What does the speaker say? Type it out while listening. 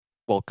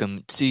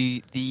Welcome to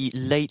the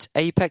late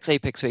Apex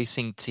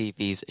Racing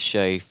TV's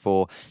show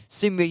for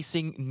sim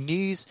racing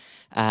news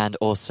and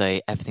also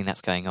everything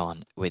that's going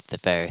on with the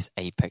various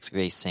Apex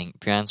Racing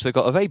brands. We've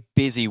got a very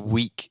busy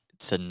week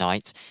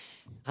tonight.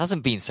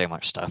 Hasn't been so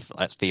much stuff,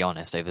 let's be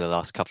honest, over the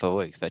last couple of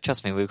weeks, but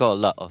trust me, we've got a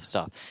lot of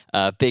stuff.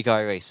 Big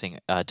iRacing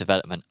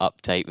development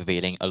update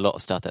revealing a lot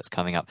of stuff that's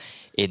coming up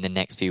in the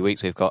next few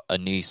weeks. We've got a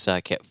new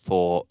circuit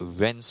for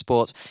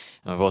Rennsport,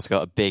 and we've also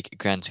got a big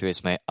Gran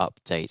Turismo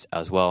update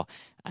as well,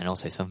 and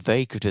also some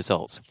very good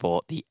results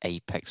for the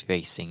Apex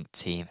Racing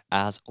team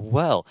as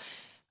well.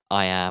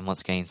 I am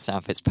once again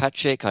Sam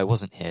Fitzpatrick. I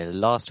wasn't here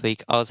last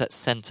week. I was at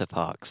Centre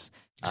Parks.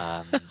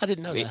 I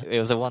didn't know that. It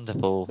was a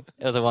wonderful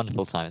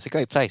time. It's a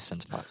great place,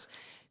 Centre Parks.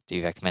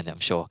 Do recommend it. I'm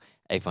sure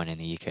everyone in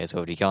the UK has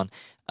already gone.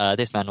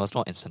 This man was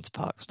not in Centre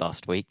Parks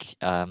last week.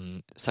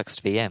 Sucks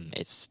to be him.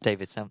 It's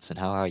David Sampson.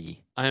 How are you?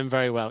 I am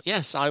very well.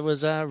 Yes, I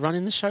was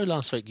running the show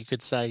last week, you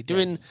could say,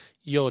 doing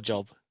your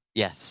job.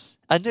 Yes,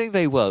 I'm doing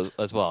very well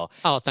as well.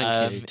 Oh,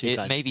 thank you.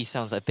 It maybe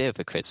sounds like a bit of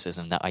a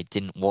criticism that I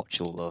didn't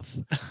watch all of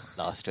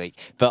last week,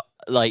 but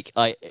like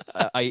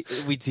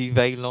we do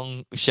very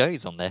long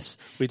shows on this.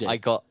 We do. I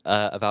got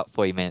about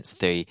 40 minutes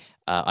through.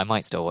 I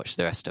might still watch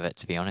the rest of it,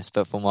 to be honest,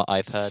 but from what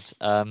I've heard,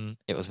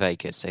 it was very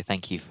good. So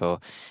thank you for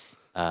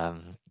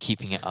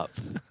keeping it up.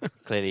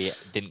 Clearly, it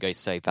didn't go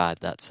so bad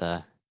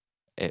that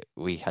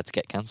we had to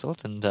get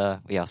cancelled,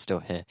 and we are still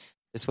here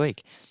this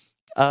week.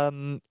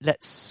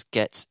 Let's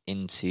get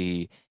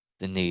into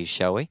the news,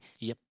 shall we?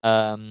 Yep.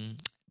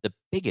 The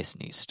biggest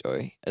news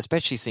story,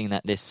 especially seeing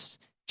that this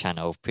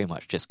channel pretty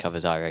much just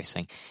covers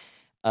iRacing,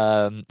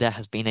 there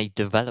has been a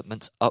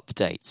development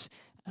update.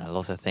 A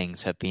lot of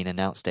things have been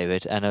announced,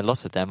 David, and a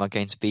lot of them are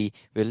going to be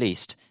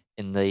released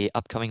in the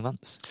upcoming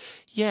months.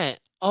 Yeah,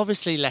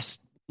 obviously, let's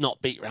not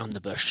beat around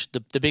the bush.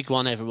 The big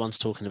one everyone's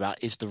talking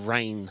about is the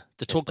rain.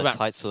 The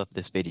title of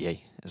this video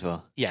as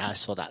well. Yeah, I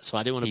saw that, so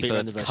I didn't want to beat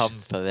around the bush. People have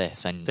come for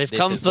this, and they've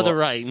come for the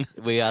rain.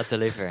 We are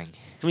delivering.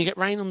 Can we get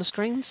rain on the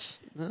screens?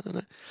 No.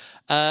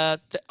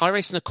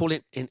 iRacing are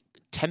calling it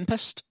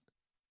Tempest.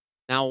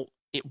 Now,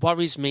 it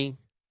worries me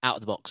out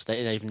of the box that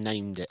they've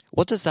named it.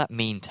 What does that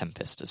mean,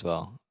 Tempest, as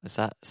well? Is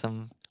that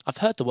some... I've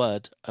heard the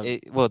word.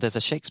 Well, there's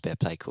a Shakespeare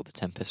play called The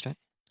Tempest, right?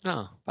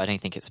 Oh. But I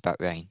don't think it's about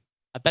rain.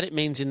 I bet it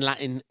means in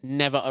Latin,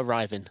 never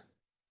arriving.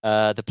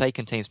 The play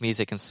contains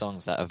music and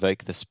songs that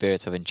evoke the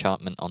spirit of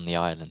enchantment on the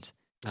island.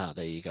 Ah,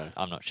 there you go.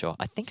 I'm not sure.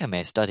 I think I may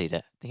have studied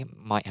it. I think it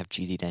might have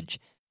Judi Dench.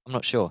 I'm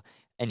not sure.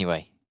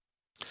 Anyway.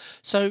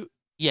 So,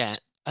 yeah.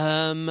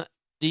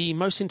 The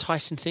most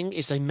enticing thing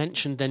is they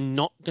mentioned they're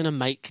not going to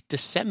make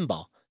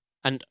December.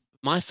 And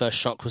my first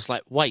shock was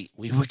like, wait,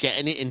 we were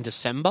getting it in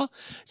December?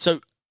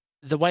 So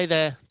the way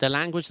their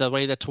language, the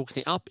way they're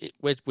talking it up,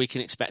 we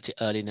can expect it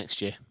early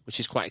next year, which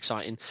is quite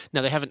exciting.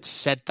 Now, they haven't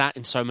said that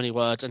in so many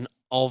words, and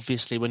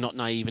obviously we're not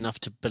naive enough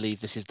to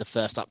believe this is the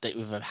first update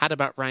we've ever had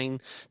about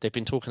rain. They've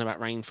been talking about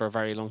rain for a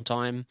very long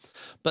time.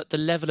 But the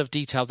level of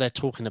detail they're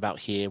talking about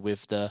here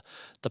with the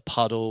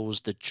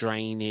puddles, the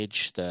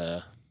drainage,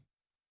 Are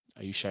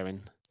you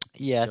sharing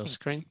your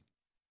screen?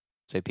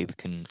 So people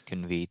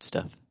can read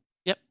stuff.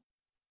 Yep.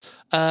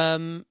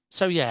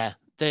 So, yeah.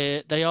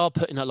 They are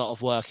putting a lot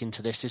of work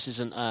into this. This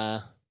isn't...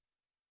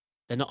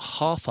 they're not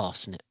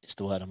half-arsing it, is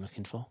the word I'm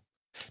looking for.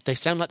 They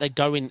sound like they're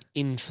going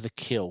in for the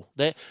kill.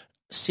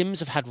 Sims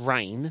have had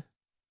rain.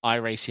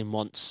 iRacing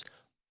wants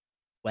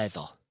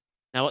weather.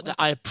 Now,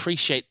 I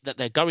appreciate that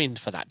they're going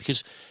for that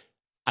because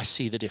I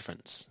see the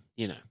difference,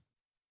 you know.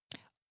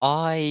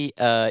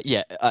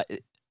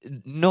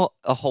 Not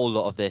a whole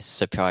lot of this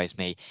surprised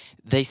me.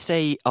 They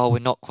say, we're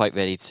not quite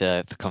ready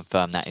to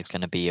confirm that it's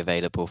going to be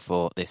available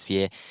for this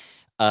year.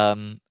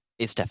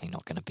 It's definitely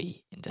not going to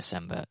be in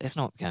December. It's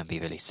not going to be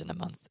released in a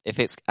month. If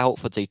it's out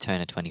for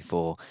Daytona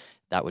 24,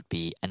 that would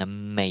be an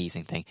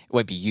amazing thing. It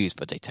won't be used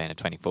for Daytona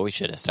 24. We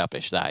should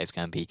establish that. It's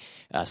going to be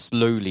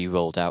slowly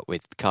rolled out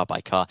with car by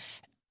car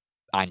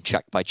and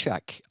track by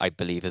track, I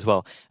believe, as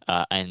well.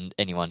 And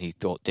anyone who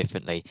thought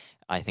differently,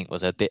 I think,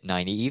 was a bit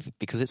naive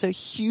because it's a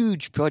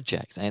huge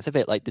project and it's a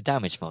bit like the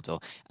damage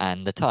model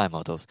and the tyre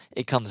models.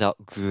 It comes out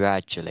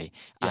gradually,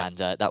 and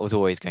that was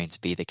always going to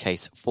be the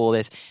case for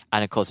this.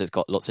 And of course, it's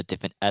got lots of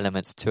different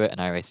elements to it, and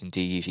iRacing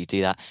do usually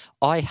do that.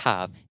 I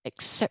have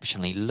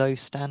exceptionally low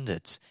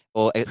standards,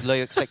 or low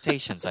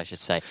expectations, I should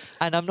say.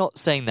 And I'm not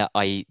saying that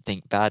I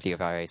think badly of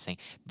iRacing,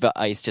 but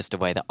it's just a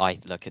way that I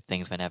look at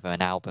things. Whenever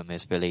an album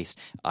is released,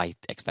 I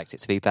expect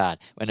it to be bad.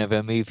 Whenever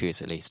a movie is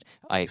released,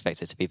 I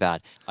expect it to be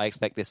bad. I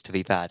expect this to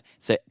be bad.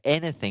 So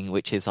anything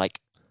which is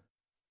like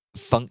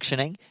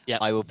functioning,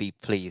 I will be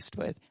pleased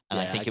with. And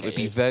I think it would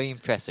be very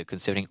impressive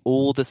considering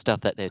all the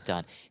stuff that they've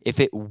done. If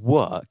it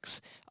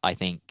works, I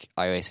think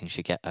iRacing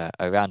should get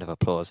a round of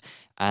applause.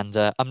 And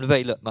I'm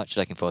very much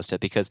looking forward to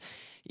it because,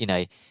 you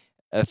know,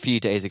 a few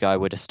days ago I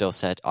would have still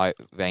said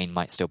rain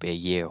might still be a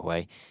year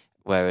away.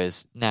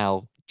 Whereas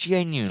now,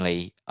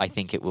 genuinely, I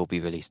think it will be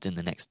released in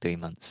the next 3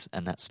 months,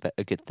 and that's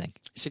a good thing.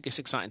 It's an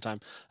exciting time.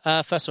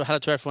 First of all, hello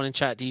to everyone in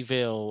chat.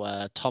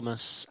 Deville,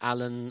 Thomas,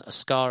 Alan,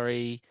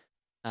 Ascari,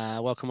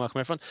 Welcome,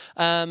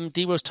 everyone.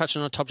 D-Will's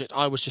touching on a subject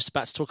I was just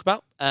about to talk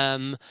about.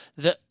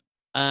 That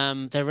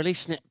they're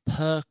releasing it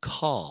per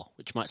car,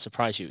 which might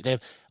surprise you. They're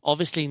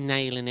obviously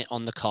nailing it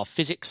on the car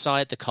physics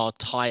side, the car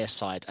tyre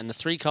side. And the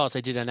 3 cars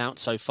they did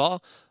announce so far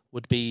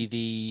would be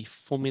the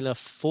Formula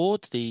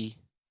Ford, the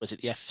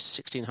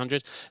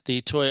F1600,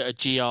 the Toyota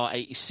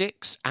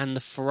GR86, and the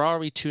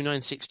Ferrari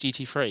 296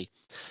 GT3.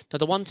 Now,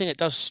 the one thing that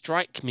does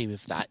strike me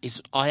with that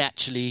is I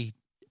actually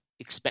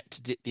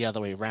expected it the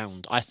other way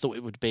around. I thought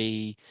it would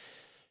be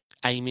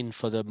aiming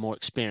for the more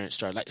experienced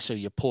driver, like so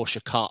your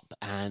Porsche Cup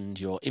and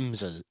your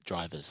IMSA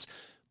drivers.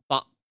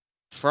 But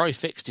Ferrari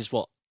Fixed is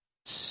what?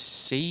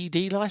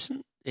 CD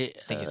license? I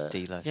think it's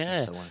D license,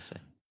 yeah. I want to say.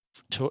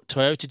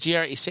 Toyota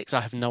GR86,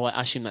 I have no idea.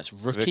 I assume that's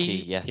rookie.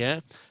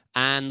 Yeah.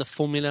 And the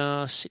Formula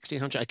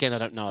 1600, again, I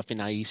don't know. I've been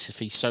ACE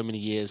for so many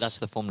years. That's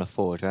the Formula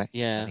Ford, right?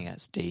 Yeah. I think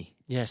that's D.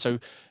 Yeah, so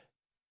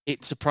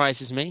it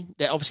surprises me.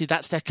 Obviously,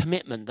 that's their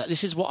commitment. That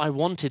this is what I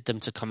wanted them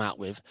to come out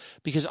with.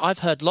 Because I've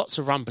heard lots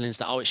of rumblings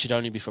that, it should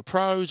only be for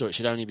pros, or it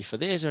should only be for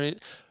this.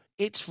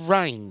 It's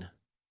rain.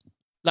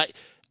 Like,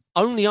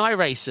 only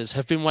iRacers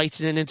have been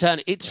waiting in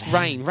eternity. It's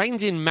rain.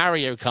 Rain's in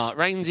Mario Kart.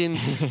 Rain's in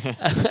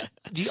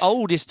the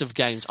oldest of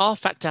games.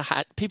 R-Factor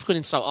had... People can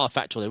insult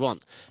R-Factor all they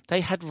want.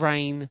 They had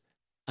rain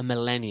a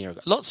millennia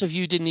ago. Lots of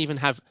you didn't even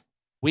have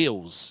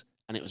wheels,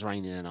 and it was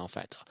raining in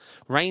R-Factor.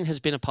 Rain has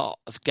been a part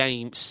of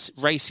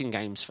racing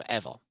games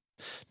forever.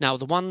 Now,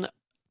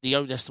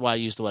 that's the way I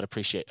used the word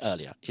appreciate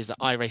earlier, is that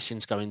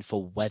iRacing's going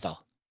for weather,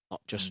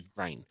 not just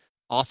rain.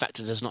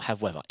 R-Factor does not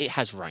have weather. It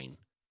has rain.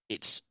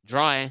 It's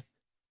dry.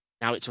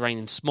 Now it's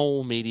raining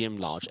small, medium,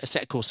 large.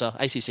 Assetto Corsa,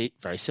 ACC,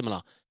 very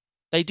similar.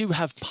 They do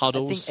have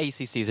puddles. I think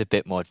ACC is a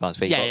bit more advanced,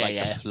 but you've got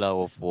the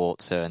flow of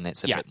water and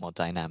it's a bit more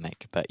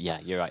dynamic. But yeah,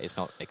 you're right. It's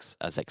not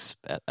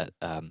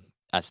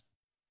as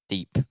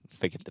deep,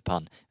 forgive the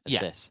pun, as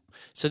this.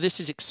 So this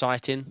is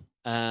exciting.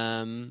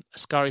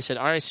 Ascari said,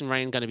 iRacing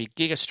Rain going to be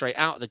giga straight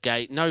out of the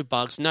gate. No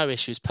bugs, no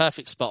issues,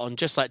 perfect spot on,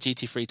 just like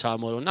GT3 tire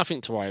model,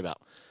 nothing to worry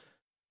about.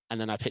 And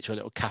then I picture a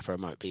little Kappa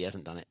remote, but he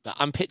hasn't done it. But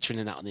I'm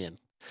picturing that on the end.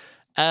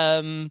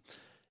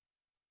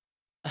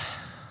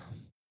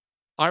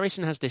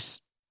 iRacing has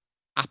this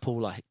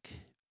Apple-like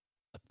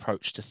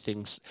approach to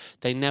things.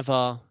 They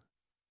never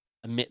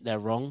admit they're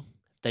wrong.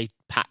 They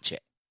patch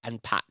it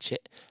and patch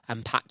it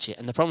and patch it.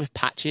 And the problem with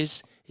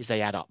patches is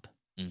they add up.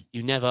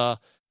 You never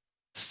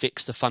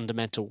fix the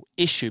fundamental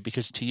issue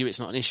because to you it's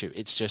not an issue.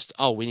 It's just,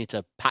 we need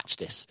to patch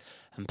this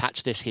and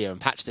patch this here and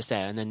patch this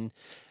there. And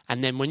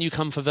then when you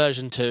come for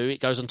version 2, it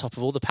goes on top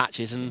of all the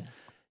patches and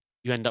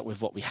you end up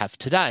with what we have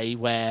today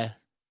where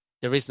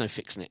there is no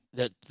fixing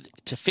it.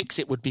 To fix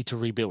it would be to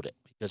rebuild it.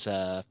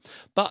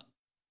 But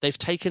they've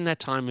taken their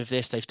time with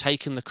this. They've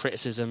taken the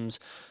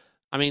criticisms.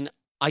 I mean,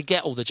 I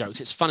get all the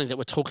jokes. It's funny that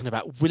we're talking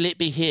about, will it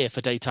be here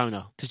for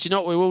Daytona? Because do you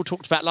know what we all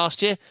talked about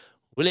last year?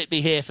 Will it be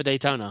here for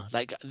Daytona?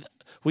 Like,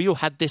 we all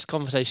had this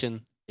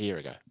conversation a year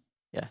ago.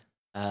 Yeah.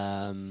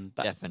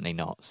 But definitely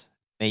not.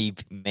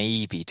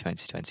 Maybe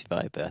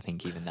 2025, but I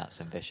think even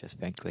that's ambitious,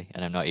 frankly.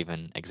 And I'm not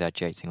even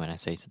exaggerating when I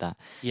say to that.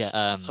 Yeah.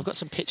 I've got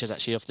some pictures,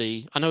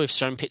 actually, I know we've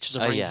shown pictures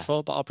of rain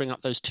before, but I'll bring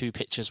up those 2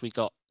 pictures we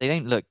got. They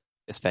don't look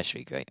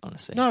especially great,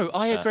 honestly. No,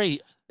 I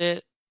agree.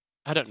 I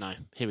don't know.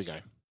 Here we go.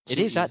 It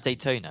is at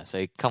Daytona,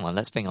 so come on,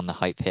 let's bring on the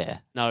hype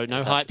here. No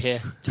hype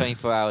here.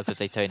 24 hours of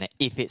Daytona.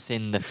 If it's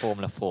in the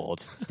Formula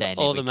Ford, then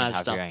or we the can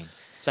Mazda. have rain.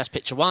 So that's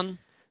picture 1,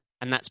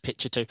 and that's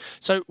picture 2.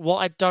 So what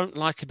I don't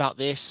like about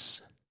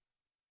this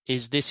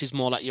is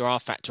more like your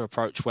R-Factor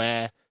approach,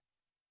 where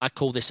I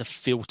call this a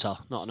filter,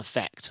 not an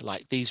effect.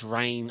 Like these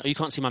rain... Oh, you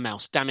can't see my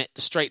mouse. Damn it,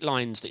 the straight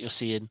lines that you're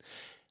seeing...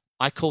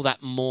 I call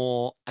that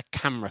more a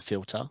camera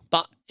filter,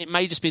 but it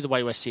may just be the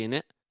way we're seeing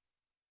it.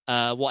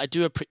 What I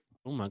do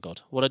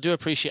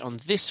appreciate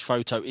on this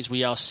photo is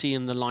we are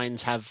seeing the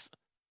lines have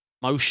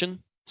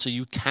motion, so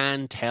you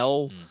can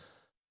tell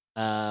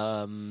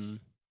the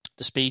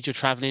speed you're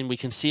traveling. We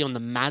can see on the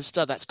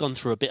Mazda that's gone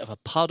through a bit of a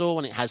puddle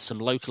and it has some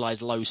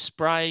localized low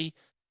spray.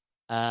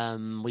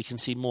 We can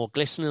see more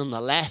glistening on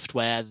the left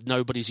where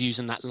nobody's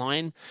using that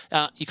line.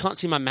 You can't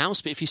see my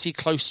mouse, but if you see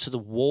close to the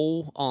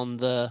wall on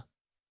the...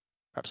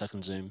 Perhaps I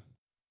can zoom.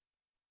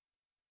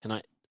 Can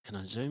I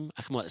zoom?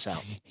 I can work this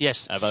out.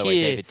 Yes. By the way,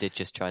 David did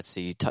just try to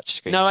see touch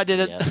screen. No, I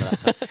didn't.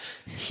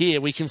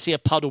 Here we can see a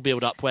puddle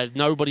build up where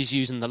nobody's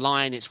using the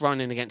line. It's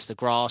running against the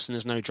grass and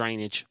there's no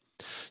drainage.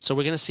 So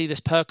we're going to see this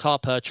per car,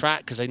 per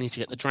track because they need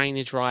to get the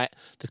drainage right,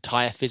 the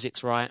tyre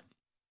physics right.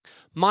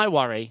 My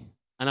worry,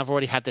 and I've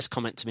already had this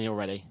comment to me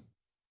already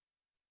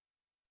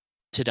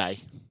today,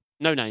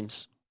 no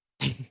names.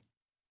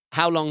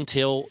 How long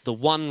till the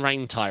 1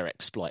 rain tyre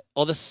exploit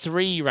or the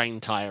 3 rain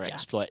tyre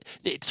exploit?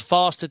 It's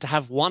faster to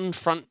have 1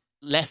 front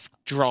left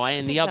dry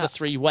and the other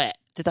 3 wet.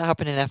 Did that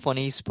happen in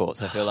F1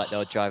 esports? I feel like there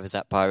were drivers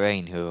at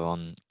Bahrain who were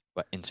on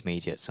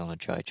intermediates on a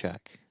dry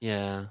track.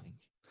 Yeah.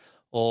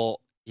 Or,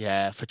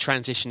 for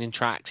transitioning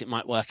tracks, it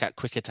might work out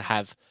quicker to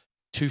have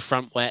 2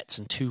 front wets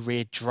and 2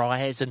 rear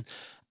dries. And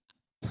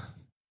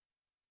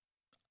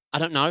I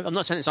don't know. I'm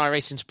not saying it's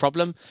iRacing's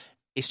problem.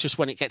 It's just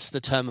when it gets to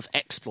the term of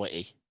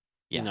exploity,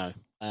 you know.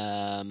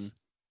 Let's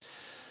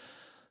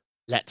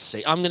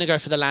see. I'm going to go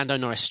for the Lando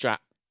Norris strat.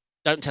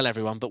 Don't tell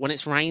everyone, but when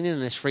it's raining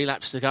and there's 3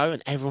 laps to go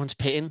and everyone's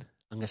pitting,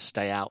 I'm going to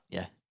stay out.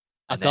 Yeah.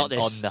 I've got this.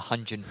 On the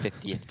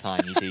 150th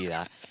time you do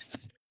that,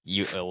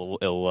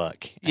 it'll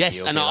work.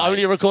 Yes, and I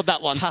only record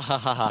that one. Ha ha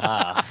ha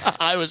ha ha.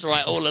 I was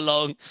right all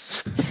along.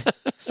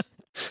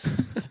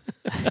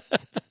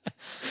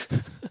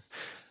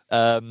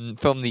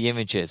 From the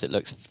images, it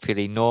looks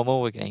pretty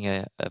normal. We're getting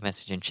a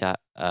message in chat.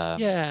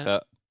 Yeah.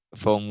 But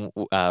from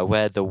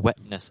where the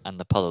wetness and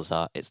the puddles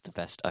are, it's the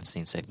best I've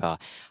seen so far.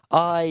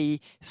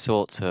 I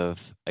sort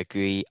of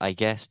agree, I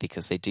guess,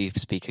 because they do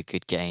speak a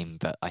good game,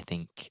 but I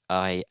think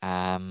I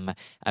am,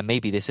 and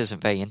maybe this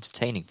isn't very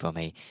entertaining for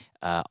me,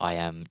 I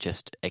am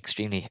just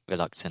extremely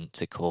reluctant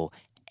to call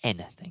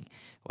anything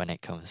when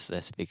it comes to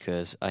this,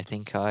 because I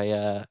think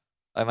I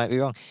might be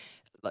wrong.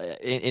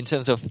 In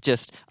terms of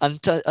just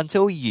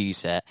until we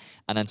use it,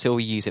 and until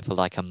we use it for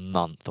like a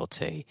month or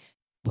two,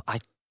 I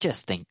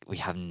just think we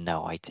have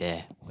no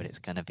idea what it's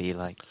going to be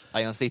like.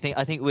 I honestly think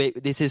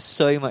this is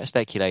so much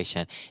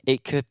speculation.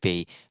 It could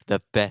be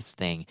the best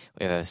thing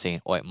we've ever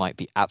seen, or it might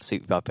be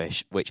absolute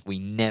rubbish, which we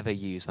never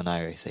use on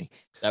iRacing.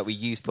 That we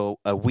use for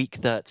a week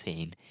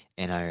 13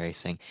 in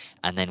iRacing,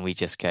 and then we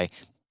just go,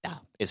 no,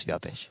 it's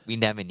rubbish. We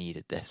never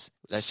needed this.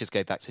 Let's just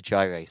go back to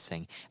dry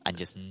racing and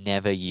just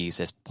never use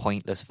this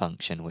pointless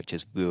function which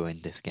has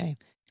ruined this game.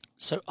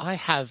 So I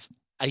have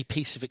a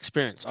piece of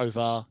experience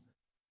over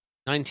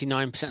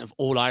 99% of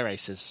all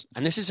iRacers.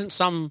 And this isn't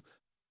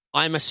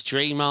I'm a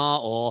streamer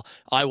or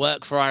I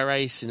work for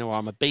iRacing or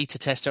I'm a beta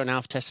tester and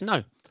alpha tester.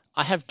 No,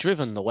 I have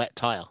driven the wet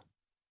tyre.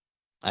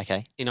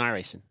 Okay. In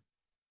iRacing.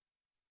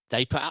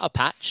 They put out a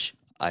patch.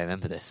 I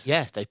remember this.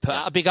 Yeah, they put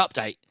out a big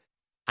update.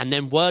 And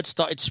then word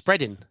started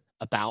spreading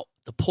about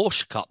the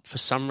Porsche Cup for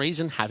some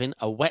reason having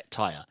a wet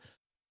tyre.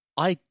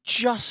 I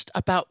just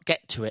about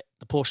get to it,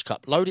 the Porsche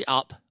Cup, load it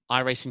up,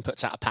 iRacing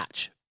puts out a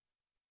patch.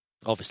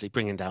 Obviously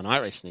bringing down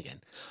iRacing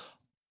again.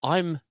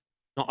 I'm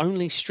not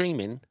only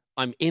streaming,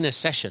 I'm in a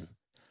session.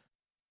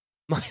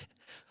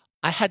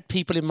 I had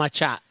people in my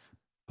chat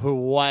who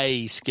were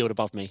way skilled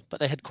above me, but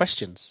they had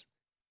questions,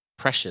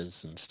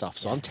 pressures and stuff.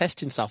 So I'm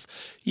testing stuff.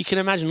 You can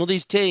imagine all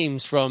these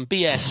teams from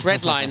BS,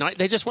 Redline,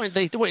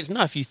 they wanted to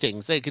know a few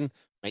things. They can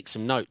make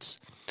some notes.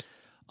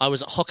 I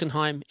was at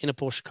Hockenheim in a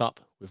Porsche Cup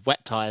with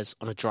wet tyres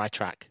on a dry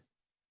track.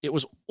 It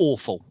was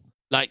awful.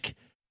 Like,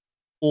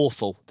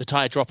 awful. The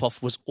tyre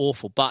drop-off was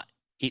awful, but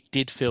it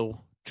did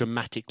feel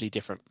dramatically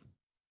different.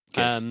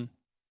 Good.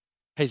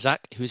 Hey,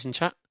 Zach, who's in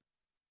chat?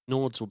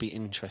 Nords will be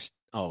interested.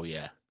 Oh,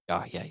 yeah.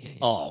 Oh, yeah.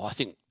 Oh,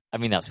 I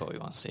mean, that's what we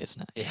want to see,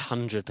 isn't it?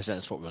 100%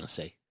 is what we want to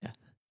see. Yeah.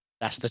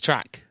 That's the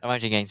track.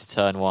 Imagine getting to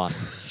turn 1,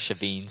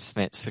 Shabine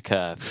Smits for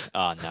curve.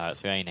 Oh, no,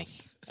 it's raining.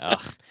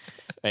 Oh,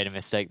 made a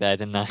mistake there,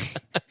 didn't I?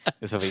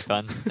 This will be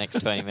fun.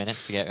 Next 20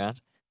 minutes to get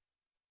around.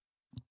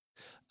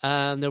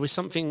 There was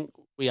something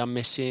we are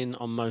missing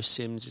on most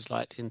sims is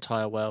like the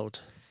entire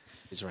world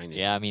is raining.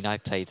 Yeah, I mean, I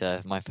played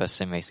my first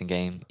sim racing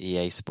game,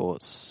 EA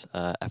Sports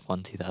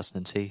F1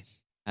 2002.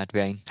 Had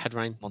rain.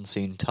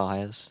 Monsoon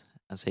tyres,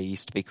 as they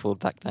used to be called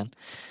back then.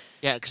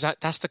 Yeah, because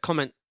that's the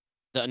comment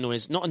that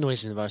annoys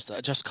me the most, that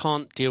I just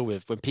can't deal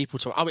with when people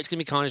talk, it's going to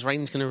be carnage,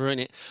 rain's going to ruin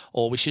it,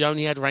 or we should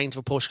only add rain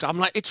for Porsche car. I'm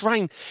like, it's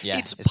rain. Yeah,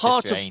 it's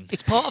part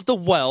of the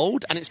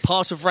world, and it's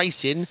part of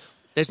racing.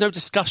 There's no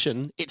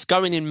discussion. It's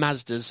going in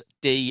Mazda's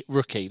D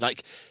rookie.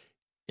 Like,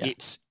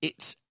 it's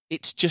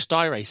just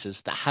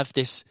iRacers that have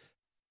this.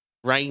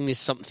 Rain is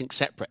something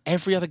separate.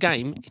 Every other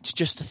game, it's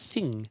just a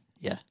thing.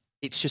 Yeah.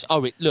 It's just,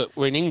 look,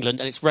 we're in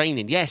England and it's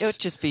raining. Yes. It would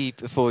just be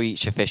before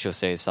each official,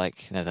 so it's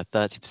like there's a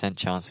 30%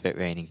 chance of it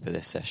raining for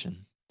this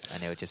session.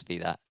 And it would just be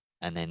that.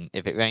 And then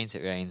if it rains,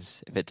 it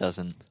rains. If it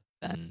doesn't,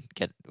 then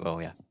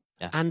yeah.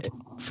 And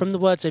from the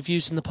words they've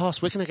used in the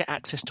past, we're going to get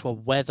access to a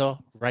weather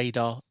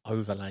radar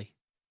overlay.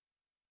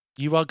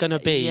 You are going to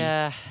be...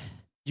 Yeah.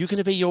 You're going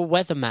to be your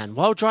weatherman.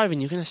 While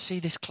driving, you're going to see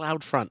this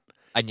cloud front.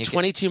 And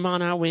 22 mile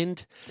an hour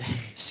wind,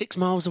 6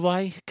 miles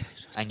away.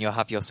 And you'll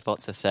have your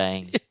spotter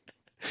saying,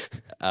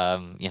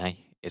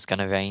 it's going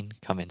to rain,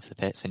 come into the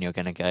pits, and you're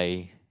going to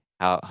go,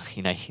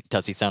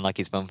 does he sound like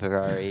he's from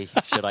Ferrari?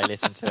 Should I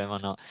listen to him or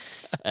not?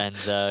 And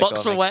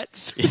box for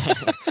wets. Yeah.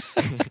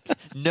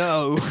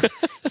 No,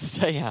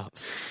 stay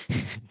out.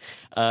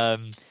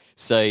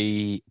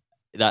 So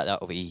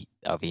that'll be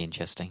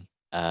interesting.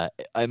 I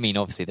mean,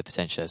 obviously the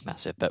potential is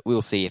massive, but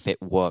we'll see if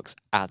it works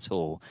at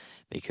all,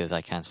 because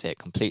I can see it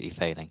completely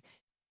failing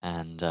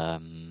and,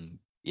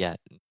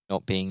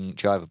 not being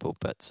drivable,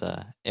 but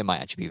it might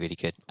actually be really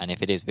good. And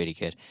if it is really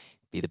good,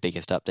 it'd be the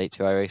biggest update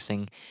to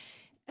iRacing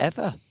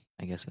ever,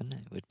 I guess, wouldn't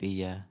it? It would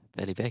be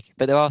fairly big.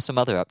 But there are some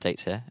other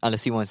updates here,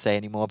 unless you want to say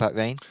any more about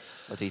rain,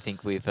 or do you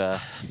think we've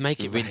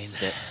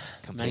rinsed it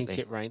completely? Make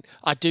it rain.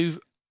 I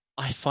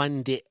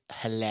find it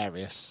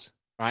hilarious,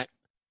 right?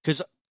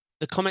 Because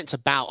the comments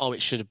about,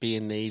 it should be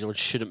in these or it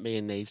shouldn't be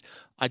in these,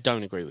 I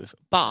don't agree with.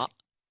 But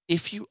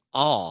if you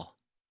are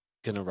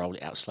going to roll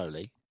it out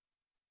slowly,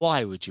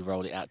 why would you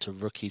roll it out to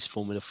rookies,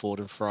 Formula Ford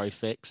and Ferrari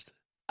fixed?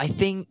 I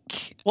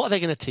think... What are they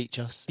going to teach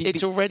us?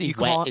 It's already you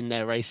wet can't- in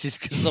their races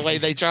because of the way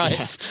they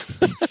drive.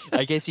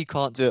 I guess you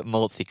can't do it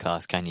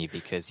multi-class, can you?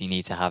 Because you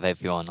need to have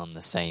everyone on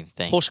the same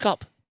thing. Porsche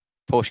Cup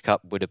Porsche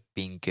Cup would have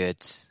been good.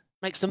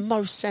 makes the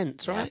most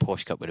sense, Yeah, right?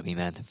 Porsche Cup would have been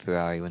better than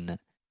Ferrari, wouldn't it?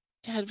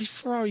 Yeah, it'd be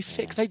Ferrari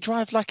fixed. They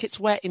drive like it's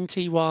wet in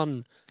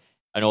T1.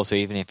 And also,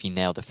 even if you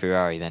nail the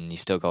Ferrari, then you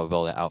still got to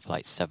roll it out for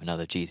like 7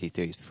 other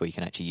GT3s before you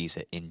can actually use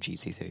it in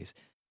GT3s.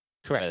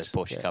 Correct. Whereas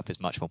Porsche Yeah. Cup is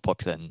much more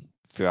popular than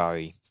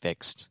Ferrari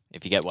fixed,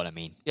 if you get what I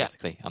mean. Yeah.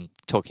 Basically, I'm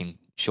talking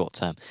short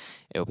term.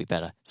 It'll be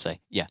better. So,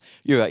 yeah,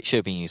 you're right. Should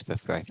have been used for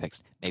Ferrari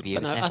fixed. Maybe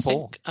But even no,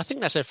 F4. I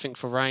think that's everything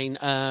for rain.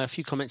 A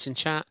few comments in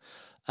chat.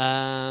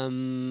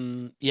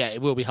 Yeah,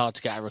 it will be hard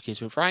to get our rookies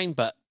with rain,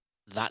 but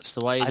that's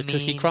the way the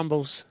cookie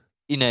crumbles.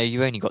 You know,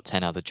 you've only got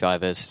 10 other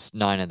drivers.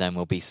 9 of them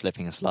will be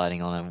slipping and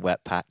sliding on a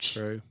wet patch.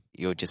 True.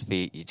 You just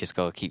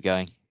got to keep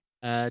going.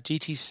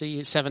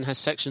 GTC 7 has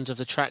sections of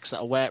the tracks that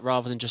are wet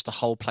rather than just the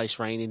whole place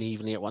raining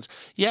evenly at once.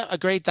 Yeah,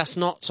 agreed. That's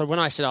not. So when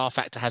I said R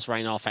Factor has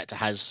rain, R Factor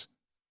has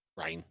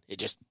rain. It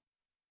just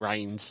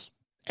rains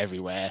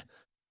everywhere.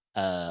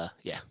 Yeah.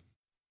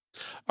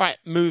 All right,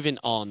 moving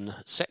on.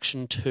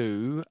 Section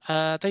 2.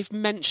 They've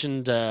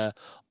mentioned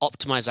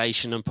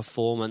optimization and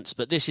performance,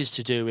 but this is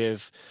to do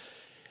with.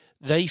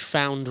 They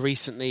found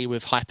recently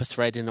with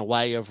hyperthreading a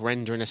way of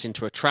rendering us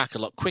into a track a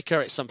lot quicker.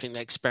 It's something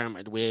they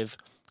experimented with.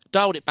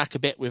 Dialed it back a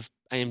bit with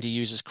AMD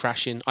users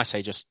crashing. I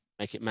say just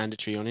make it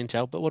mandatory on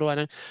Intel, but what do I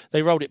know?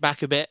 They rolled it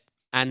back a bit,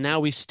 and now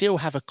we still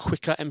have a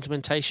quicker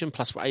implementation,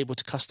 plus we're able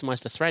to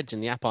customize the threads in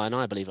the app, and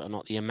I believe it or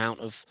not, the amount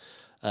of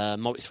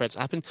multi-threads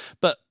that happen.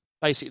 But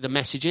basically the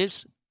message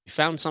is, we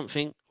found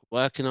something,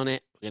 working on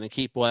it, we're going to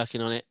keep working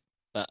on it,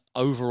 but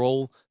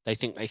overall, they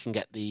think they can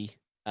get the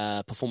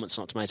performance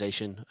and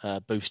optimization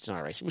boost in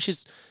iRacing, which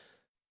is,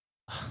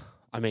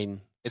 I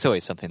mean... It's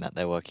always something that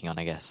they're working on,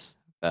 I guess.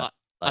 But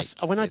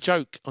when I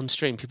joke on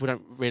stream, people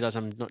don't realise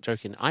I'm not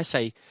joking. I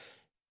say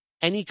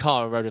any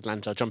car at Road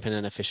Atlanta jumping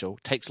an official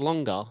takes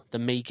longer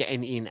than me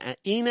getting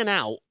in and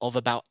out of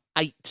about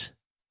 8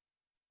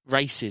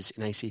 races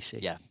in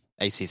ACC. Yeah,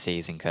 ACC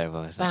is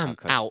incredible. Isn't Bam, it?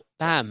 out,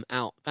 bam,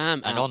 out,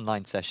 bam, And out.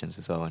 online sessions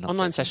as well.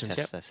 Online sessions,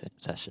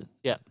 Session.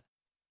 Yeah.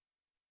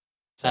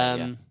 So,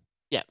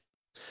 yeah.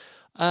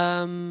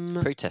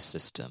 Protest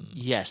system.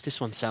 Yes,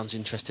 this one sounds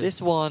interesting. This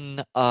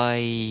one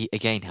I,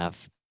 again,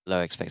 have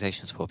low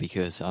expectations for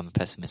because I'm a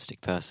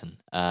pessimistic person.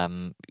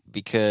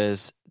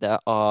 Because there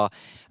are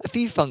a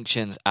few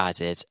functions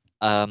added.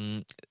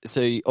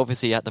 So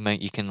obviously at the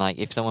moment you can, like,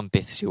 if someone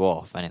biffs you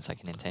off and it's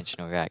like an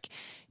intentional wreck,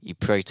 you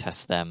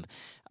protest them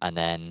and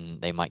then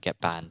they might get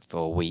banned for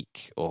a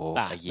week or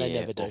a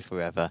year or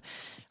forever.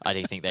 I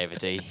don't think they ever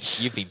do.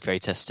 You've been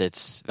protested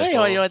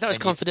before. Anyway, that was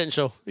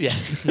confidential.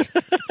 Yes.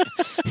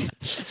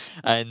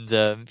 And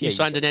you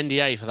signed an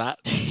NDA for that.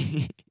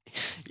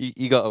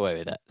 you got away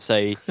with that.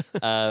 So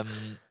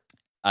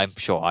I'm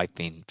sure I've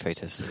been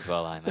protested as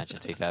well, I imagine,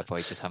 to be fair, but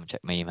I just haven't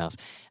checked my emails.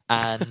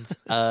 And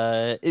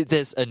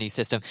there's a new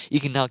system. You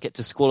can now get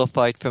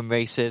disqualified from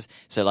races,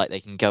 so like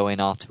they can go in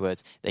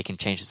afterwards, they can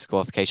change the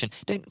disqualification.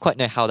 Don't quite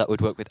know how that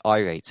would work with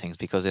iRatings,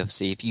 because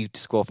obviously if you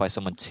disqualify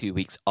someone 2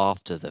 weeks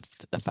after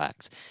the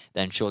fact,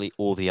 then surely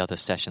all the other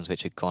sessions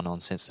which have gone on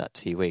since that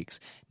 2 weeks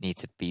need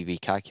to be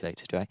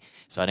recalculated, right?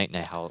 So I don't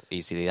know how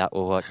easily that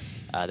will work.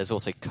 There's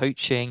also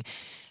coaching.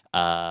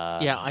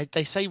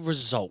 They say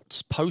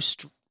results.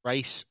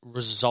 Post-race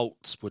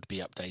results would be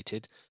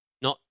updated.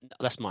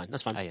 That's mine.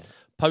 That's fine. Oh, yeah.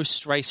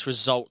 Post-race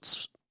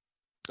results,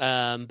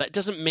 but it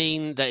doesn't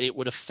mean that it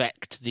would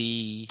affect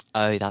the...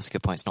 Oh, that's a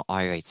good point. It's not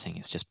iRating,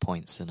 it's just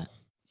points, isn't it?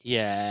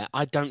 Yeah,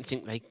 I don't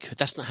think they could.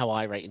 That's not how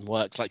iRating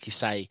works, like you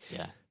say.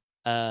 Yeah.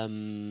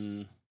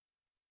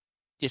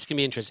 It's going to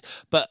be interesting.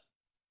 But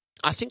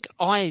I think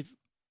all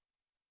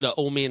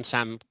me and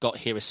Sam got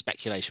here is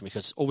speculation,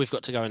 because all we've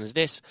got to go in is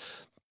this.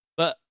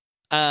 But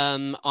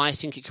I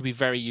think it could be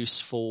very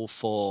useful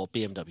for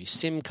BMW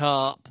Sim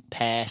Cup,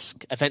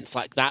 PESC, events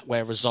like that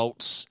where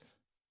results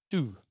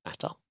do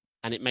matter,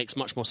 and it makes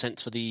much more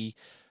sense for the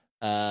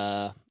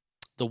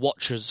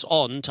watchers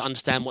on to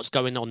understand what's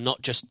going on, not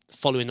just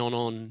following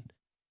on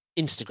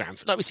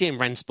Instagram, like we see in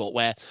Rensport,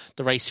 where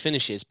the race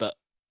finishes, but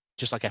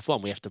just like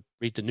F1, we have to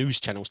read the news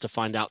channels to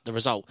find out the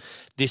result.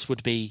 This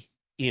would be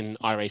in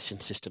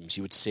iRacing systems.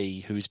 You would see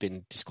who's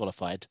been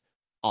disqualified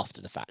after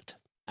the fact.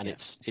 And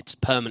it's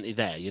permanently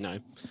there, you know.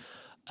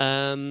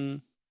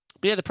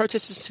 But yeah, the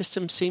protest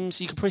system seems,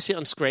 you can probably see it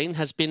on screen,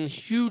 has been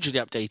hugely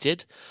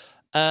updated.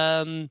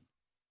 The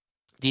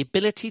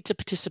ability to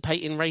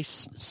participate in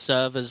race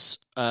servers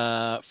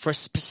for a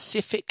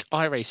specific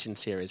iRacing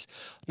series.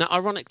 Now,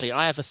 ironically,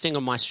 I have a thing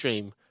on my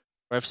stream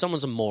where if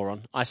someone's a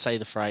moron, I say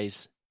the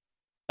phrase,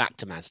 back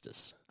to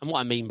Mazdas. And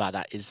what I mean by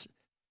that is,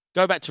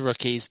 go back to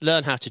rookies,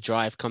 learn how to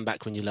drive, come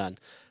back when you learn.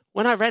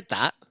 When I read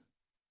that,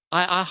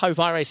 I hope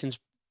iRacing's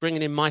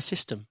bringing in my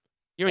system.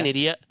 You're an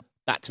idiot.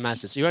 back to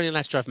Mazdas. You're only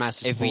allowed to drive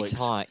Mazdas Every 4 weeks.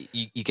 time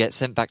you get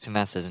sent back to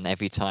Masters, and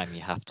every time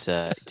you have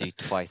to do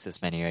twice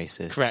as many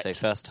races. Correct. So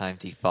first time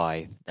do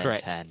 5, then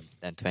Correct. 10,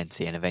 then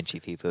 20, and eventually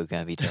people are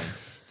going to be doing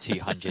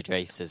 200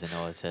 races in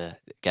order to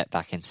get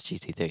back into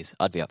GT3s.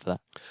 I'd be up for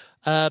that.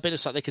 But it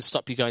looks like they could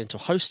stop you going to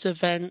host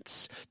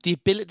events. The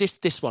ability,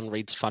 this one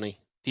reads funny.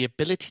 The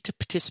ability to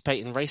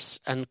participate in race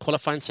and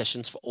qualifying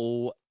sessions for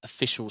all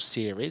official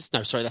series.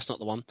 No, sorry, that's not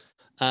the one.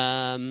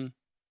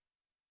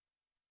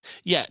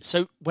 Yeah,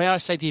 so where I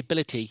say the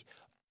ability,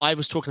 I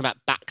was talking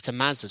about back to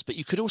Mazdas, but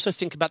you could also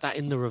think about that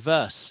in the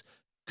reverse.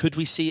 Could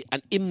we see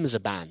an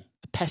IMSA ban,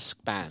 a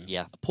PESC ban,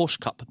 Yeah. a Porsche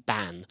Cup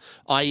ban,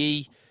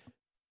 i.e.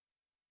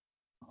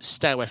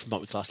 stay away from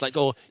multi-class? Like,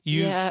 or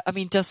you... Yeah, I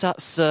mean, does that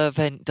solve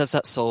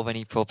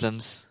any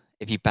problems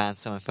if you ban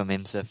someone from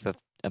IMSA for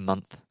a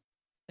month?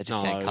 They're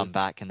just going to come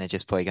back and they're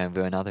just probably going to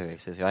ruin other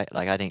races, right?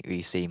 Like, I didn't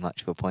really see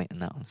much of a point in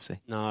that, honestly.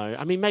 No,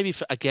 I mean, maybe,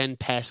 for, again,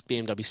 PESC,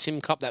 BMW Sim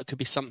Cup, that could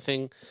be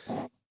something.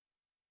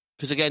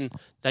 Because, again,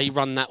 they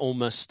run that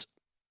almost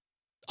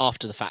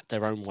after the fact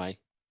their own way.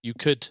 You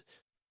could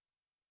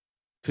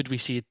we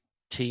see a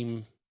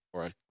team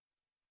or a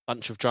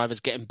bunch of drivers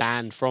getting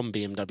banned from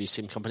BMW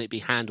Sim Company? It'd be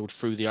handled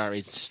through the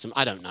iRacing system.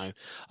 I don't know.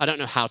 I don't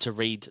know how to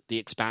read the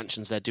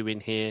expansions they're doing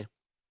here.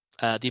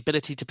 The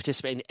ability to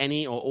participate in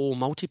any or all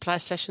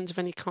multiplayer sessions of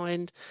any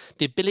kind.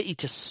 The ability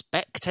to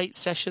spectate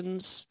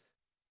sessions.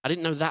 I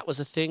didn't know that was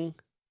a thing.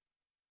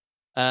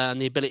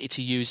 And the ability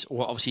to use,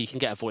 well, obviously you can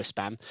get a voice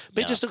spam,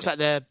 but it just looks like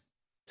they're...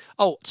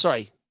 Oh,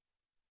 sorry.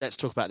 Let's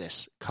talk about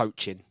this.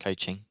 Coaching.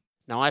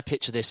 Now, I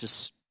picture this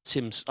as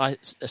a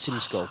sim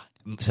school.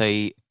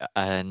 So,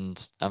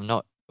 and I'm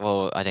not...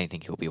 Well, I don't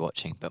think he'll be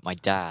watching, but my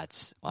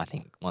dad's, I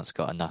think, once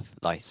got enough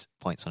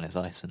points on his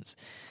license.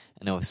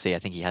 And obviously, I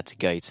think he had to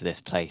go to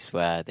this place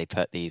where they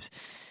put these,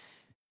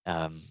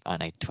 I don't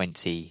know,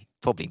 20,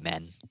 probably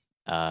men,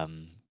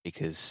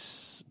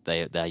 because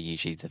they're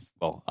usually the...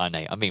 Well, I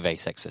know, I'm being very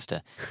sexist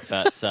here.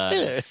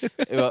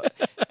 But,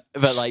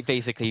 but like,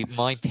 basically,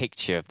 my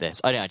picture of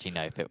this, I don't actually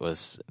know if it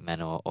was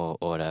men or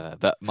whatever,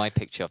 but my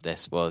picture of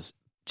this was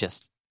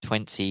just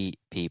 20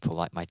 people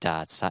like my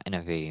dad sat in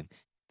a room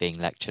being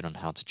lectured on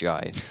how to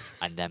drive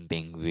and then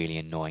being really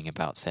annoying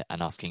about it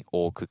and asking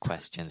awkward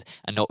questions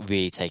and not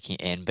really taking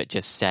it in, but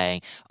just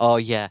saying, oh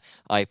yeah,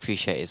 I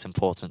appreciate it's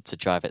important to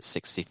drive at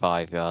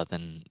 65 rather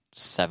than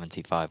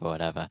 75 or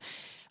whatever.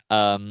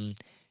 And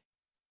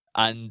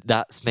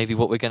that's maybe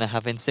what we're going to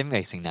have in sim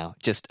racing now.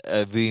 Just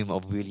a room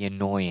of really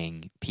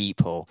annoying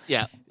people.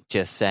 Yeah.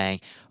 Just saying,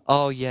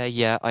 oh,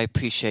 yeah, I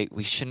appreciate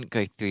we shouldn't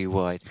go 3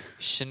 wide.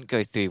 We shouldn't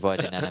go 3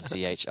 wide in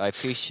NMDH. I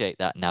appreciate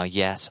that now.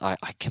 Yes, I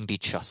can be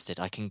trusted.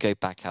 I can go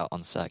back out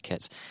on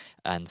circuits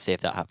and see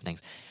if that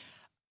happens.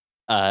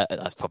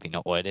 That's probably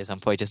not what it is. I'm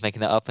probably just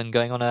making that up and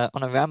going on a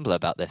ramble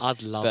about this.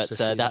 I'd love to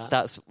see that.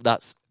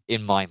 That's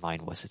in my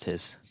mind what it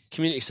is.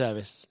 Community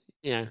service.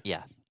 You know.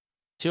 Yeah.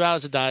 2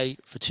 hours a day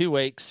for 2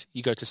 weeks,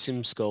 you go to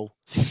sim school.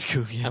 Sim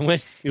school, yeah. And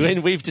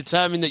when we've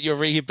determined that you're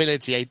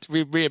rehabilitated,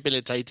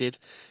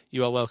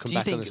 you are welcome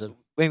back on the sim.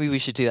 Maybe we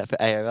should do that for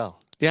AOL?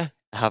 Yeah.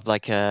 Have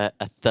like a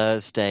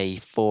Thursday,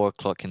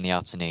 4:00 in the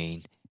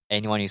afternoon.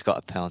 Anyone who's got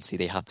a penalty,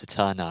 they have to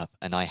turn up,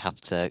 and I have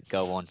to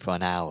go on for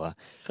an hour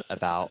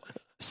about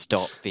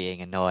stop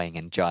being annoying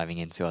and driving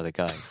into other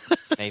guys.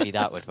 Maybe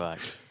that would work.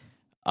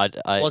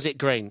 Was it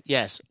green?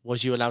 Yes.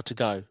 Was you allowed to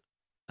go?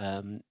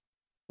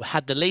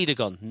 Had the leader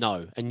gone?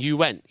 No. And you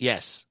went?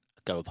 Yes.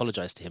 Go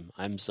apologise to him.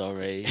 I'm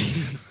sorry.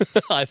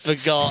 I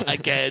forgot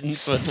again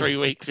for 3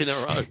 weeks in a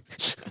row.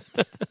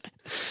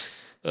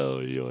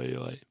 Oh.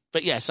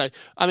 But yeah, so,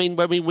 I mean,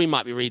 when we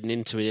might be reading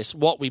into this,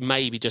 what we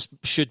maybe just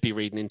should be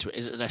reading into it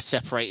is that they're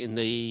separating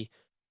the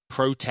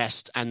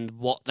protest and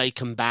what they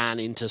can ban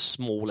into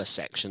smaller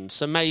sections.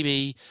 So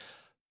maybe,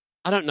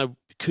 I don't know,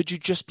 could you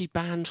just be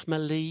banned from a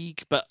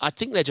league? But I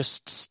think they're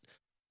just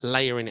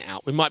layering it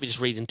out. We might be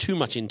just reading too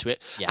much into it.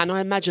 Yeah. And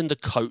I imagine the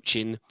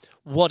coaching,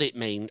 what it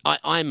means, I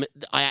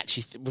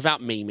actually,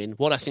 without memeing,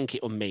 what I think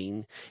it will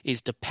mean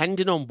is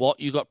depending on what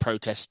you got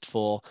protest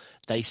for,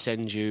 they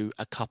send you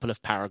a couple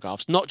of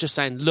paragraphs, not just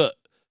saying, look,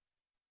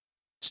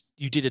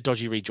 you did a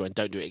dodgy rejoin,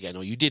 don't do it again,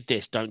 or you did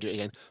this, don't do it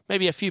again.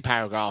 Maybe a few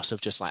paragraphs of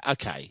just like,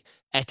 okay,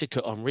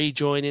 etiquette on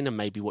rejoining, and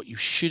maybe what you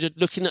should have,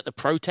 looking at the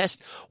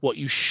protest, what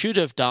you should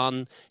have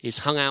done is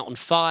hung out on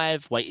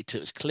 5, waited till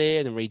it was clear,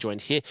 and then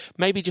rejoined here.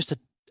 Maybe just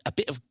a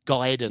bit of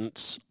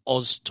guidance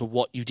as to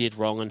what you did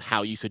wrong and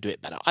how you could do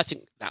it better. I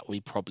think that would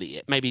be probably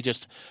it. Maybe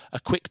just a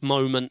quick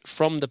moment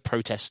from the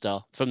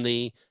protester, from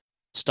the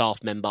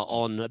staff member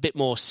on a bit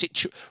more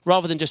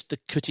rather than just the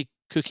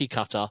cookie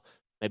cutter,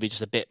 maybe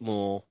just a bit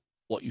more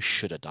what you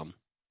should have done.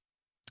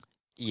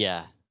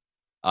 Yeah.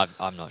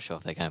 I'm not sure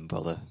if they can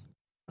bother.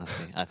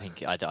 I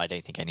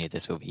don't think any of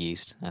this will be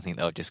used. I think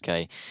they'll just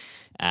go,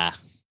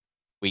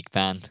 weak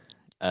ban.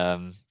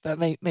 But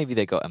maybe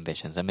they got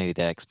ambitions, and maybe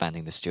they're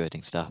expanding the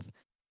stewarding stuff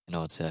in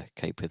order to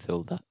cope with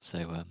all that.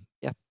 So,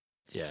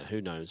 yeah,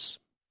 who knows?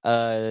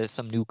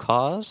 Some new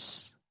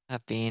cars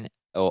have been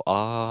or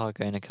are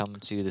going to come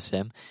to the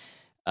sim.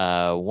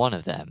 One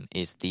of them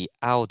is the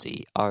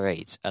Audi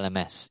R8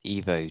 LMS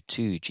Evo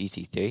 2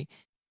 GT3.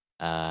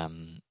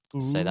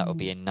 So that will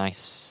be a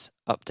nice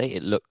update.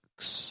 It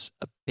looks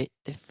a bit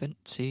different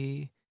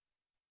to...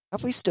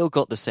 Have we still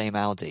got the same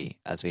Audi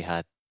as we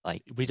had,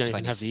 like... We don't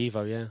even have the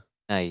Evo, yeah.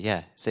 No,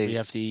 yeah. So we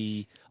have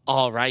the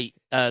R8,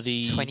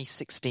 the...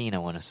 2016, I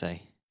want to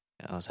say,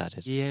 that was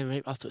added. Yeah,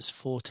 maybe I thought it was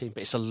 14,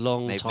 but it's a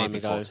long time maybe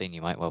ago. 14,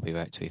 you might well be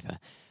right, to be fair.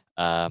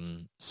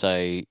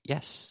 So,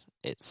 yes,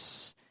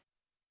 it's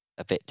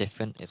a bit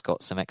different. It's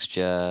got some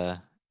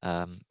extra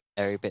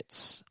area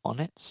bits on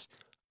it.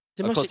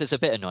 Of course, it's a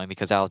bit annoying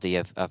because Audi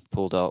have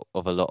pulled out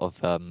of a lot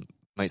of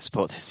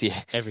motorsport this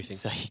year. Everything.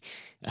 So,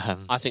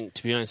 I think,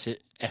 to be honest,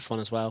 F1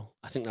 as well.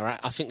 I think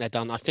they're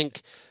done. I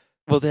think.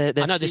 Well,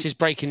 I know this is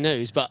breaking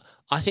news, but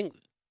I think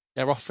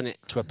they're offering it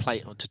to a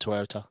plate or to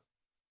Toyota.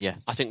 Yeah.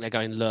 I think they're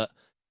going, look,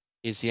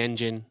 here's the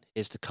engine,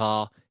 here's the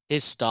car,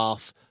 here's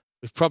staff.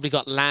 We've probably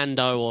got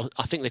Lando, or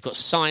I think they've got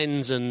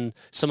Sainz and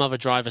some other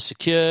driver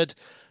secured.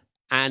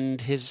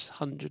 And his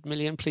 100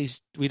 million,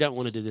 please, we don't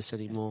want to do this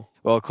anymore.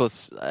 Well, of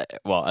course,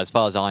 as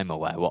far as I'm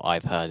aware, what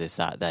I've heard is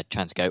that they're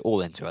trying to go all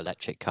into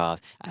electric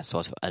cars and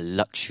sort of a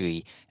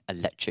luxury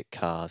electric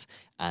cars.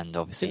 And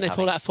obviously, didn't they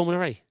call that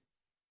Formula E?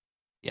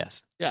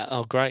 Yes. Yeah.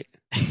 Oh, great.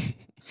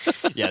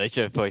 Yeah, they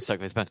should have probably stuck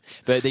with both.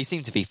 But they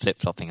seem to be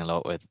flip-flopping a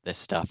lot with this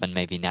stuff, and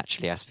maybe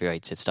naturally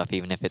aspirated stuff,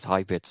 even if it's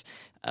hybrids,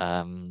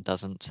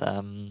 doesn't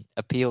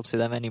appeal to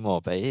them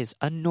anymore. But it is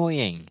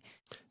annoying,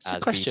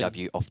 as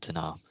VW often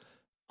are.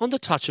 On the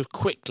touch of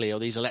quickly, or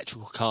these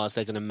electrical cars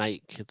they're going to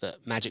make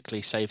that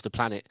magically save the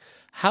planet,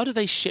 how do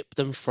they ship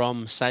them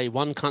from, say,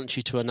 one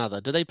country to another?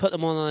 Do they put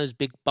them on those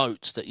big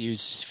boats that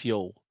use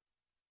fuel?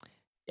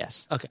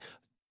 Yes. Okay.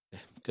 Yeah,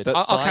 good. But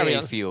I'll carry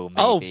on. Biofuel,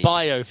 maybe. Oh,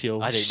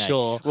 biofuel. I don't know.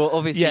 Sure. Well,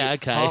 obviously, yeah,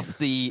 okay. half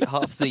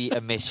the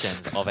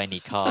emissions of any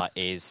car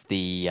is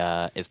the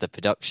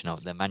production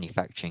of the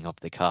manufacturing of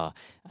the car,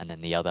 and then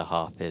the other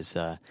half is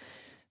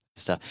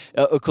stuff.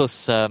 Of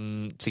course,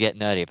 to get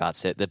nerdy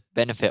about it, the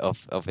benefit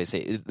of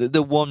obviously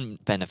the one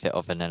benefit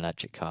of an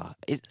electric car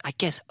is, I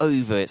guess,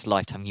 over its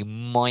lifetime, you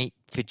might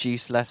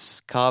produce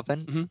less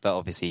carbon, but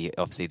obviously,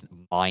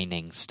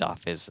 mining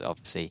stuff is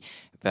obviously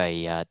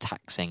very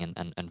taxing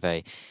and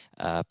very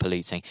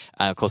polluting.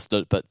 And of course,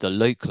 but the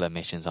local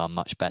emissions are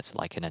much better.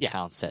 Like in a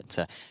town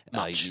centre,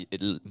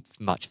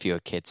 much fewer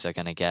kids are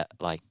going to get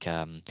like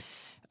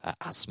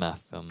asthma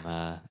from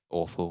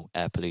awful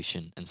air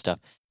pollution and stuff.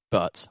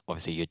 But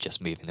obviously, you're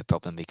just moving the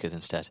problem because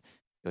instead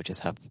you'll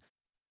just have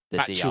the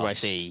battery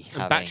DRC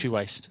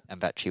and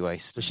battery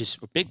waste, which is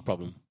a big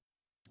problem.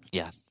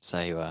 Yeah.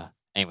 So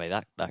anyway,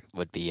 that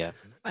would be a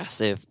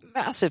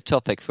massive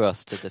topic for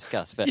us to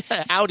discuss. But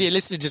yeah, Audi are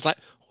listening, just like,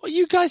 what are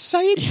you guys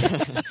saying?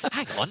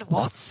 Hang on,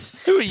 what?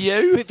 Who are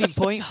you? We've been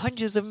pouring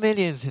hundreds of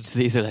millions into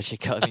these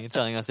electric cars, and you're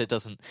telling us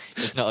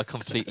it's not a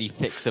completely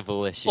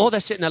fixable issue. Or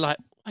they're sitting there like,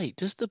 wait,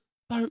 does the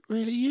boat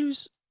really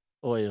use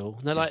oil?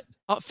 And they're like,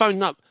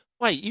 phoning up.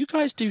 Wait, you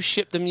guys do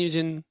ship them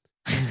using,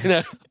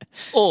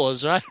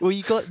 oars, right? Well,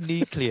 you got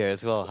nuclear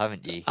as well,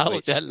 haven't you? Oh,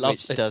 which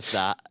does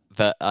that.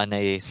 But I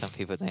know some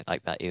people don't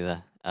like that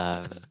either.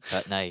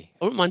 But no, I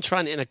wouldn't mind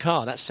trying it in a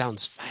car. That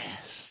sounds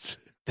fast.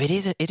 But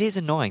it is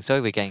annoying.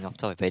 Sorry, we're getting off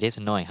topic. But it is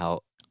annoying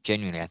how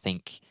genuinely I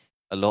think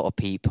a lot of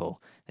people.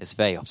 It's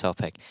very off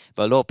topic,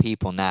 but a lot of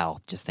people now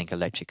just think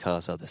electric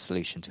cars are the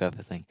solution to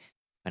everything,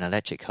 when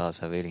electric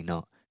cars are really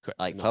not.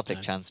 Like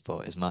public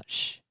transport is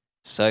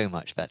so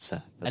much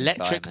better.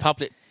 Electric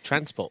public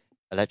transport.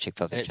 Electric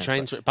public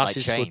transport. Trains,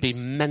 buses would be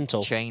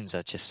mental. Trains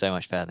are just so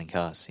much better than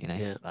cars,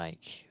 Yeah. I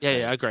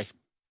agree.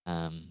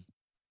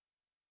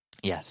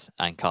 Yes,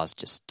 and cars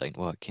just don't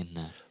work in.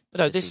 But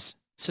no, this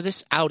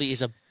Audi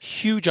is a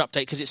huge update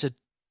because it's a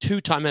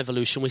 2-time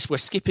evolution. We're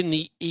skipping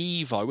the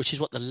Evo, which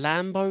is what the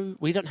Lambo.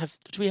 We don't have.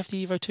 Do we have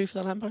the Evo 2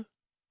 for the Lambo?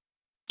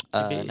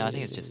 No, I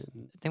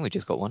think we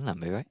just got one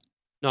Lambo, right?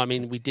 No, I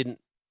mean we didn't.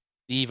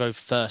 The Evo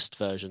first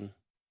version.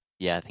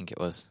 Yeah, I think it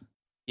was.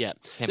 Yeah,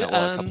 came out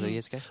a couple of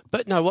years ago.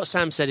 But no, what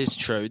Sam said is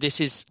true. This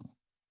is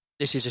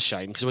a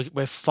shame because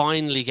we're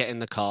finally getting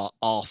the car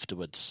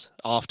afterwards.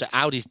 After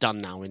Audi's done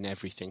now in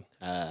everything.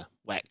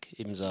 WEC,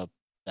 IMSA,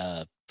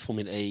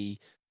 Formula E.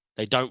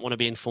 They don't want to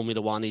be in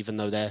Formula One, even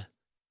though they're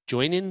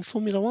joining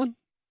Formula One.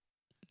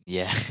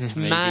 Yeah,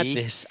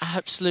 madness,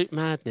 absolute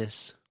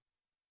madness.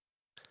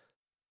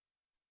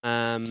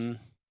 But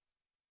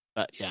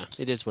yeah,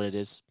 it is what it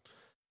is.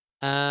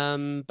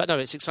 But no,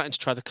 it's exciting to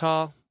try the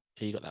car.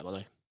 Here, you got that, by the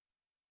way.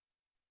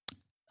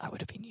 That would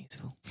have been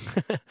useful.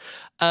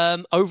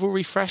 Oval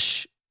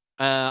refresh.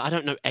 I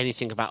don't know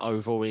anything about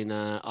oval in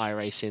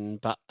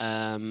iRacing, but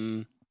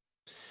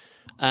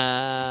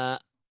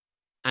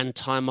and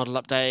time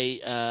model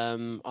update.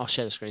 I'll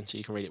share the screen so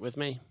you can read it with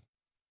me.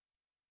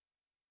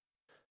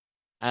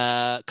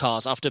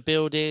 Cars after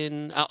build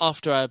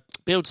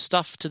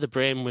stuff to the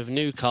brim with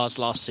new cars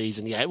last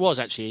season. Yeah, it was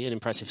actually an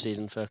impressive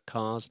season for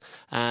cars.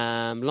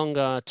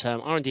 Longer term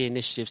R&D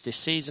initiatives this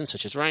season,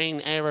 such as rain,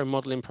 aero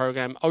modelling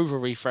program, over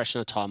refresh,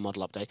 and a tyre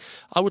model update.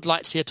 I would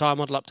like to see a tyre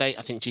model update.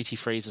 I think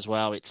GT3s as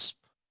well. It's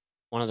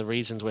one of the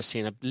reasons we're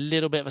seeing a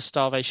little bit of a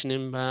starvation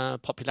in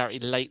popularity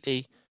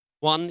lately.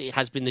 One, it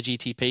has been the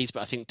GTPs,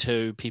 but I think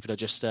two, people are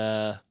just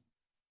getting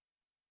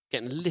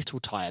a little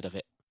tired of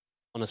it.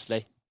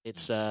 Honestly,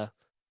 it's the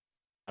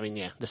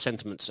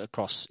sentiments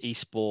across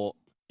esport,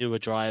 newer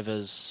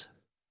drivers.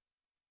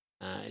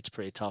 It's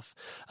pretty tough.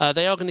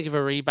 They are going to give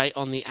a rebate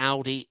on the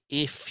Audi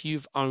if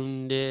you've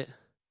owned it.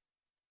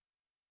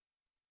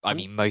 I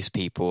mean, most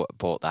people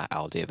bought that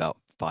Audi about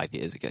 5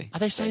 years ago. Are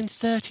they saying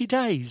 30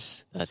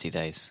 days? 30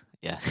 days,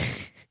 yeah.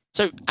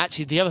 So,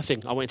 actually, the other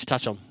thing I wanted to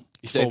touch on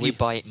So if you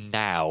buy it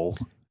now,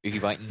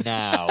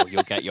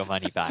 you'll get your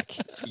money back.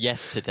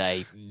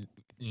 Yesterday,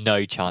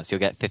 no chance you'll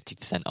get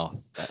 50% off.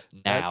 But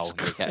now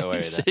you'll get away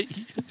with it.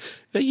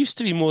 They used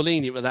to be more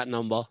lenient with that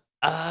number.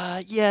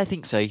 Yeah, I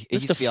think so. It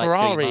used to be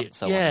Ferrari, like 3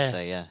 months, I want to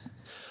say,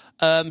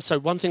 yeah. So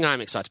one thing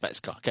I'm excited about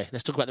this car. Okay,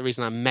 let's talk about the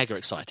reason I'm mega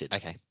excited.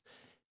 Okay.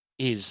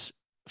 Is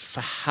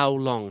for how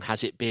long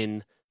has it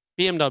been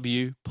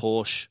BMW,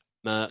 Porsche,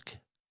 Merc,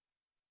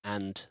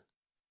 and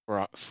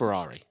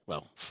Ferrari?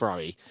 Well,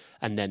 Ferrari,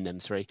 and then them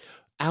three.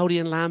 Audi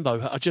and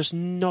Lambo are just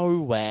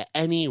nowhere,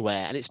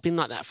 anywhere, and it's been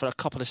like that for a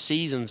couple of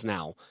seasons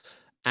now.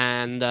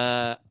 And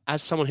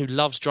as someone who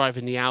loves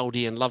driving the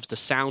Audi and loves the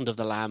sound of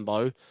the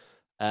Lambo,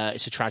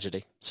 it's a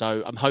tragedy.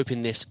 So I'm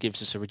hoping this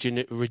gives us a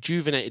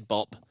rejuvenated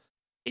bop.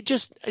 It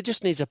just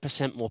needs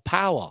 1% more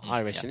power,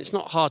 iRacing. It's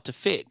not hard to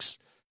fix.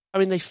 I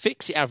mean, they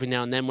fix it every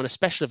now and then when a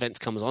special event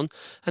comes on,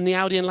 and the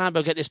Audi and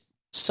Lambo get this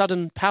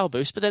sudden power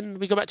boost, but then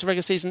we go back to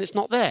regular season, it's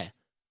not there.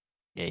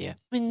 Yeah.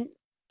 I mean,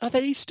 are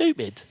they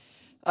stupid?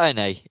 I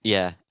know,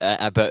 yeah.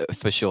 But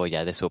for sure,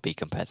 yeah, this will be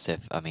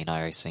competitive. I mean,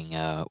 iRacing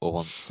will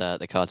want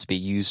the car to be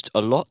used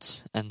a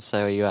lot, and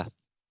so, yeah,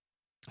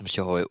 I'm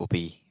sure it will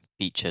be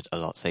featured a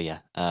lot. So, yeah,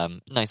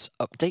 nice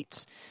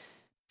updates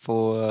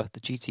for the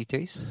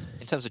GT3s.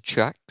 In terms of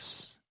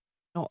tracks,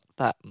 not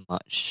that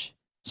much.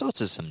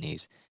 Sort of some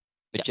news.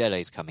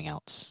 Mugello's coming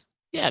out.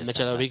 Yeah,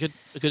 Mugello will be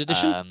a good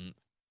addition.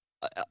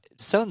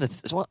 So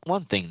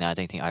one thing that I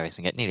don't think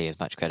iRacing get nearly as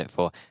much credit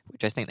for,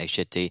 which I think they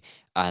should do,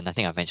 and I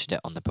think I've mentioned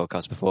it on the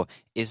podcast before,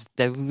 is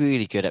they're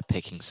really good at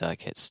picking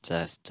circuits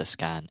to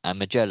scan. And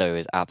Mugello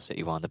is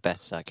absolutely one of the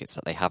best circuits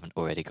that they haven't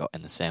already got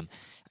in the sim.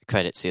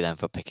 Credit to them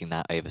for picking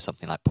that over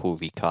something like Paul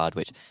Ricard,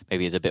 which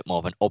maybe is a bit more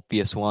of an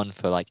obvious one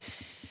for like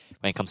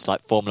when it comes to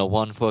like Formula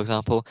One, for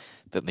example.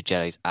 But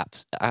Mugello is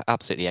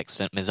absolutely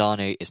excellent.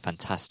 Misano is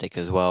fantastic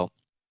as well.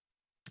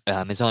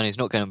 Misano is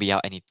not going to be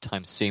out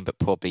anytime soon, but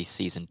probably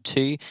season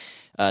 2.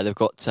 They've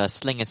got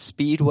Slinger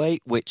Speedway,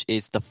 which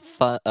is the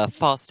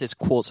fastest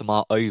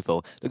quarter-mile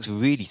oval. Looks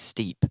really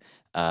steep,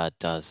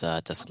 does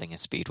Slinger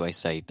Speedway,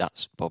 so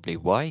that's probably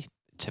why.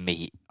 To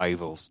me,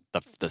 ovals,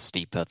 the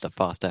steeper, the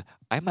faster.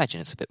 I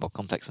imagine it's a bit more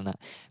complex than that,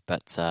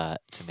 but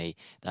to me,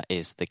 that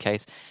is the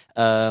case.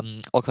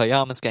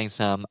 Okayama's getting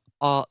some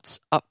art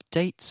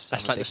updates.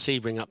 That's like the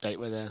Sebring update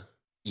where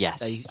yes.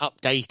 They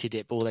updated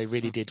it, but all they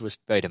really did was...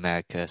 Road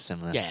America,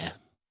 similar. Yeah.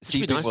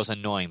 Sebring was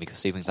annoying because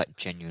Sebring's like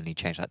genuinely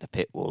changed. Like the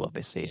pit wall,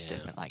 obviously, is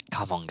different. Like,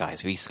 come on,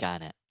 guys,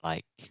 rescan it.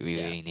 Like, we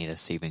really need a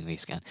Sebring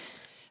rescan.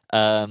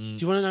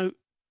 Do you want to know...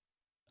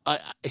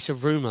 it's a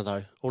rumour,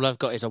 though. All I've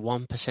got is a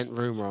 1%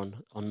 rumour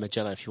on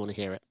Mugello, if you want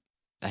to hear it.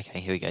 Okay,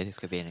 here we go. This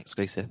could be an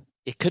exclusive.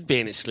 It could be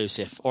an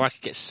exclusive, or I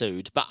could get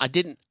sued. But I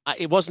didn't...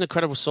 it wasn't a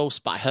credible source,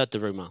 but I heard the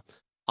rumour.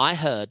 I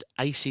heard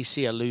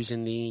ACC are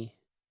losing the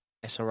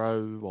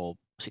SRO, or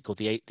what's it called?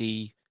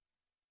 The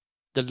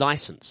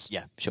license.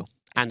 Yeah, sure.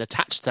 And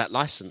attached to that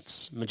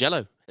license,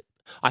 Mugello.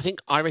 I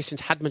think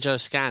iRacing's had Mugello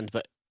scanned,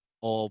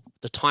 or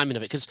the timing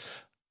of it, because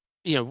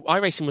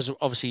iRacing was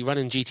obviously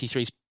running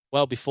GT3s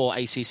well before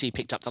ACC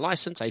picked up the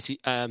license.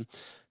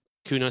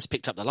 Kunos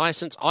picked up the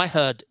license. I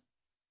heard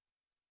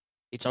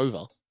it's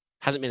over.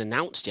 Hasn't been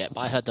announced yet,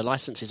 but I heard the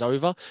license is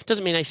over.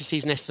 Doesn't mean ACC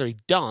is necessarily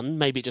done.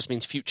 Maybe it just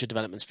means future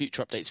developments,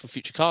 future updates for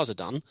future cars are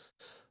done.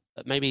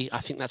 But maybe I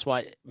think that's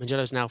why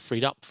Mugello's now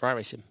freed up for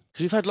iRacing.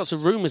 Because we've heard lots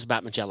of rumours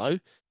about Mugello,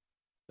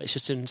 but it's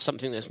just in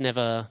something that's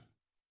never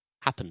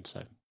happened.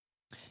 So,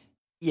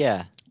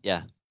 yeah.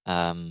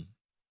 I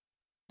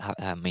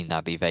mean,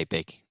 that'd be very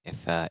big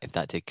if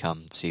that did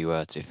come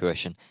to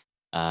fruition.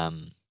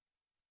 But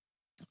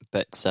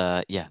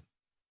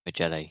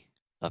Mugello,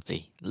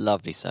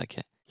 lovely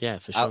circuit. Yeah,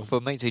 for sure. For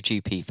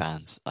MotoGP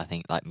fans, I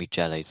think like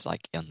Mugello's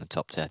like on the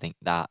top tier. I think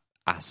that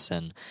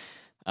Assen,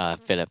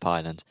 Phillip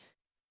Island,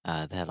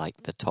 they're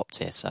like the top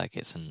tier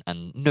circuits,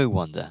 and no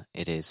wonder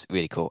it is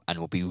really cool and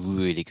will be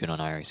really good on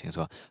iRacing as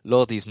well. A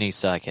lot of these new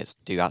circuits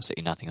do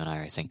absolutely nothing on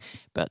iRacing,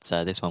 but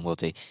this one will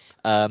do.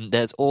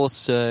 There's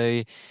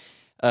also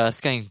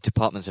scanning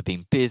departments have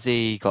been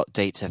busy. Got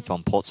data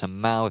from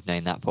Portimao. We've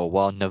known that for a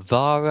while.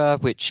 Navarra,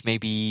 which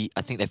maybe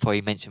I think they've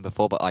probably mentioned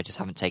before, but I just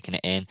haven't taken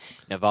it in.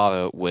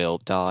 Navarra will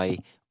die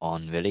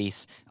on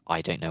release.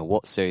 I don't know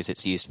what series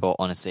it's used for,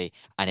 honestly,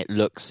 and it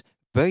looks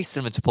very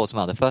similar to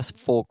Portimao. The first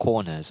 4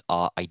 corners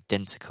are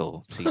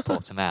identical to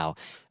Portimao,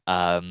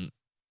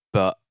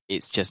 but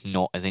it's just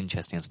not as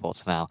interesting as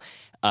Portimao.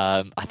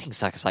 I think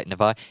circuits like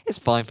Navarra, it's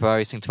fine for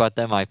iRacing to add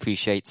them. I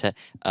appreciate it.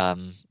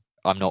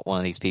 I'm not one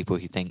of these people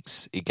who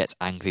gets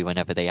angry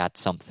whenever they add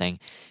something,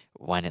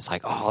 when it's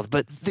like, oh,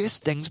 but this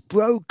thing's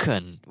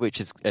broken, which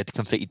is a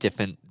completely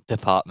different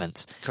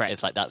department. Correct.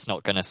 It's like, that's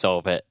not going to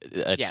solve it.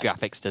 A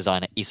graphics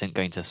designer isn't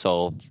going to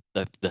solve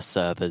the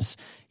servers.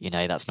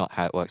 That's not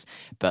how it works.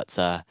 But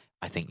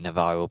I think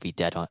Navarro will be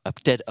dead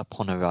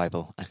upon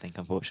arrival, I think,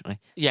 unfortunately.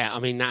 Yeah, I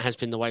mean, that has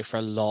been the way for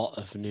a lot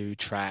of new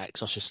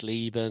tracks.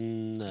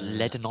 Oschersleben.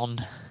 Lebanon.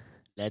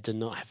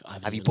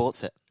 Have you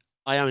bought it?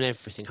 I own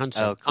everything, 100%.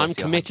 Oh, I'm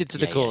committed to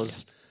the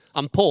cause. Yeah.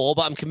 I'm poor,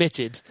 but I'm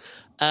committed.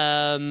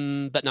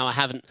 But no, I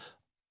haven't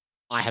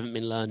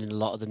been learning a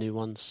lot of the new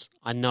ones.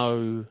 I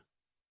know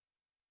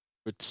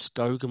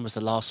Skogan was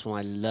the last one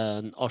I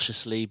learned.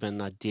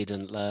 Oschersleben I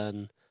didn't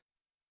learn.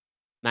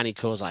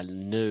 Manicures I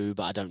knew,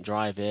 but I don't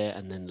drive it.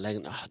 And then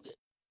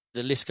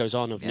the list goes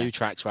on of new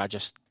tracks where I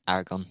just...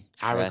 Aragon,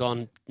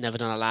 never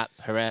done a lap.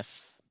 Jerez.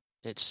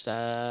 It's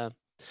all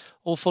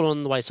full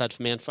on the wayside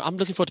for me. And I'm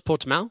looking forward to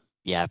Portimao.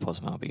 Yeah,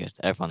 Portimao will be good.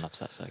 Everyone loves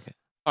that circuit.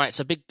 All right,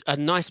 so a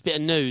nice bit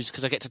of news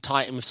because I get to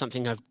tie it in with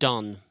something I've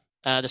done.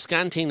 The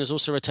Scan team has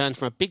also returned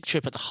from a big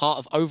trip at the heart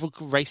of oval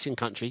racing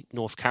country,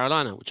 North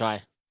Carolina, which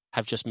I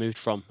have just moved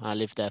from. I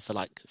lived there for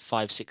like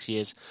 5-6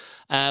 years,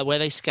 where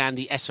they scanned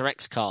the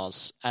SRX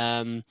cars.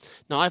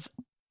 Now, I've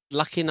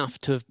lucky enough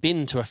to have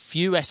been to a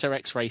few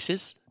SRX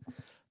races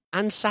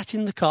and sat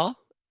in the car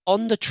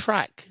on the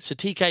track. So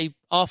TK,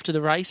 after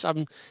the race,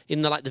 I'm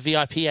in the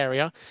VIP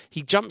area.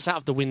 He jumps out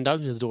of the window,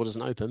 the door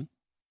doesn't open,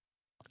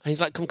 and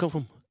he's like,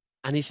 come.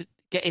 And he said,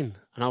 get in.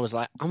 And I was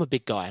like, I'm a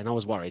big guy, and I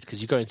was worried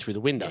because you're going through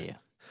the window. Yeah.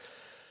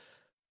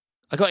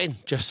 I got in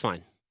just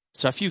fine.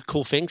 So a few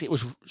cool things. It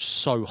was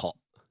so hot.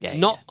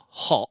 Not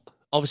hot.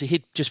 Obviously,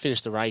 he'd just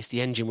finished the race.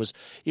 The engine was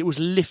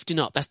lifting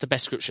up. That's the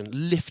best description.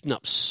 Lifting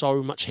up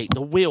so much heat.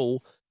 The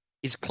wheel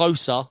is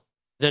closer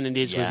than it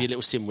is with your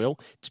little sim wheel.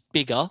 It's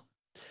bigger.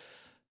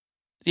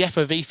 The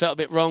FOV felt a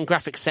bit wrong.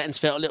 Graphics settings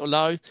felt a little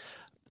low.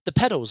 The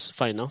pedals,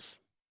 funny enough,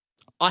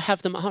 I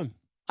have them at home.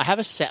 I have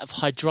a set of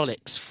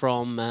hydraulics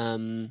from,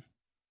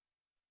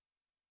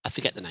 I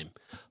forget the name,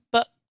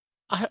 but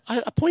I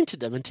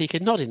pointed them and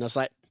TK nodding. I was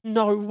like,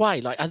 no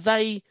way. Like, are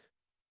they,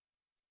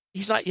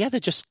 he's like, yeah, they're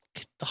just,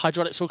 the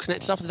hydraulics all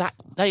connected up.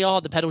 They are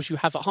the pedals you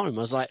have at home.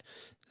 I was like,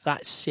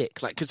 that's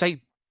sick. Like, because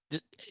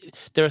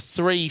there are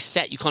 3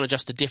 set, you can't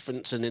adjust the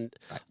difference. And then,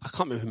 I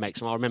can't remember who makes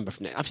them. I'll remember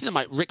from it. I think they're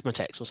like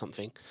Rikmatex or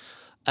something.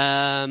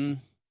 But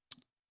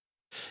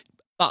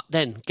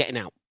then, getting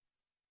out.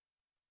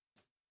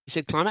 He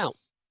said, climb out.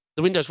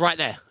 The window's right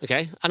there,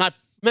 okay? And I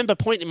remember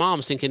pointing my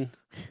arms thinking,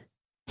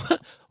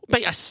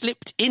 mate, I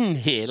slipped in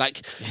here.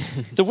 Like,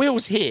 the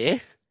wheel's here.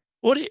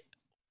 What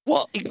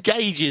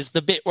engages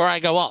the bit where I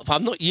go up?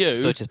 I'm not you.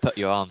 So just put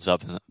your arms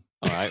up and,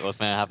 all right, what's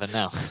going to happen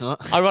now?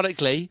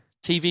 Ironically,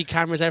 TV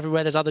cameras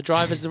everywhere. There's other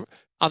drivers.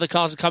 Other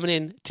cars are coming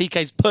in.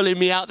 TK's pulling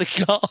me out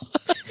the car.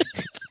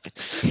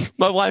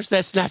 My wife's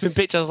there snapping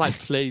pictures. I was like,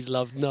 please,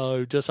 love,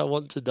 no. Just I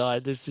want to die.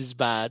 This is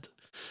bad.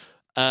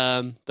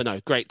 But no,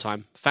 great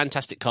time.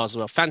 Fantastic cars as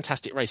well.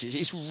 Fantastic races.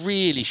 It's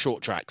really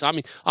short tracks. I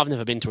mean, I've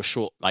never been to a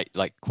short...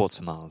 Like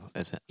quarter mile,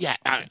 is it? Yeah.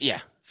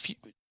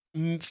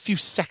 Few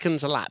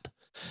seconds a lap.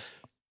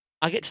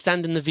 I get to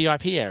stand in the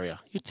VIP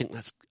area. You'd think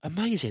that's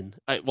amazing.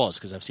 It was,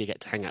 because obviously you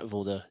get to hang out with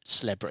all the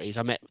celebrities.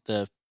 I met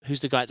who's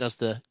the guy that does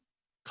the...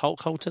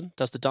 Colton?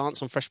 Does the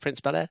dance on Fresh Prince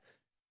of Bel-Air?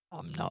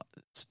 I'm not.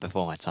 It's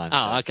before my time.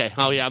 Oh, okay.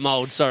 Oh, yeah, I'm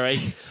old. Sorry.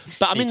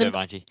 But I'm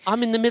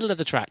in the middle of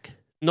the track,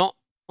 not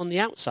on the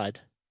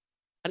outside.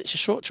 And it's a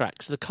short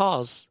track, so the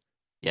cars...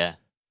 Yeah.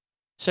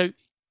 So,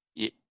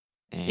 in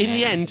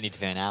the end... You need to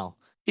be an owl.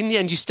 In the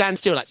end, you stand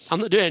still like, I'm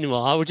not doing it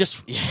anymore. I will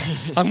just...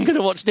 I'm going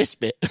to watch this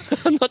bit.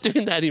 I'm not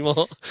doing that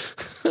anymore.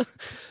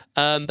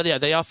 But yeah,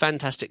 they are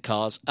fantastic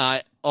cars.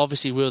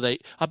 Obviously,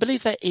 I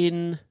believe they're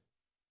in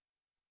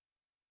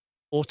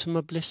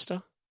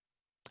Automobilista.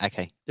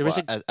 Okay.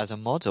 As a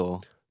mod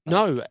or...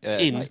 No,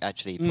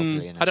 actually,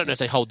 probably in I don't know if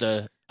they hold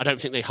I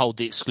don't think they hold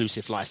the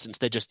exclusive license.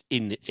 They're just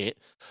in it.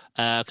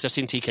 Because I've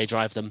seen TK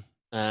drive them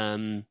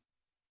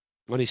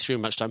when he's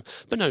streaming much time.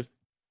 But no,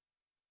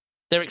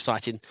 they're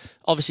exciting.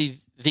 Obviously,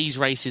 these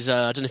races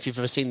I don't know if you've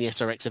ever seen the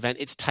SRX event.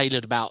 It's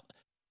tailored about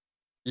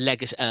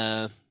legends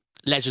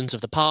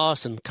of the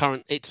past and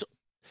current. It's,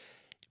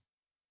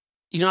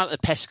 like the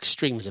PES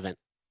Extremes event.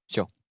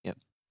 Sure, yep.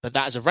 But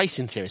that is a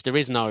racing series. There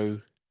is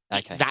no...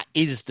 Okay. That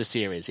is the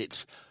series.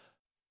 It's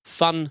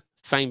fun,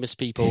 famous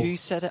people. Who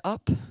set it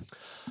up?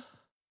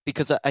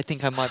 Because I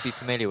think I might be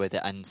familiar with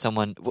it, and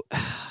someone...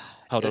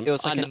 Hold on. It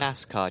was like a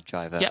NASCAR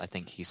driver, yep. I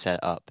think he set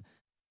it up.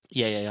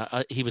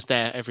 Yeah. He was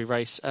there every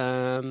race.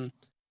 Tony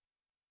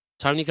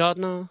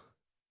Gardner?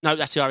 No,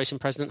 that's the iRacing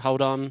president.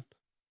 Hold on.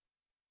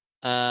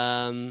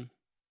 Tony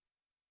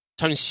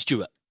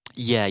Stewart.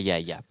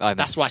 Yeah.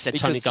 That's why I said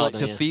Tony Gardner.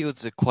 The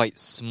fields are quite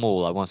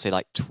small. I want to say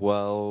like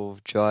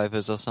 12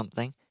 drivers or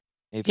something.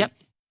 Maybe. Yep.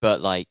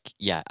 But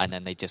and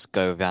then they just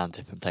go around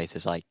different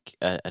places, like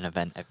an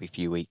event every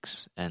few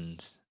weeks,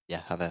 and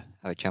have a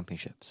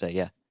championship. So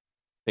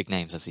big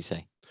names, as you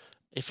say.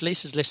 If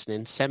Lisa's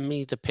listening, send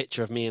me the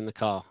picture of me in the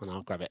car, and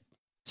I'll grab it.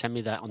 Send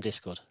me that on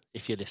Discord.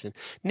 if you're listening.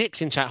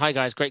 Nick's in chat. Hi,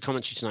 guys. Great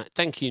commentary tonight.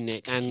 Thank you,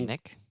 Nick. Thank you, And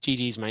Nick.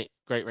 GG's, mate.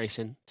 Great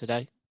racing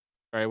today.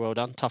 Very well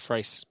done. Tough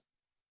race.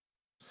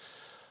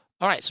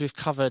 All right, so we've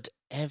covered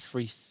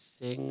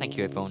everything. Thank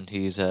you, everyone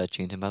who's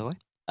tuned in, by the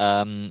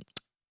way.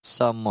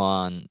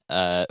 Someone,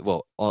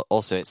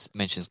 also it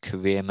mentions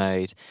career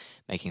mode,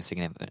 making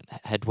significant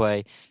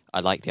headway.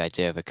 I like the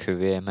idea of a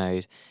career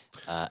mode.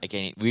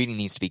 Again, it really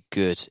needs to be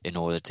good in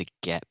order to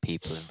get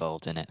people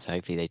involved in it. So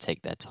hopefully they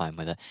take their time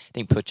with it. I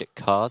think Project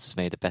Cars is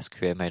maybe the best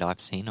career mode I've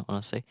seen,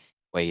 honestly,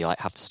 where you like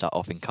have to start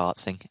off in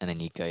karting and then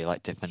you go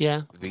like different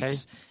routes. Okay.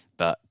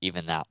 But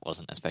even that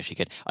wasn't especially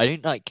good. I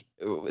don't like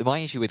my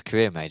issue with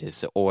career mode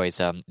is always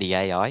the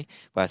AI,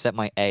 where I set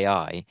my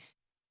AI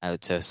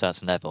to a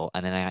certain level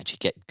and then I actually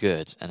get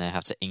good and then I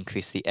have to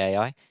increase the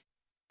AI.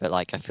 But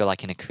like I feel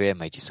like in a career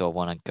mode, you sort of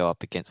want to go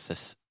up against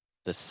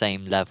the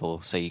same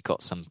level, so you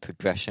got some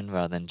progression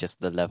rather than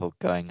just the level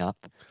going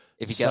up.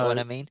 If you get what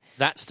I mean.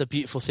 That's the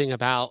beautiful thing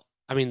about.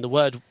 I mean, the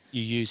word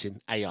you use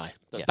in AI,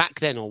 but back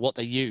then, or what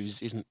they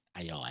use isn't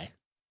AI.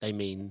 They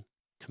mean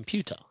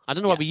computer. I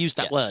don't know why we use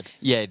that word.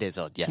 Yeah, it is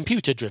odd. Yeah,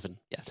 computer driven.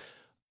 Yeah.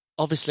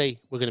 Obviously,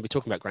 we're going to be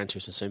talking about Gran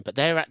Turismo soon, but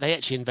they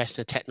actually invest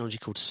in a technology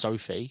called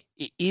Sophie.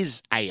 It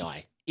is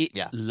AI. It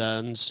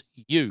learns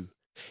you.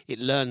 It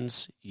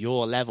learns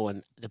your level,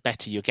 and the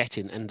better you're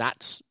getting, and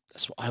that's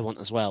what I want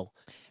as well.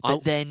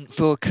 But then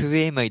for a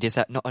career mode, is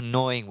that not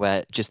annoying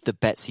where just the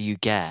better you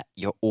get,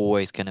 you're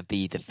always going to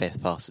be the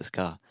fifth fastest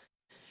car?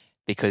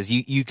 Because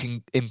you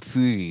can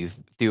improve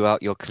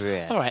throughout your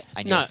career. All right.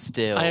 And you're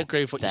still I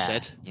agree with what there, you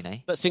said. You know?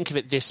 But think of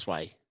it this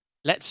way.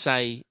 Let's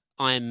say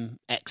I'm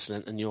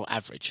excellent and you're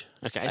average.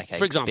 Okay.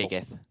 For example.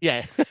 Big if.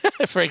 Yeah.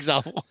 For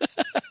example.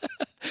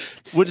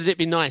 Wouldn't it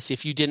be nice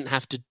if you didn't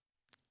have to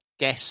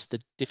guess the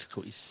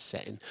difficulty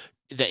setting?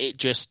 That it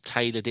just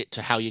tailored it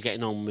to how you're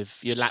getting on with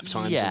your lap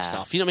times and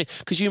stuff. You know what I mean?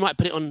 Because you might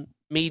put it on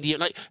medium.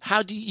 Like,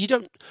 how do you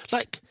don't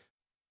like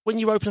when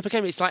you open up a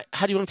game? It's like,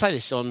 how do you want to play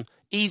this on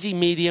easy,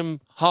 medium,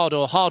 hard,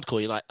 or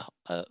hardcore? You're like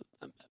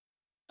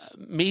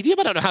medium.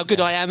 I don't know how good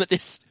I am at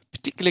this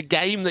particular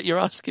game that you're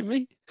asking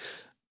me.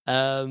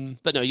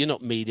 But no, you're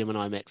not medium, and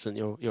I'm excellent.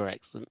 You're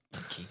excellent.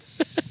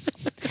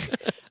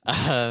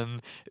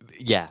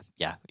 Yeah,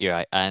 you're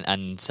right,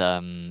 and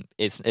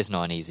it's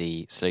not an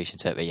easy solution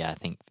to it, but I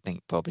think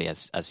probably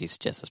as you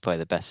suggest, that's probably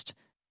the best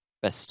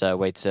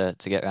way to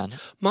get around it.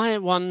 My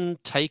one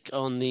take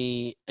on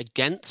the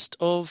against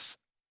of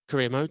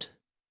career mode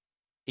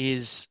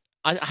is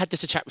I had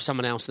this a chat with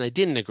someone else and they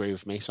didn't agree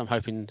with me, so I'm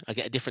hoping I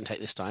get a different take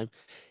this time.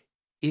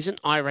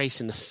 Isn't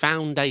iRacing the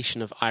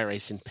foundation of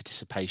iRacing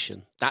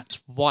participation? That's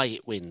why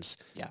it wins.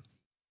 Yeah.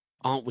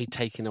 Aren't we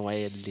taking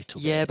away a little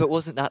bit? Yeah, but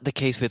wasn't that the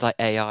case with like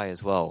AI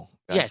as well?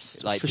 Right?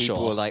 Yes, like for people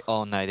sure. were like,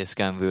 "Oh no, this is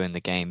going to ruin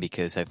the game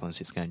because everyone's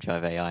just going to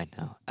drive AI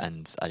now,"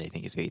 and I don't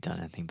think it's really done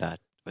anything bad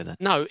with it.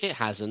 No, it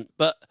hasn't.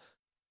 But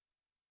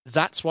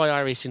that's why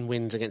iRacing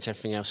wins against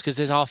everything else, because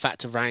there's R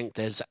factor rank,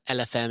 there's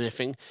LFM and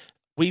everything.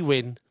 We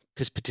win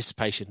because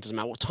participation. Doesn't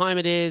matter what time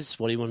it is.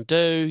 What do you want to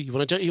do? You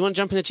want to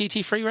jump in a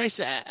GT3 race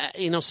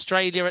in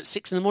Australia at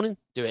 6 a.m?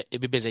 Do it.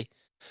 It'll be busy.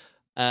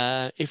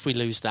 If we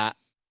lose that,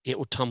 it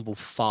will tumble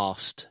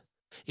fast.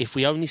 If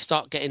we only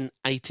start getting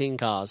 18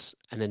 cars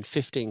and then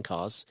 15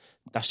 cars,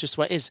 that's just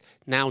the way it is.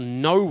 Now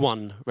no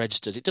one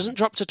registers. It doesn't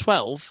drop to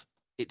 12.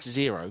 It's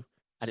 0,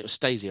 and it will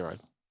stay 0.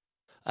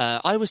 I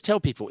always tell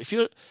people,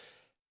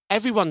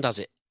 everyone does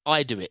it.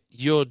 I do it.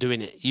 You're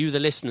doing it. You, the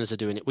listeners, are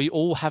doing it. We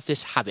all have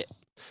this habit.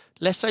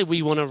 Let's say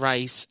we want to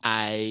race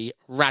a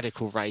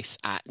radical race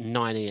at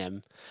 9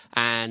 a.m.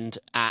 and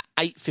at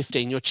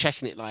 8:15 you're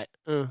checking it like,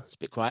 it's a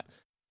bit quiet.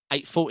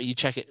 8:40 you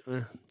check it,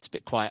 it's a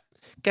bit quiet.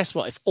 Guess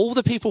what? If all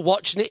the people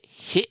watching it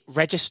hit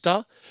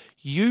register,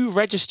 you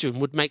registering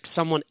would make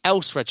someone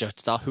else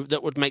register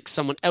that would make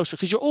someone else,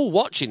 because you're all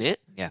watching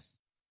it. Yeah.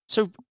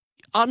 So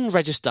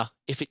unregister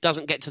if it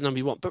doesn't get to the number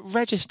you want, but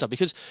register,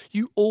 because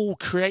you all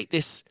create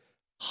this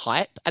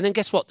hype. And then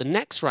guess what? The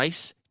next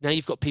race, now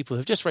you've got people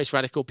who've just raced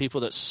Radical,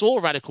 people that saw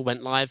Radical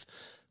went live.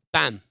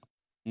 Bam.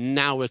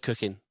 Now we're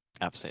cooking.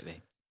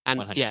 Absolutely. And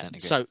 100% agree.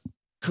 So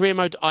career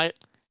mode, I'm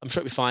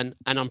sure it'll be fine,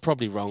 and I'm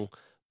probably wrong,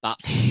 but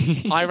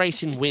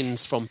iRacing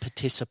wins from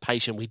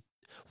participation.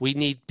 We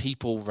need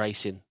people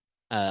racing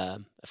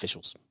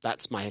officials.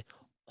 That's my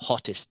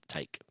hottest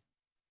take.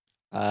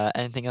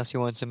 Anything else you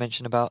wanted to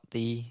mention about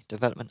the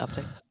development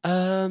update?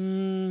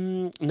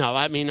 No,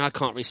 I mean, I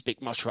can't really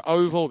speak much for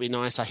Oval. It'd be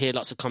nice. I hear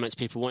lots of comments,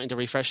 people wanting to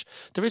refresh.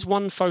 There is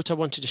one photo I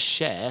wanted to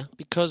share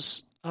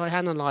because I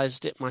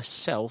analysed it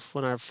myself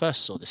when I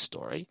first saw this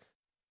story,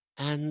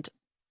 and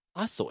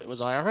I thought it was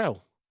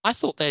IRL. I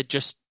thought they'd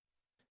just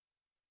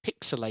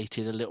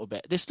pixelated a little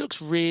bit. This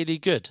looks really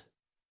good.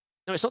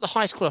 No, it's not the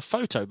highest quality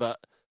photo,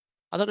 but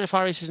I don't know if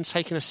iRacing isn't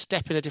taking a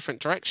step in a different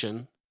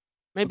direction.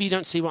 Maybe you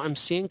don't see what I'm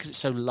seeing because it's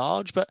so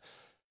large, but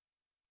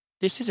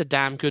this is a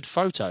damn good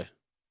photo.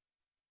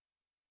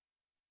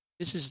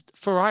 This is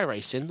for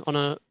iRacing on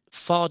a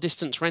far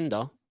distance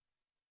render.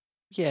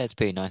 Yeah, it's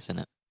pretty nice, isn't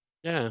it?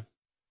 Yeah.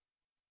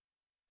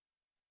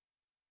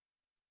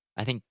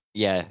 I think,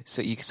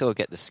 so you can sort of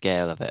get the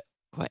scale of it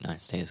quite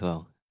nicely as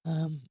well.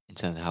 In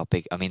terms of how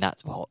big, I mean,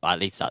 at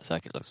least that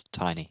circuit looks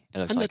tiny. It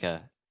looks And like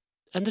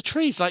And the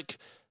trees, like,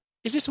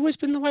 is this always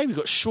been the way? We've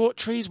got short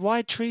trees,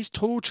 wide trees,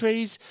 tall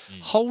trees,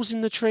 Mm. holes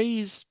in the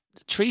trees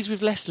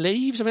with less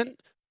leaves. I mean,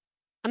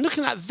 and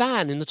looking at that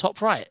van in the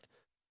top right,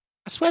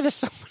 I swear there's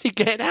somebody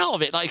getting out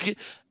of it. Like,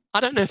 I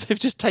don't know if they've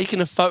just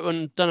taken a photo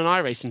and done an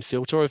iRacing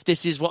filter, or if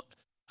this is what,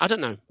 I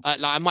don't know.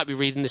 I might be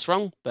reading this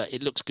wrong, but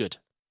it looks good.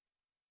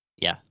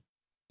 Yeah,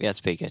 it's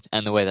pretty good.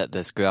 And the way that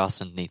there's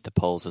grass underneath the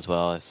poles as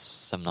well is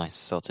some nice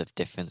sort of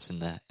difference in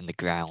the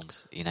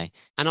ground, you know.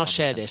 And I'll on the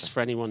share this centre. for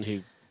anyone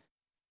who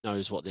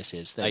knows what this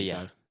is. There you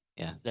go.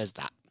 Yeah. There's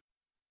that.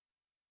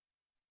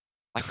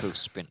 Micro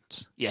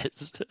sprint.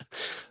 Yes.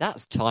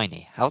 That's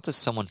tiny. How does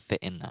someone fit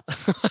in that?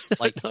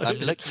 Like,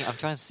 I'm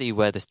trying to see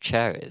where this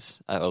chair is,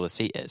 or the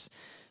seat is.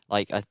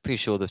 Like, I'm pretty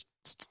sure the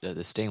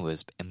steering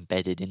was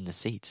embedded in the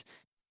seat.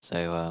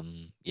 So,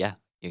 yeah,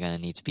 you're going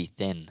to need to be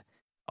thin.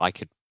 I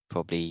could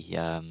probably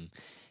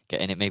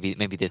get in it.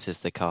 Maybe this is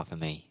the car for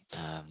me.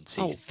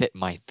 Fit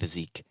my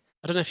physique.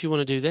 I don't know if you want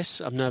to do this.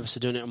 I'm nervous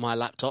of doing it on my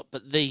laptop,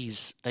 but they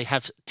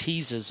have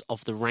teasers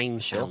of the rain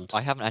sound.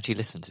 I haven't actually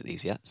listened to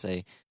these yet,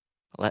 so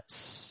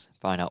let's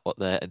find out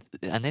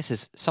and this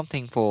is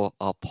something for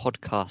our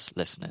podcast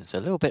listeners. A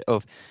little bit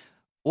of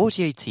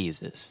audio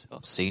teasers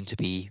of soon to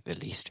be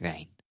released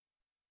rain.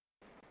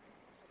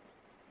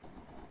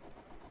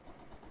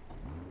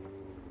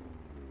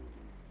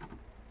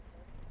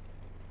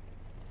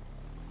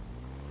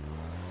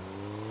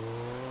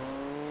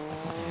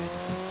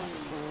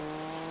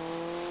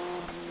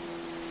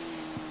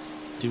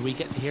 Do we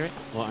get to hear it,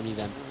 or only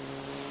them?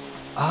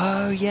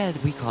 Oh, yeah,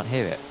 we can't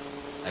hear it.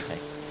 Okay,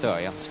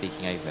 sorry, I'm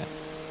speaking over it.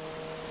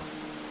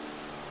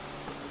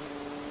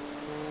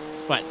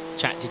 Right,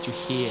 chat, did you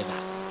hear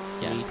that?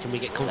 Yeah. Can we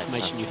get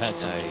confirmation you heard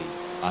something?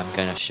 I'm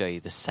going to show you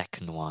the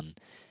second one.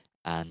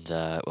 And,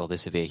 well,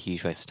 this would be a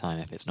huge waste of time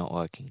if it's not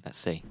working. Let's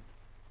see.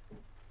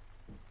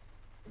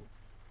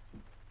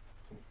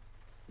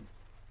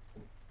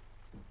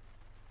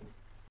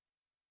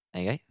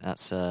 There you go.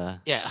 That's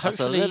that's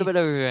a little bit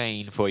of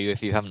rain for you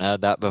if you haven't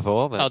heard that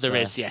before. But, there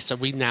is, yes. So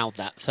we nailed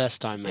that first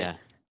time, mate. Yeah.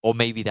 Or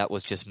maybe that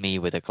was just me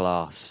with a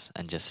glass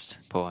and just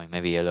pouring.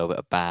 Maybe a little bit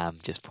of BAM,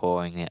 just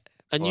pouring it.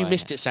 And you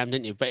missed it, Sam,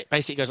 didn't you? But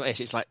basically it goes like this.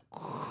 It's like...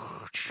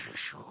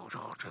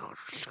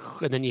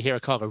 And then you hear a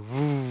car go...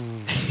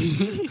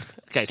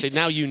 Okay, so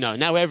now you know.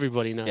 Now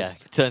everybody knows. Yeah,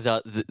 turns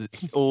out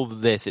all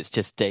this, it's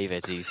just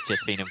David. He's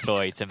just been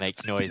employed to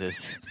make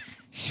noises.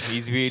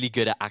 He's really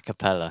good at a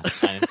cappella.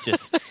 And it's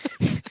just...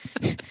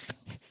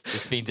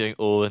 just been doing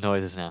all the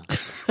noises now.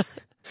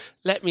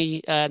 Let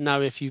me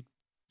know if you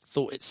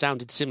thought it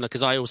sounded similar,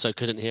 because I also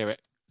couldn't hear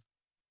it.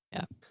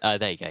 Yeah.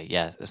 There you go.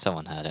 Yeah,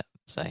 someone heard it.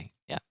 So,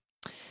 yeah.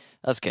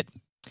 That's good.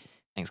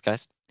 Thanks,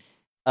 guys.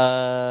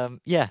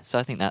 Yeah, so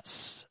I think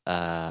that's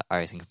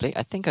iRacing complete.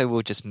 I think I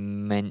will just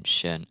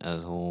mention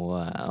as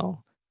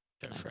well.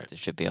 Go for it. I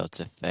should be able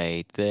to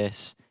fade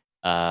this.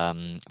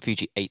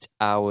 Fuji 8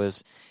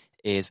 Hours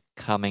is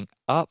coming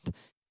up.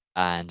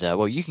 And,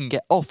 well, you can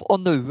get off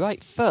on the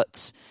right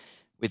foot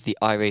with the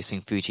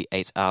iRacing Fuji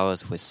 8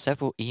 Hours with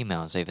several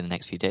emails over the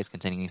next few days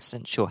containing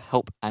essential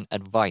help and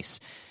advice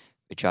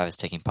for drivers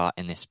taking part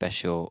in this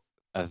special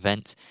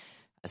event.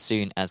 As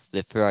soon as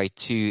the Ferrari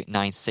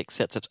 296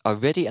 setups are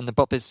ready and the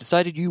bot has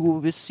decided, you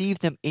will receive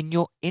them in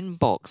your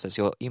inbox, as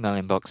your email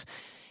inbox,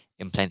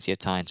 in plenty of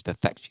time to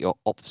perfect your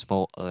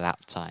optimal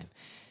lap time.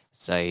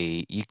 So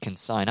you can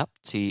sign up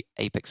to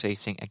Apex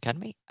Racing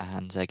Academy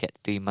and get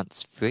 3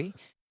 months free.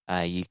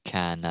 You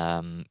can,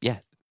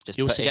 just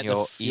put in your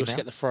email. You also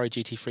get the Ferrari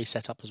GT3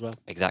 setup as well.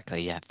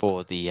 Exactly, yeah,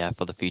 for the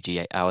Fuji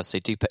 8 Hours. So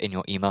do put in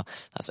your email.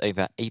 That's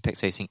over at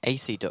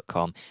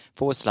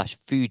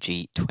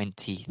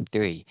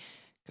apexracingac.com/Fuji23.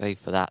 Go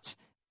for that.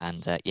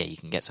 And, you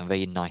can get some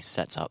very nice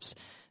setups,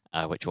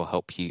 which will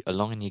help you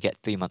along, and you get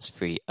 3 months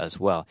free as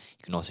well.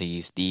 You can also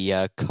use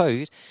the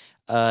code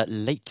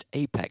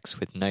LATEAPEX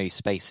with no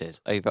spaces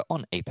over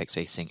on Apex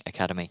Racing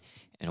Academy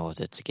in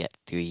order to get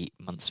 3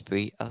 months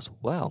free as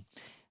well.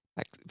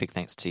 Big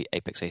thanks to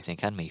Apex Racing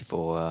Academy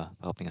for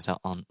helping us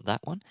out on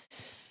that one.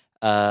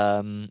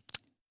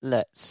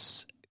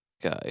 Let's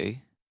go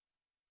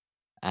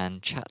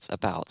and chat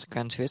about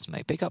Gran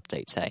Turismo. Big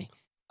updates, hey?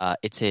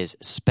 It is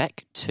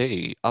Spec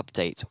 2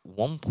 Update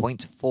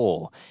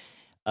 1.4.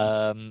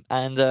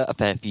 And a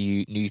fair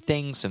few new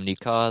things, some new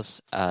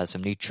cars,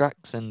 some new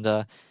tracks,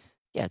 and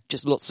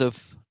just lots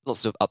of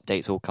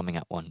updates all coming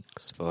at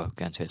once for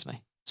Gran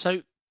Turismo.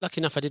 So, lucky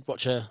enough, I did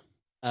watch a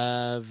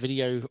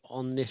video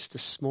on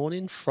this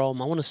morning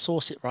from, I want to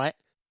source it right.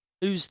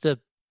 Who's the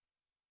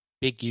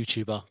big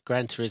YouTuber?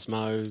 Gran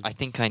Turismo. I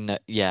think I know.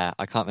 Yeah,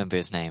 I can't remember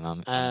his name.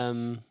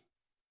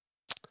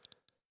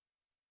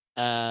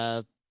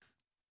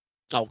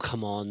 Oh,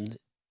 come on.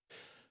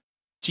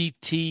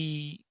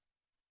 GT.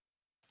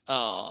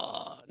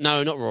 Oh,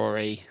 no, not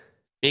Rory.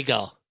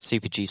 Bigger.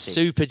 Super GT.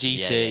 Super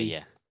GT.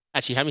 Yeah.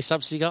 Actually, how many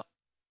subs has he got?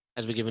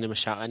 As we're giving him a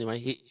shout anyway.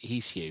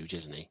 He's huge,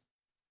 isn't he?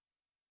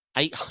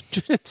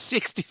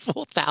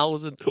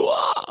 864,000.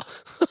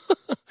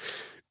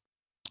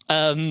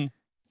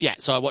 Yeah,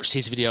 so I watched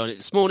his video on it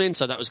this morning,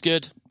 so that was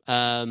good.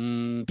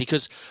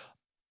 Because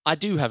I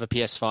do have a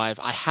PS5.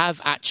 I have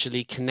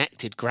actually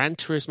connected Gran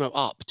Turismo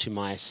up to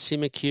my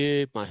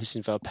Simicube, my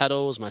Hussenfeld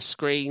pedals, my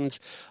screens.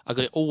 I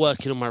got it all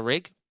working on my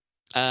rig.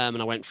 And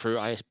I went through,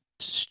 I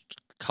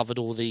covered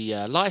all the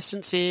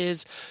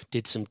licenses,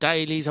 did some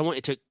dailies. I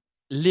wanted to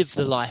live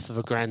the life of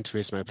a Gran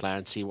Turismo player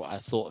and see what I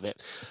thought of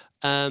it.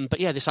 But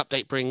yeah, this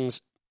update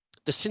brings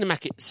the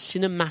cinematic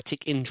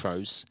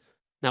intros.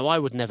 Now, I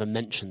would never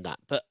mention that,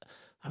 but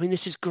I mean,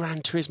 this is Gran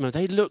Turismo.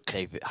 They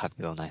have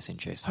real nice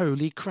intros.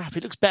 Holy crap,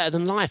 it looks better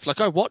than life.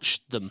 Like, I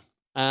watched them.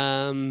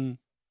 7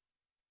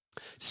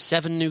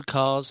 new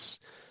cars.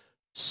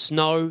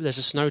 Snow, there's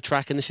a snow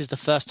track, and this is the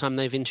first time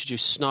they've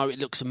introduced snow. It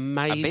looks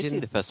amazing. And basically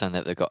the first time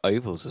that they've got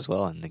ovals as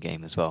well in the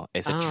game as well.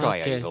 It's a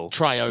tri-oval. Okay.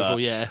 Tri-oval,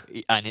 yeah.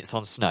 And it's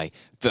on snow.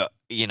 But,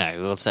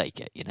 we'll take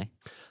it,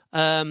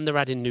 They're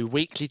adding new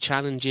weekly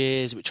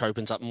challenges, which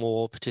opens up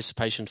more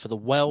participation for the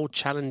world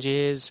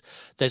challenges.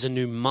 There's a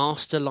new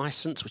master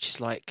license, which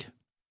is like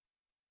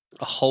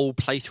a whole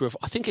playthrough of.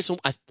 I think it's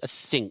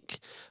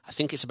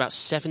about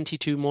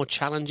 72 more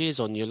challenges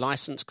on your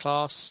license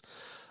class.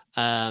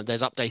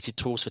 There's updated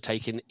tools for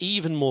taking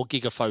even more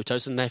giga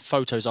photos, and their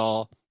photos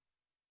are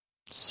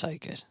so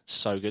good.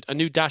 So good. A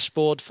new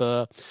dashboard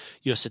for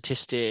your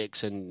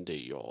statistics and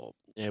your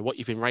what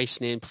you've been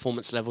racing in,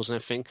 performance levels and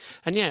everything.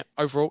 And yeah,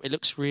 overall, it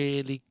looks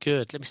really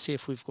good. Let me see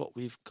if we've got.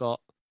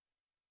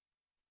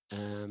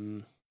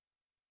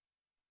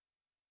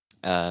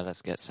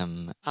 Let's get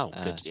some.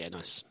 Good. Yeah,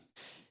 nice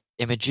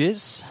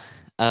images.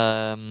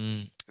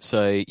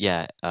 So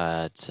yeah,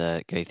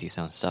 to go through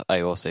some stuff.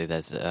 Oh, also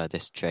there's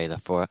this trailer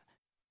for it,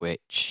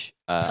 which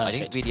I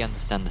didn't really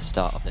understand the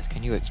start of this.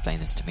 Can you explain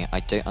this to me?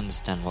 I don't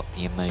understand what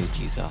the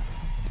emojis are.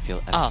 I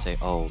feel ever so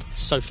old.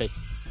 Sophie,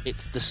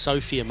 it's the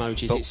Sophie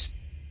emojis.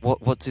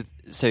 But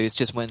so it's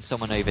just when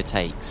someone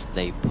overtakes,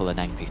 they pull an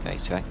angry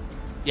face, right?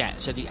 Yeah.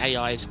 So the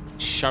AI is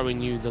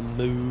showing you the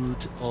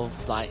mood of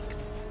like.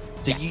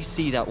 Do you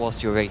see that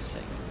whilst you're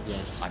racing?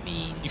 Yes. I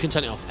mean, you can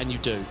turn it off, and you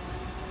do.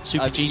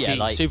 Super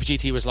GT. Super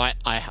GT was like,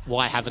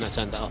 why haven't I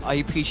turned that off? I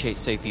appreciate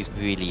Sophie's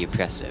really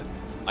impressive.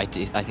 I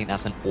think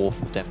that's an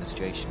awful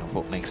demonstration of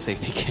what makes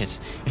Sophie good.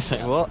 It's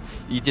like, what?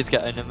 You just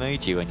get an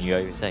emoji when you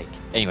overtake.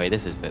 Anyway,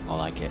 this is a bit more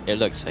like it. It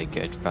looks so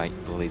good, right?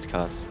 All these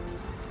cars.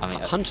 I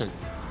mean, Hunting.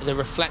 The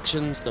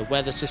reflections, the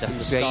weather system,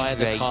 the sky,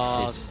 the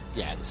cars.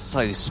 It's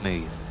so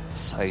smooth.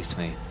 So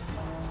smooth.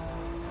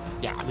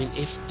 Yeah, I mean,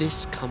 if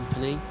this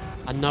company,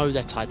 I know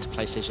they're tied to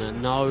PlayStation. I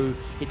know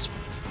it's.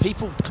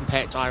 People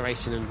compare it to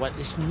iRacing, and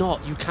it's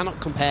not. You cannot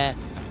compare.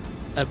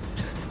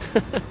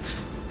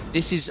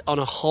 This is on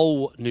a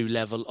whole new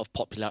level of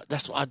popularity.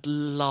 That's what I'd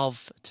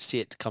love to see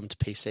it to come to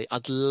PC.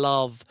 I'd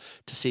love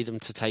to see them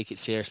to take it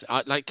seriously.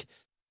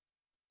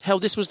 Hell,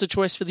 this was the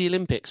choice for the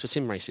Olympics for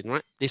sim racing,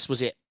 right? This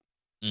was it.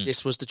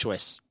 This was the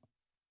choice.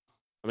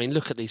 I mean,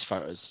 look at these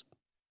photos.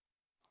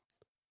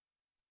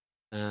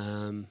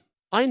 I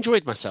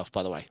enjoyed myself,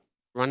 by the way,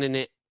 running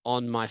it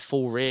on my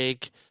full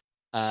rig.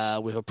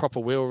 With a proper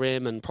wheel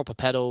rim and proper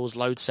pedals,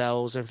 load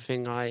cells,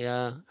 everything. I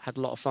had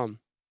a lot of fun.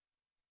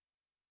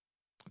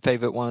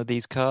 Favorite one of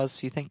these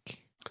cars, you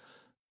think?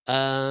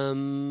 I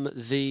need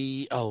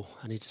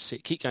to see.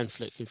 Keep going,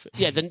 flick.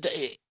 Yeah,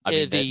 the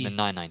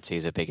 992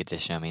 is a big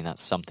addition. I mean,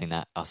 that's something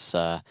that us,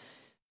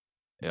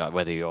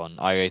 whether you're on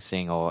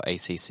iRacing or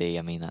ACC,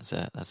 I mean, that's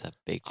a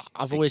big.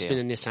 I've always been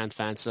a Nissan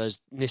fan, so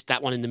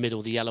that one in the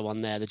middle, the yellow one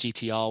there, the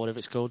GTR, whatever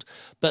it's called.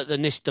 But the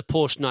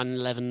Porsche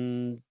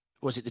 911.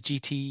 Was it the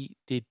GT,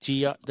 the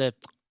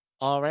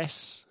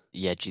RS?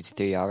 Yeah,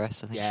 GT3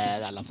 RS, I think.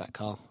 Yeah, I love that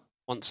car.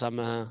 Once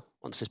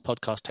this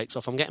podcast takes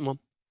off, I'm getting one.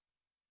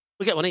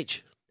 We get one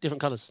each, different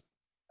colours.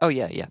 Oh,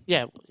 yeah.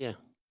 Yeah.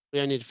 We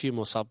only need a few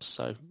more subs,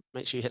 so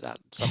make sure you hit that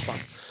sub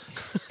button.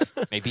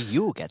 Maybe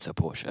you'll get a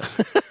Porsche.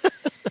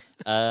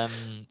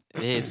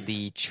 Here's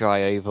the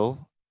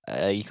tri-oval.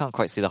 You can't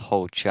quite see the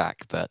whole track,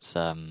 but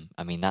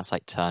I mean, that's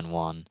like turn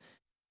 1.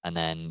 And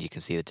then you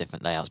can see the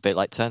different layouts, but it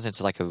like turns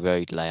into like a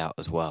road layout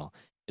as well.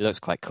 It looks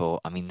quite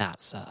cool. I mean,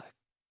 that's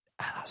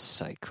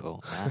so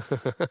cool, man.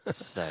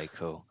 So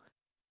cool.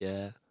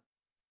 Yeah.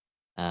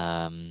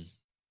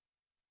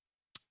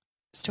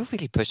 Still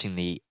really pushing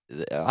the.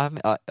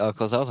 Of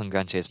course, I was on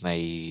Gran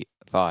Turismo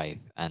 5,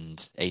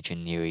 and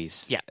Adrian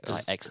Newey's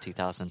like X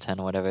 2010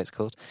 or whatever it's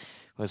called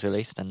was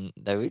released, and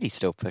they're really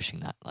still pushing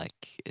that. Like,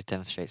 it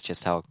demonstrates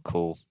just how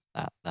cool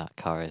that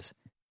car is,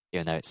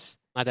 even though it's.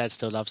 My dad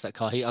still loves that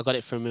car. I got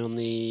it from him on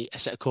the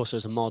Assetto Corsa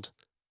as a mod.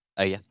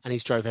 Oh, yeah? And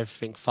he's drove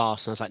everything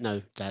fast. And I was like,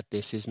 no, Dad,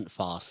 this isn't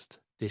fast.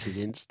 This is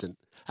instant.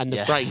 And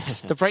the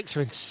brakes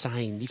are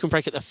insane. You can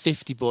brake at the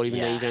 50 board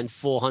even though you're going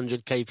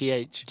 400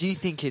 kph. Do you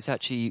think it's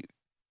actually...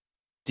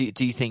 Do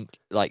you think,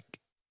 like,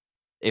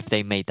 if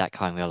they made that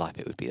car in real life,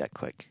 it would be that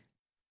quick?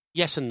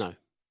 Yes and no.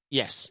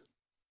 Yes.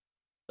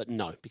 But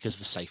no, because of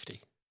the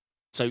safety.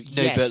 So, no,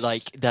 yes. but,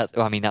 like,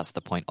 that's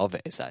the point of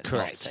it, is that it's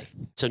correct. Not safe.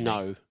 So,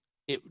 no.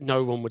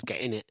 No one would get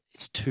in it.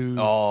 It's too.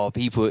 Oh,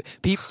 people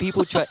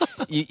try.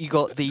 You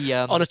got the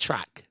on a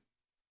track.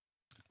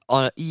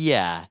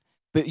 Yeah,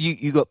 But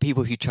you got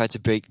people who try to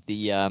break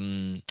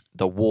the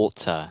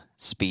water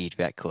speed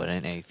record. I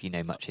don't know if you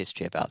know much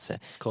history about it.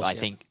 Of course, but I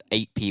think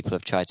 8 people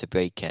have tried to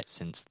break it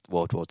since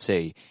World War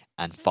II,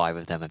 and 5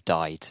 of them have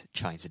died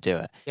trying to do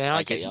it. Yeah,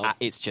 like, I get you.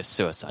 It's just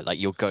suicide. Like,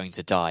 you're going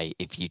to die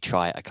if you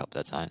try it a couple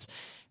of times.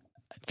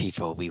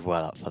 People will be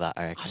well up for that,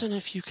 I reckon. I don't know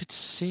if you could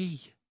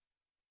see.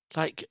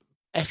 Like,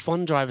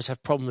 F1 drivers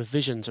have problem with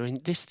visions. I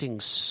mean, this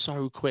thing's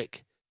so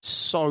quick,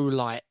 so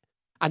light.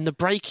 And the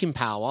braking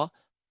power,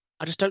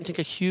 I just don't think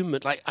a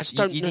human... Like, I just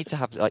don't... You need to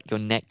have, like, your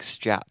neck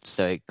strapped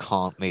so it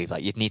can't move.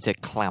 Like, you'd need to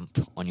clamp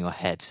on your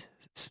head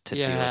to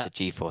deal with the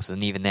G-forces.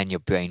 And even then, your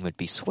brain would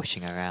be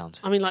swishing around.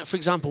 I mean, like, for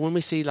example, when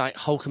we see, like,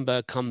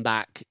 Hulkenberg come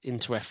back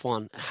into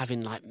F1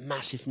 having, like,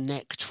 massive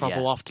neck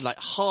trouble after, like,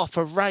 half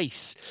a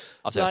race.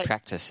 After a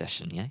practice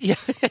session, yeah?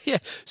 Yeah.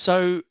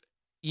 So,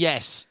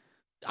 yes,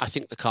 I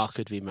think the car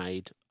could be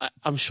made.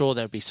 I'm sure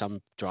there'd be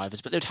some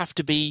drivers, but they'd have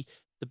to be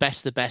the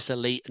best,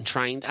 elite and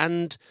trained.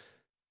 And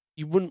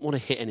you wouldn't want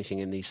to hit anything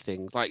in these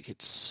things. Like,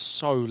 it's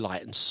so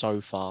light and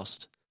so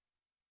fast.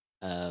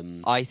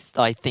 I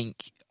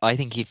think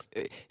if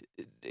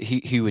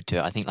who would do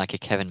it? I think like a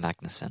Kevin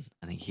Magnussen.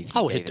 I think he'd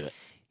do it.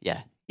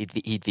 Yeah,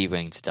 he'd be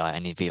willing to die,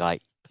 and he'd be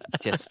like,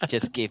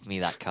 just give me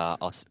that car.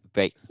 I'll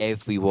break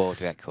every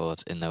world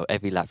record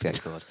every lap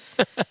record.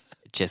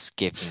 Just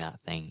give me that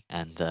thing,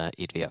 and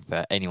he'd be up for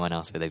it. Anyone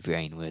else with a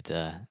brain would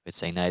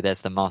say no.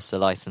 There's the master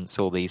license.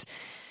 All these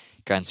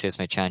Gran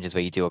Turismo challenges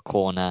where you do a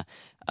corner.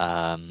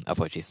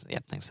 Apologies. Yeah,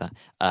 thanks for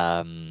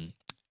that.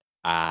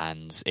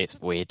 And it's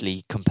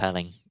weirdly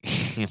compelling.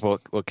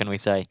 What can we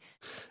say?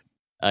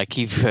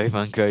 Keep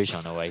Roman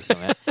Grosjean away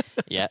from it.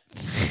 Yep.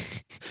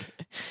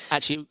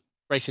 Actually,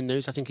 racing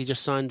news. I think he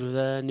just signed with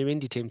a new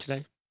Indy team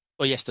today.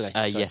 Or yesterday.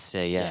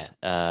 Yesterday, yeah.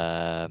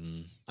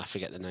 I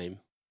forget the name.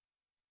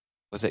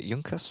 Was it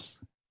Juncus?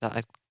 That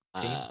a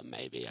team?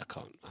 Maybe. I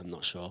can't. I'm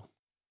not sure.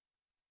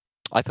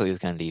 I thought he was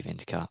going to leave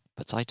IndyCar,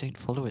 but I don't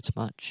follow it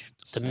much.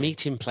 The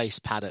meeting place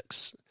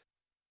paddocks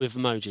with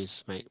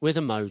emojis, mate. With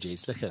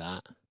emojis. Look at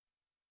that.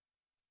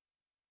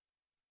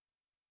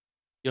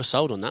 You're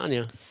sold on that, aren't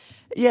you?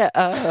 Yeah,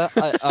 I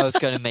was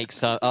going to make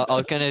some. I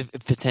was going to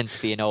pretend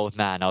to be an old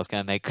man. I was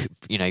going to make,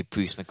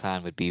 Bruce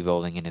McLaren would be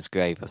rolling in his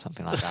grave or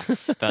something like that.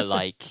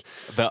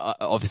 but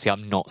obviously,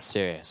 I'm not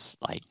serious.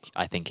 Like,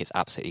 I think it's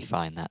absolutely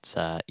fine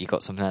that you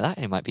got something like that,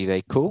 and it might be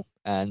very cool.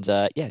 And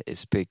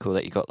it's pretty cool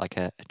that you got like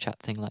a chat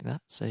thing like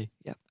that. So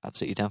yeah,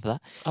 absolutely down for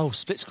that. Oh,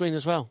 split screen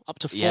as well, up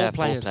to 4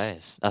 players. 4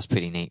 players. That's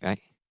pretty neat, right?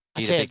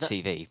 You need a big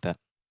TV, but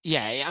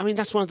yeah, I mean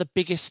that's one of the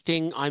biggest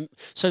thing.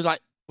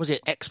 Was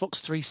it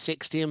Xbox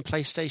 360 and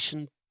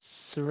PlayStation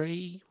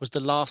 3 was the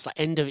last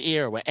end of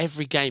era where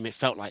every game, it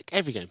felt like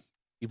every game.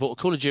 You bought a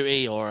Call of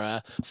Duty or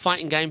a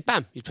fighting game,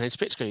 bam, you're playing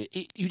split screen.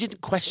 You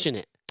didn't question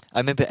it. I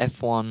remember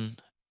F1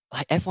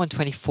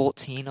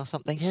 2014 or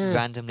something,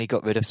 randomly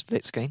got rid of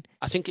split screen.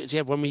 I think it was,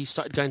 when we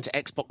started going to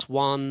Xbox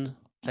One,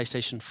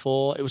 PlayStation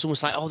 4, it was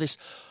almost like, this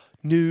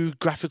new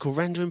graphical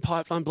rendering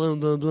pipeline, blah,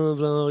 blah, blah,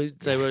 blah.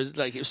 They were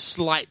like, it was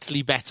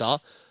slightly better.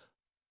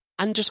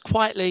 And just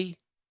quietly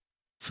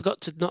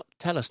forgot to not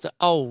tell us that,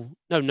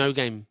 no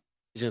game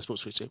is in a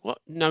sports switch. What?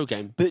 No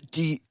game. But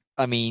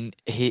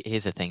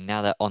here's the thing.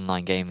 Now that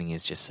online gaming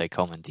is just so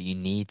common, do you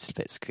need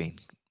split screen?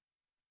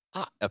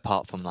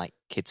 Apart from like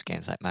kids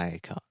games like Mario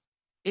Kart.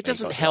 It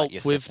doesn't help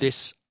with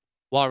this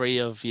worry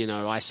of,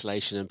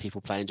 isolation and people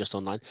playing just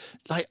online.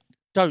 Like,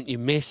 don't you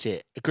miss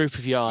it? A group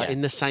of you are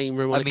in the same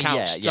room on the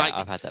couch. Yeah,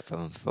 I've had that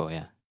problem before,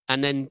 yeah.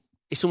 And then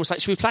it's almost like,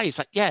 should we play? It's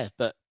like, yeah,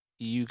 but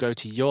you go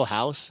to your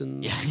house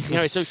and,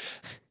 so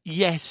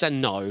yes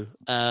and no.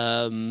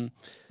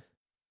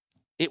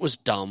 It was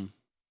dumb.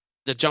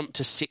 The jump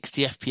to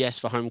 60 FPS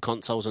for home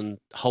consoles and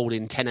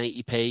holding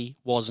 1080p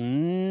was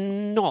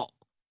not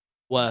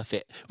worth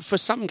it. For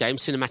some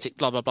games, cinematic,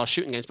 blah, blah, blah,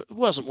 shooting games, but it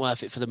wasn't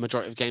worth it for the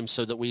majority of games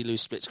so that we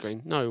lose split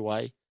screen. No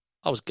way.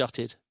 I was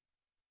gutted.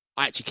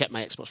 I actually kept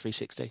my Xbox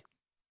 360.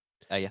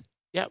 Oh, yeah?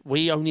 Yeah,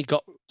 we only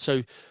got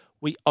rid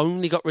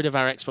of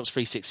our Xbox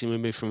 360 when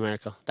we moved from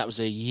America. That was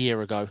a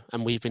year ago,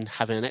 and we've been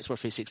having an Xbox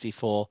 360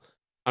 for,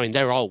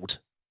 they're old.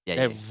 Yeah,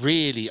 they're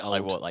really old.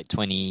 Like what, like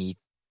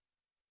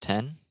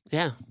 2010?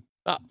 Yeah.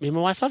 But me and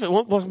my wife love it.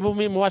 What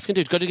me and my wife can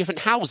do? Go to different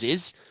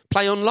houses,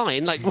 play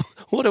online? Like,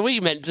 what are we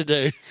meant to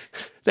do?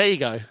 There you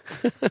go.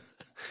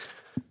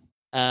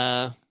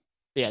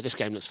 This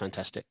game looks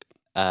fantastic.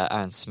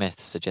 Aaron Smith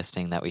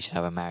suggesting that we should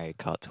have a Mario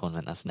Kart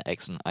tournament. That's an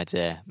excellent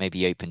idea.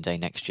 Maybe open day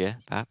next year,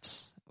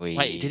 perhaps.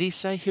 Wait, did he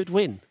say he would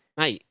win?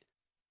 Mate.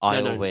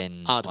 I'll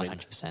win I'd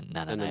 100%.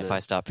 No. If I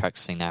start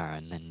practicing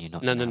Aaron, then you're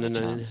not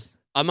No.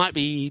 I might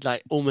be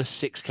like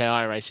almost 6k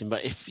iRacing,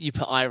 but if you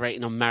put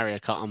iRating on Mario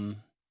Kart,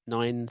 I'm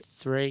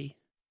 9.3.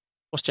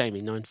 What's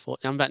Jamie? 9.4?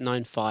 I'm about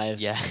 9.5.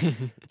 Yeah.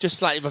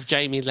 Just like above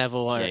Jamie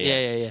level.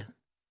 Yeah.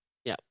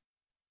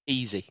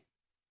 Easy.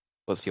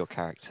 What's your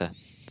character?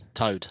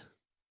 Toad.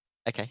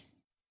 Okay.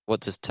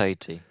 What does Toad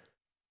do?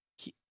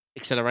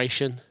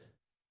 Acceleration.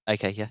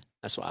 Okay, yeah.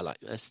 That's what I like.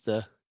 That's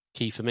the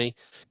key for me.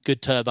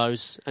 Good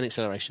turbos and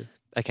acceleration.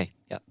 Okay,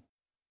 yeah.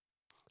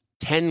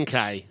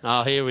 10K.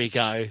 Oh, here we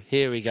go.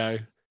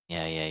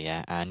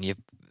 Yeah. And you're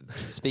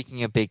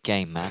speaking a big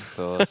game, man,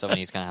 for someone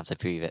who's going to have to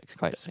prove it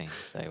quite soon.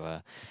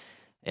 So,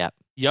 yeah.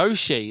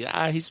 Yoshi.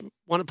 He's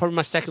probably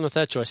my second or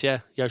third choice. Yeah,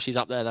 Yoshi's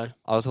up there, though.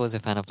 I was always a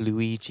fan of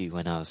Luigi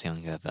when I was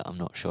younger, but I'm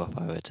not sure if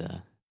I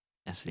would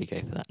necessarily go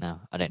for that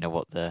now. I don't know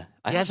what the...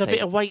 He has a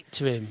bit of weight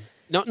to him.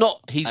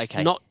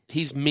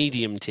 He's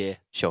medium tier.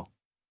 Sure.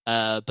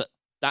 But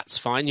that's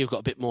fine. You've got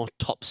a bit more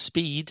top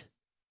speed.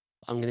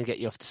 I'm going to get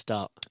you off the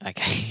start.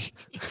 Okay.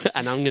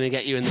 And I'm going to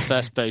get you in the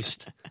first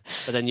boost.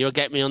 But then you'll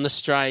get me on the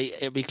straight.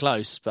 It'll be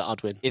close, but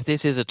I'd win. If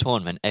this is a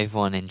tournament,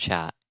 everyone in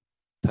chat,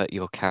 put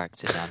your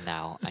character down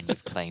now and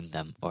you've claimed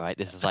them. All right?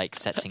 This is like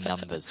setting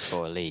numbers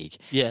for a league.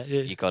 Yeah.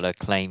 You got to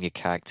claim your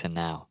character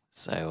now.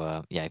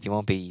 So, if you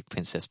want to be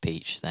Princess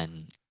Peach,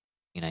 then,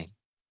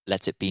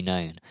 let it be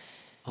known.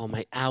 Oh,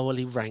 mate,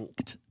 hourly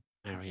ranked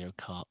Mario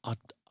Kart.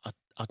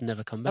 I'd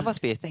never come back. That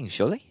must be a thing,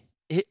 surely?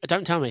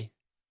 Don't tell me.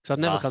 Because I'd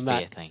never come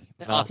back.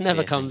 I'd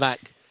never come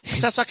back.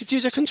 That's I could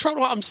use a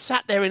controller. I'm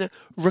sat there in a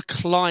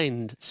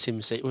reclined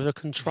sim seat with a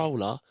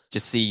controller.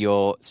 Just see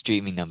your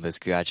streaming numbers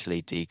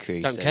gradually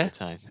decrease over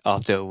time.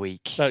 After a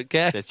week. Don't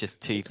care. There's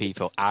just two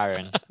people.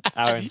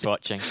 Aaron's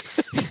watching.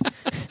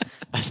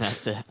 And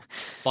that's it.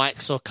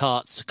 Bikes or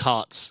carts?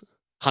 Carts.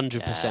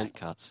 100%. Yeah,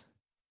 carts.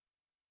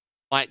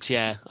 Bikes,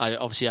 yeah.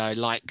 I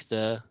like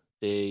the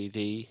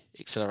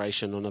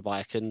acceleration on a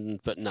bike,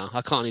 but no,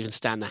 I can't even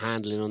stand the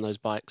handling on those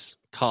bikes.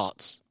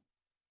 Carts.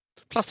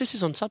 Plus, this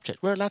is on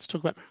subject. We're allowed to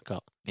talk about Mario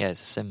Kart. Yeah,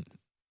 it's a sim.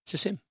 It's a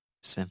sim.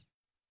 It's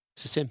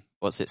a sim.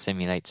 What's it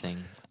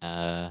simulating?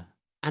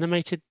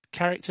 Animated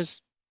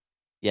characters.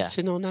 Yeah.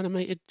 Sitting on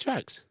animated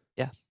tracks.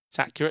 Yeah. It's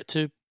accurate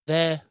to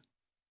their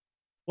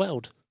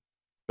world.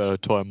 Better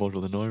time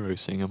model than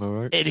iRacing, am I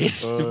right? It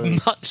is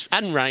much,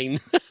 and rain.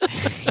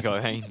 You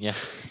got rain, yeah.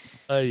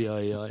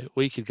 Aye.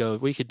 We could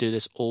do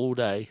this all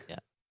day. Yeah.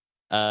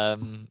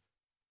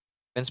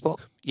 Rensport?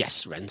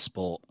 Yes,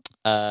 Rensport.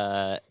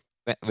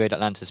 Road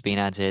Atlanta's been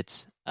added.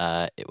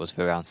 It was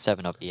for round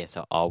 7 of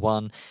ESL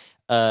R1.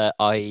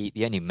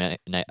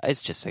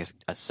 It's just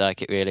a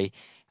circuit really.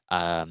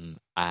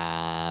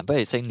 But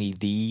it's only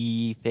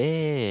the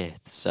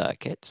 5th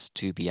circuit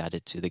to be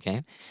added to the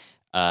game.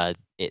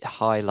 It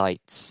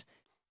highlights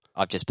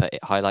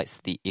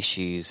the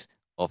issues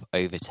of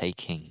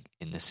overtaking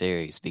in the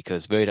series,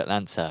 because Road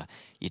Atlanta,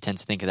 you tend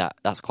to think of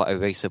that's quite a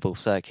raceable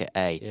circuit,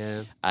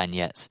 and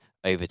yet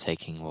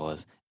overtaking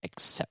was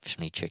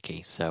exceptionally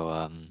tricky.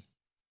 So,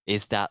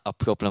 is that a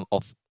problem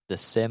of the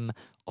sim,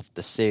 of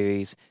the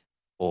series,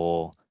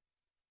 or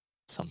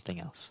something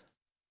else?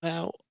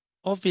 Well,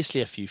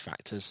 obviously a few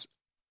factors.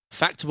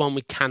 Factor one,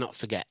 we cannot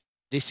forget.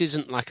 This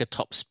isn't like a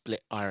top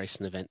split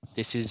iRacing event.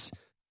 This is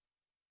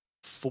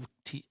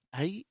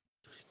 48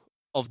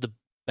 of the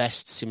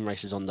best sim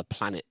races on the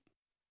planet.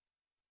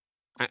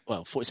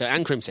 Well, 47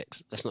 and Crim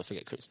 6. Let's not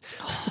forget Crim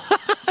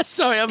 6.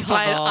 Sorry, I'm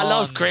playing. On. I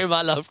love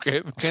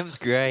Crim. Crim's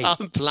great.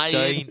 I'm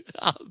playing.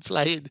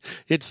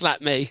 You'd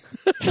slap me.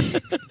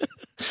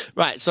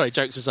 Right, sorry,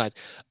 jokes aside.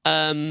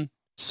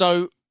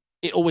 So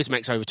it always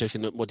makes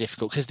overtaking look more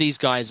difficult because these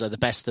guys are the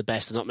best of the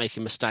best. They're not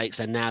making mistakes.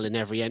 They're nailing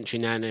every entry,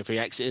 nailing every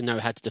exit. They know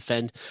how to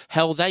defend.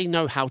 Hell, they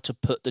know how to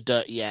put the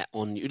dirty air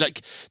on you.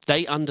 Like,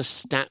 they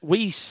understand.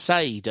 We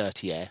say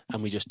dirty air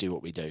and we just do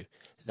what we do.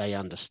 They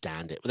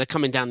understand it. They're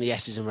coming down the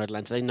S's in Red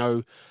Atlanta. They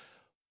know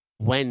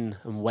when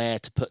and where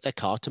to put their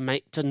car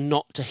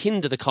to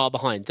hinder the car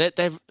behind.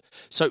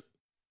 So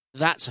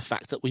that's a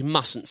fact that we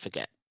mustn't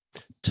forget.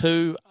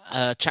 2,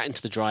 chatting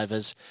to the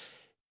drivers,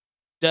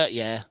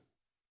 dirty air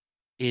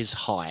is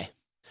high,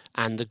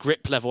 and the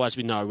grip level, as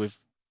we know with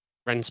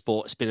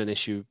Rensport, it's been an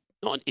issue.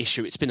 Not an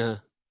issue, it's been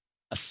a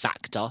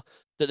factor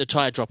that the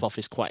tyre drop off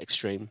is quite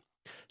extreme.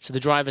 So the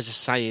drivers are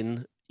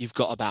saying you've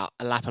got about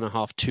a lap and a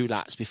half, 2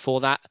 laps before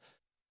that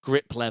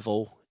grip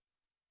level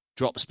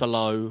drops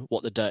below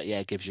what the dirty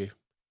air gives you,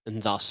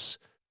 and thus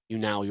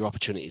your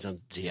opportunities are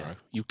 0. Yeah.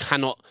 You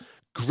cannot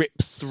grip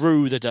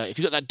through the dirt. If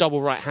you've got that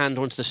double right hand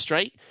onto the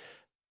straight,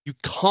 you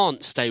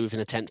can't stay within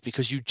a tenth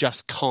because you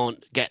just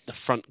can't get the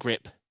front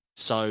grip.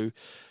 So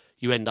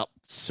you end up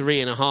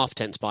 3.5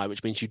 tenths by,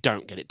 which means you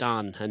don't get it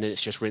done, and then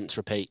it's just rinse,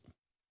 repeat.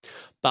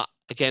 But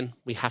again,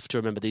 we have to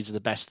remember these are the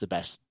best of the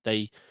best.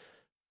 They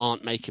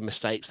aren't making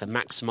mistakes. They're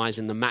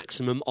maximising the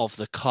maximum of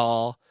the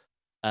car.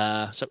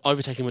 So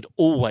overtaking would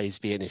always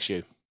be an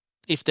issue.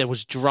 If there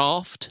was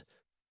draft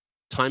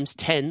times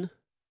 10,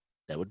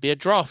 there would be a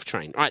draft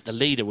train. Right, the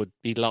leader would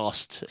be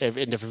last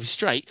in every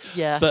straight.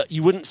 Yeah. But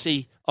you wouldn't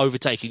see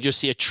overtaking. You'd just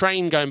see a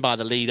train going by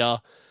the leader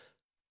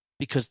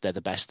because they're the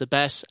best of the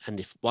best. And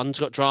if one's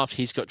got draft,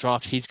 he's got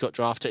draft, he's got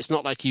draft. It's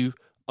not like you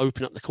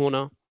open up the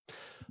corner.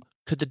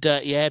 Could the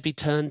dirty air be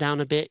turned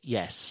down a bit?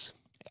 Yes.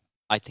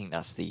 I think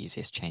that's the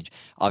easiest change.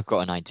 I've got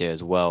an idea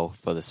as well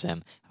for the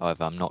sim.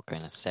 However, I'm not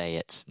going to say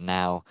it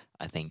now.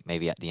 I think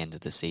maybe at the end of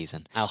the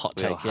season. Our hot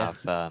take, we'll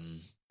have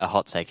a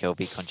hot take. It'll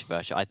be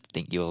controversial. I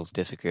think you'll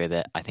disagree with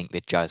it. I think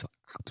the drivers will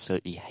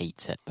absolutely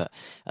hate it. But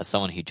as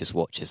someone who just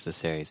watches the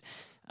series,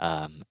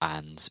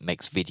 and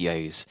makes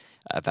videos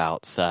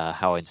about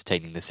how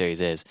entertaining the series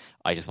is.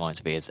 I just want it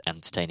to be as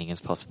entertaining as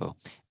possible.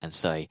 And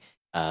so,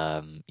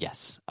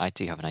 yes, I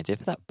do have an idea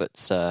for that,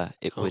 but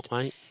it would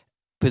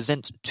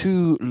present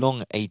too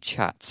long a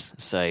chat,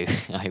 so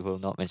I will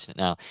not mention it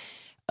now.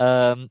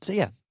 So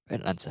yeah,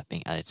 Atlanta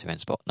being added to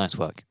Sport. Nice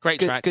work. Great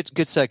track.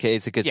 Good circuit.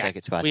 It's a good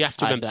circuit to add. We have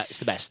to remember that. It's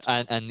the best.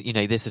 And you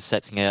know, this is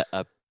setting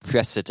a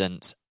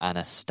precedent and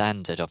a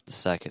standard of the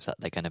circuits that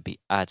they're going to be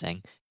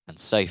adding. And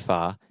so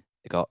far,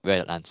 you got Red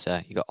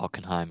Atlanta, you got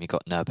Hockenheim, you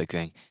got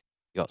Nürburgring,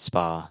 you got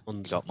Spa,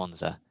 you got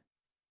Monza.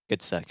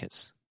 Good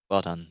circuits.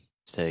 Well done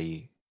to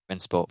you,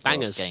 Sport, for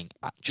Bangers. getting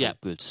actual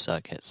good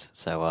circuits.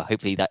 So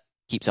hopefully that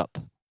keeps up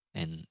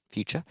in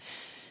future.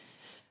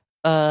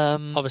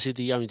 Obviously,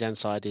 the only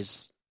downside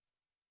is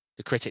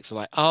the critics are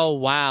like, "Oh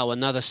wow,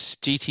 another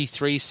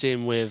GT3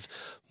 sim with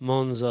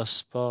Monza,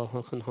 Spa,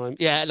 Hockenheim."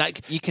 Yeah,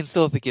 like you can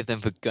sort of forgive them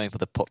for going for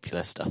the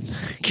popular stuff.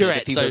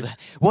 Correct. You know,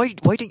 why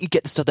don't you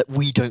get the stuff that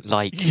we don't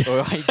like? All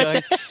right,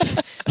 guys.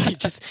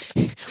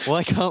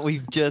 Why can't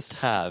we just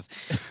have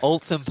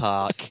Alton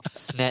Park,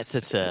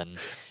 Snetterton,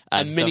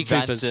 and Mini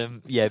Coopers?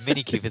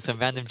 Mini Coopers, some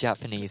random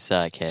Japanese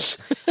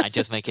circuits, and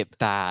just make it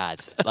bad.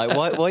 Like,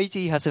 why do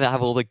you have to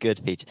have all the good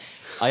features?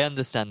 I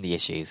understand the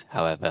issues,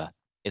 however,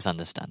 it's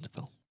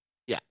understandable.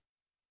 Yeah.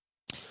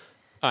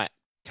 All right,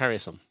 carry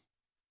us on.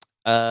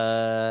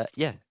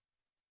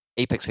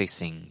 Apex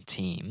Racing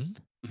team.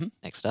 Mm-hmm.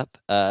 Next up,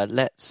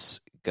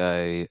 let's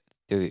go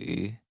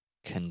through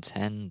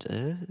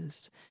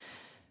contenders.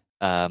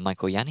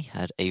 Michael Yanni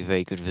had a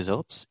very good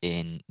results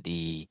in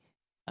the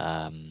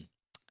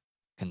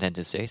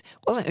Contenders series.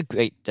 It wasn't a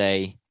great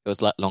day. It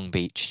was like Long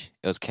Beach.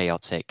 It was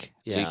chaotic.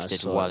 Luke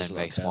did well in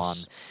race one.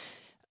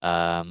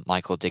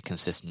 Michael did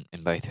consistent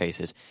in both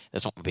races.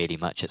 There's not really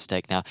much at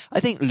stake now. I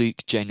think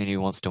Luke genuinely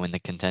wants to win the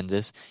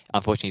Contenders.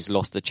 Unfortunately, he's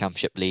lost the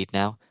championship lead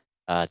now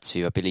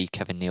to, I believe,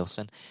 Kevin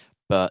Nielsen.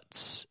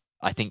 But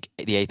I think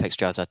the Apex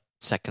drivers are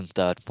 2nd,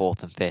 3rd,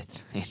 4th and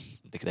 5th in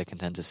the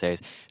Contender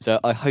series. So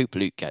I hope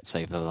Luke gets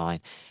over the line.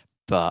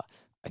 But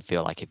I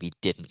feel like if he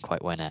didn't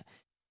quite win it,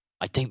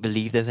 I don't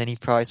believe there's any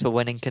prize for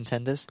winning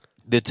Contenders.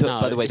 By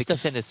the way, the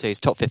Contender series,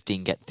 top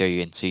 15 get through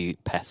into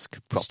PESC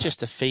proper. It's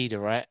just a feeder,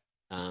 right?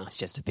 It's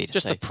just a feeder.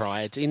 Just the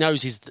pride. He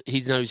knows he's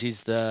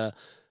the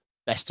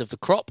best of the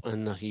crop,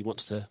 and he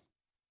wants to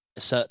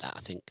assert that. I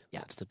think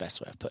that's the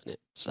best way of putting it.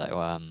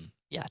 So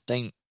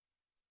don't.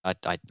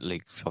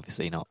 Luke's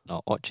obviously not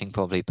watching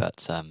probably,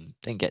 but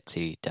don't get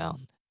too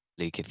down,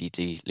 Luke, if you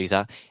do lose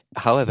out.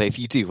 However, if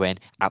you do win,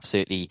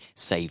 absolutely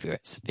savour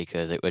it,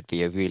 because it would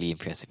be a really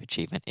impressive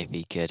achievement if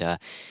he could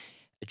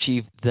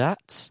achieve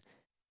that.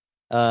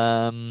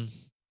 In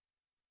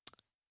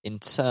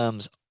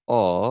terms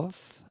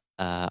of,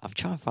 I'm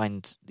trying to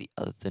find the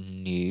other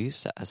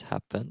news that has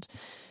happened.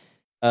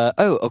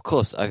 Of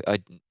course, I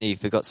nearly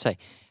forgot to say,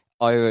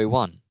 Iro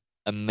 1.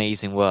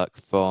 Amazing work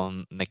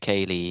from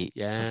Michele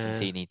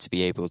Costantini to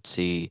be able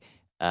to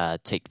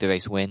take the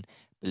race win.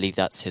 I believe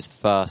that's his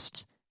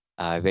first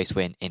race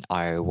win in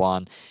Iro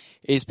 1.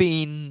 It's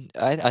been,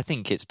 I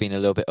think it's been a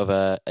little bit of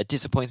a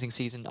disappointing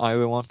season,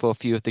 Iro 1, for a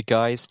few of the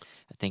guys.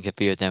 I think a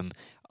few of them,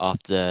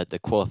 after the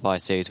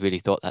qualifier series, really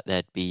thought that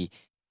they'd be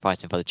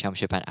fighting for the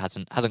championship, and it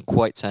hasn't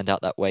quite turned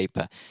out that way.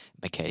 But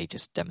Michele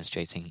just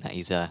demonstrating that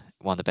he's one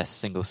of the best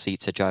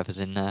single-seater drivers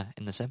in the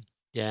sim.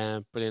 Yeah,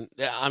 brilliant.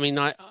 Yeah, I mean,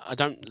 I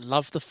don't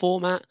love the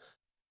format.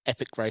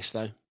 Epic race,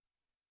 though.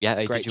 Yeah,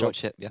 Great did you job.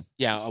 watch it? Yeah.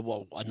 Yeah,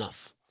 well,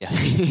 enough. Yeah.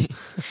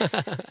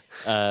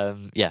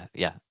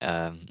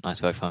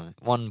 Nice work from him.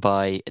 Won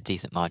by a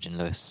decent margin.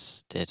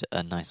 Lewis did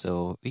a nice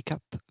little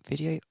recap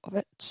video of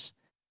it.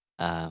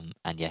 And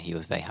yeah, he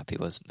was very happy,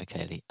 was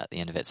Michele, at the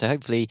end of it. So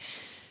hopefully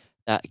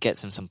that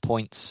gets him some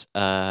points.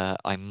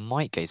 I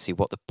might go see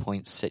what the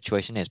points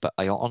situation is, but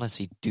I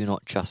honestly do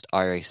not trust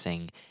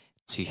iRacing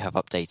to have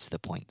updated the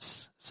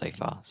points so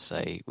far.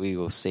 So we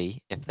will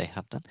see if they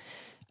have done.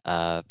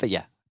 But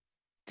yeah,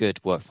 good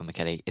work from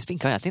Michele. It's been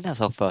going. I think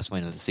that's our first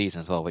win of the season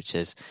as well, which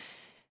is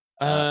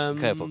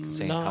incredible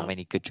considering how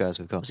many good drivers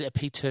we've got. Was it a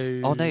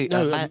P2? Oh no,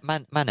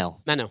 Manel.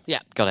 Manel,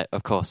 yeah. Got it,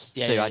 of course.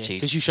 Yeah, so yeah, actually,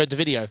 because you showed the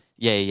video.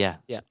 Yeah.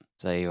 Yeah.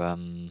 So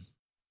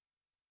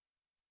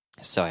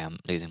sorry, I'm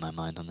losing my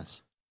mind on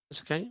this.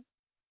 It's okay.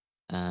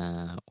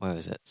 Where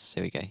is it?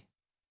 So we go.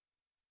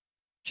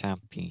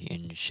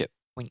 Championship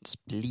points,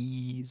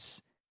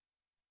 please.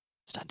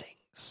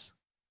 Standings.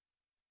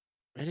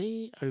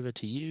 Ready? Over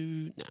to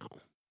you now.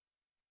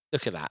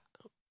 Look at that.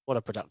 What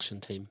a production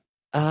team.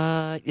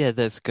 Yeah,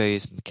 there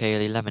goes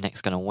Michele.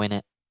 Lemonek's going to win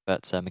it.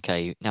 But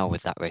Michele, now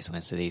with that race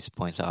win, so these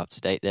points are up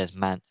to date. There's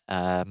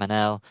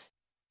Manel.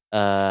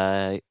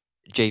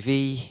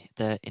 JV,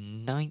 they're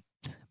in 9th.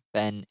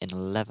 Ben in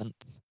 11th.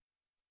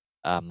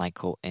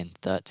 Michael in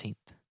 13th.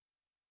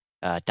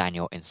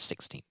 Daniel in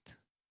 16th.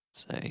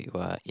 So,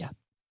 yeah.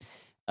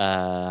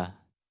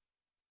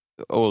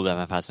 All of them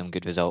have had some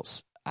good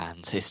results, and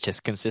it's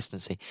just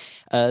consistency.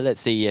 Let's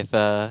see if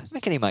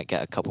Michele might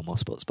get a couple more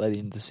spots by the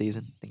end of the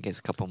season. I think it's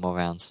a couple more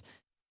rounds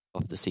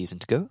of the season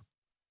to go.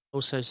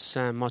 Also,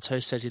 Sam Motto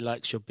says he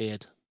likes your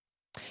beard.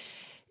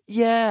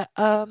 Yeah,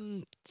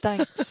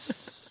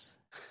 thanks.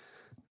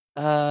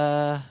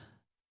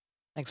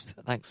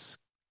 Thanks,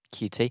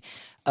 QT.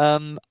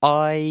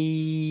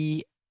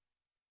 I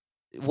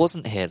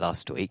wasn't here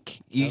last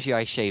week. Usually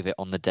I shave it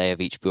on the day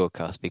of each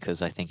broadcast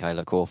because I think I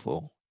look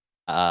awful.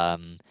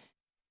 And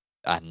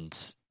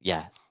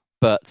yeah,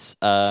 but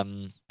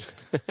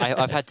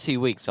I've had 2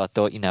 weeks, so I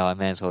thought, I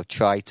may as well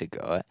try to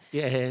grow it.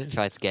 Yeah.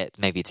 Try to get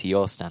maybe to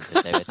your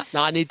standard, David.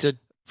 No, I need to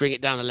bring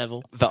it down a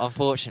level. But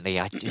unfortunately,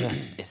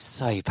 it's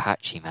so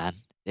patchy, man.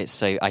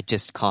 I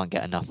just can't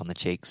get enough on the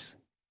cheeks.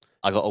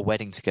 I got a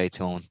wedding to go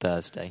to on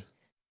Thursday,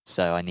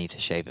 so I need to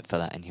shave it for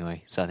that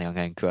anyway. So I think I'm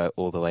going to grow it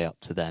all the way up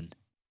to then,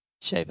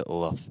 shave it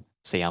all off,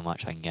 see how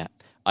much I can get.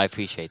 I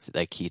appreciate it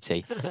though,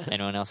 QT.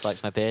 Anyone else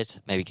likes my beard?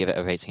 Maybe give it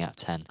a rating out of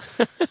 10.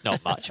 It's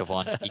not much of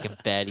one. You can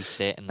barely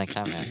see it in the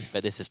camera,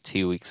 but this is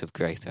 2 weeks of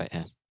growth right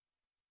here.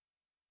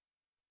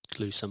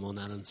 Glue some on,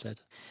 Alan said.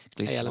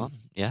 Glue some Alan. on,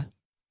 yeah.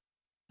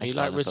 Are you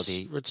like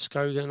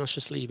Rudskoga and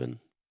Oschersleben?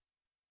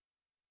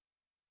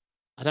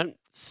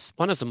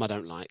 One of them I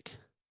don't like.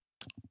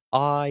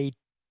 I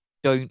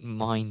don't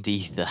mind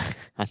either.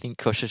 I think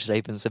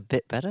Koscherschleben's a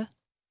bit better.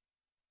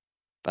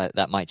 But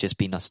that might just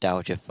be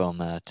nostalgia from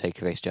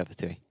Tokyo Race Driver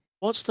 3.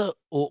 What's the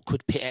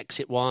awkward pit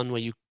exit one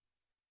where you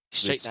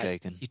take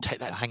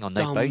that hang on,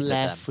 dumb both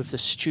left with the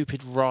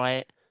stupid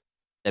right?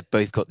 They've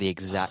both got the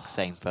exact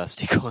same first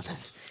two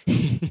corners.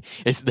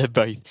 They're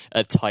both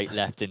a tight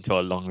left into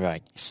a long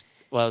right.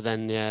 Well,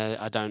 then, yeah,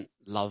 I don't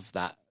love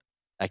that.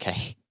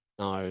 Okay.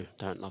 No,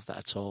 don't love that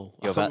at all.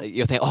 You're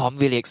thinking, I'm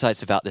really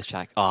excited about this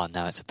track. Oh,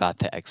 no, it's a bad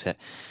pit exit.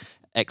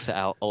 Exit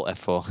out, Alt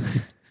F4.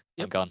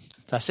 Yep. I'm gone.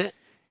 That's it.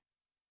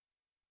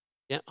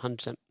 Yeah,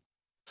 100%.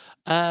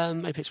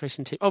 Apex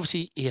Racing Team.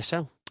 Obviously,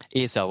 ESL.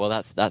 ESL, well,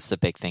 that's the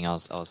big thing. I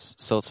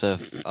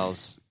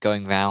was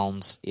going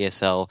round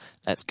ESL.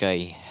 Let's go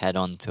head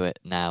on to it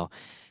now.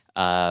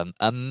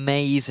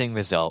 Amazing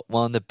result.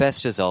 One of the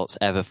best results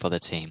ever for the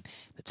team.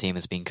 The team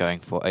has been going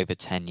for over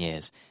 10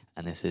 years,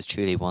 and this is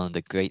truly one of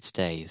the great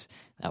days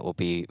that will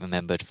be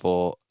remembered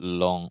for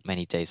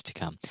many days to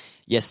come.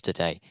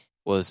 Yesterday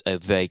was a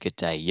very good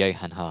day.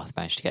 Johan Harth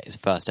managed to get his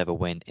first ever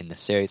win in the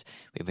series.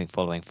 We've been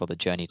following for the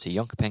Journey to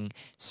Jönköping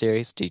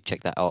series. Do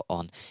check that out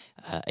on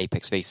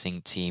Apex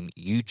Racing Team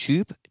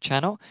YouTube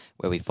channel,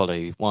 where we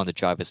follow one of the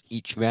drivers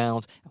each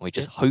round, and we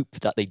just hope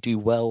that they do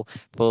well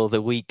for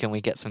the week and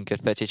we get some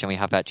good footage. And we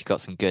have actually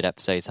got some good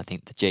episodes. I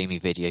think the Jamie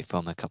video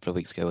from a couple of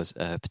weeks ago was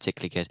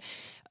particularly good.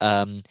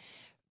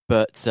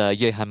 But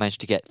Johan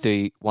managed to get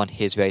through, won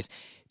his race.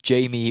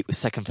 Jamie was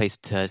second place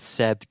to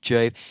Seb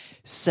Job.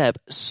 Seb,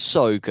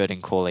 so good in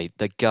quali.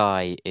 The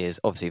guy is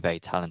obviously very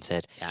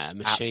talented. Yeah,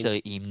 machine.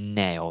 Absolutely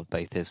nailed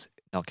both his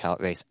knockout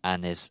race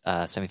and his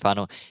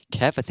semi-final.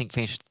 Kev, I think,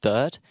 finished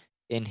third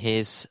in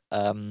his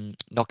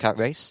knockout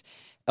race.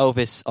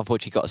 Elvis,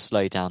 unfortunately, got a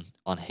slowdown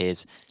on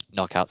his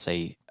knockout.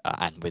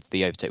 And with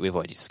the overtake, we've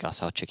already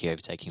discussed how tricky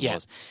overtaking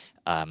was.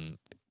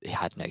 He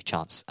had no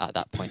chance at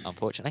that point,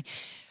 unfortunately.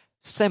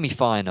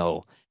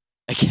 Semi-final.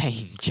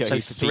 Again,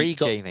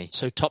 Jamie.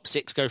 So top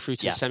 6 go through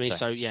to the semi.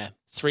 Sorry. So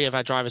 3 of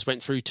our drivers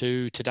went through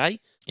to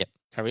today. Yep.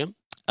 Carry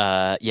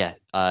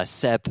on.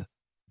 Seb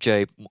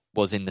Job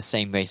was in the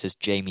same race as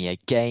Jamie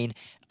again.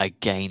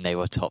 Again, they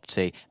were top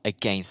 2.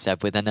 Again,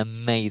 Seb with an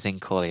amazing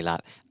quali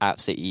lap,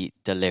 absolutely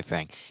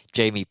delivering.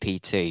 Jamie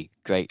P2,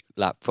 great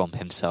lap from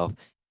himself,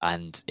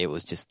 and it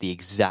was just the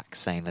exact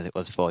same as it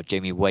was for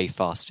Jamie, way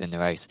faster in the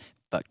race,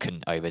 but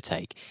couldn't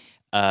overtake.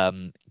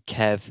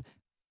 Kev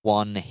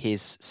won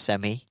his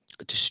semi.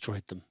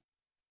 Destroyed them.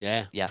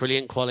 Yeah.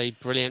 Brilliant quali,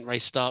 brilliant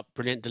race start,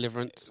 brilliant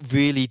deliverance.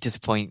 Really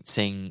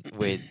disappointing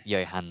with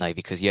Johan though,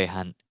 because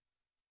Johan,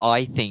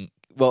 I think,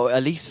 well,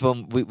 at least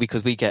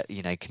because we get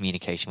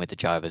communication with the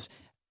drivers.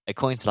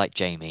 According to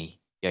Jamie,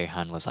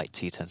 Johan was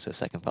 0.2 of a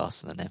second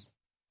faster than him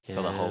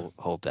for the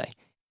whole day,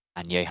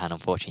 and Johan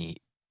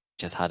unfortunately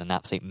just had an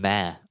absolute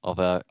mare of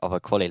a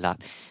quali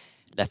lap.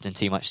 Left him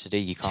too much to do.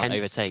 You can't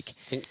overtake. I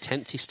think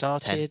 10th he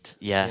started. 10th,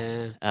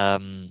 yeah.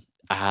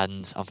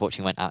 And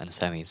unfortunately went out in the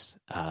semis.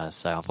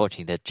 So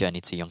unfortunately the Journey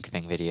to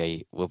Jönköping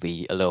video will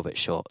be a little bit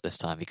short this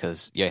time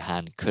because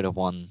Johan could have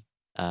won,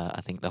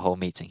 I think, the whole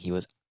meeting. He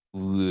was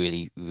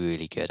really,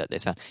 really good at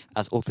this one,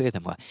 as all 3 of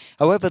them were.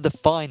 However, the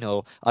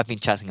final, I've been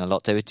chatting a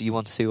lot. David, do you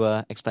want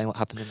to explain what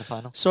happened in the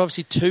final? So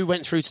obviously 2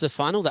 went through to the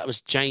final. That was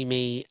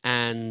Jamie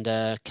and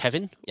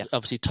Kevin. Yep.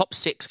 Obviously top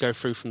 6 go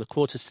through from the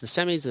quarters to the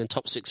semis, and then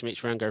top 6 from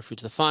each round go through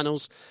to the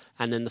finals.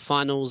 And then the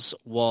finals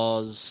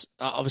was,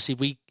 obviously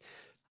we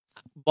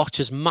watch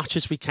as much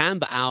as we can,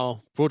 but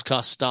our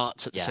broadcast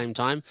starts at the same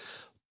time.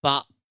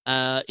 But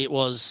it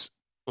was,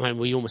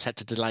 we almost had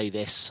to delay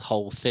this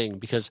whole thing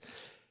because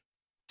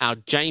our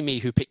Jamie,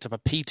 who picked up a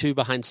P2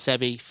 behind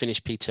Sebi,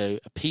 finished P2.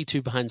 A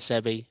P2 behind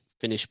Sebi,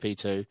 finished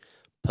P2.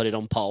 Put it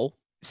on pole.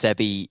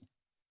 Sebi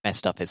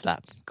messed up his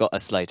lap, got a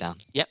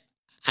slowdown. Yep.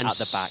 And at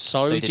the back.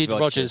 So did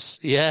Rogers.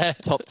 Yeah.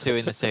 Top 2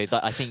 in the series.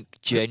 I think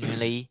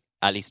generally,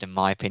 at least in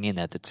my opinion,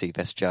 they're the 2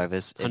 best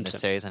drivers in 100%. the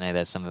series. I know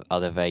there's some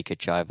other very good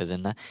drivers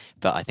in there,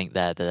 but I think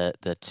they're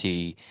the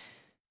 2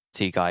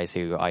 two guys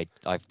who I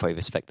probably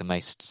respect the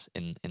most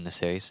in the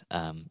series.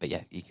 But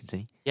yeah, you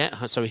continue.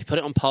 Yeah, so we put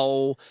it on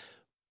pole.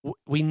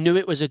 We knew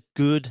it was a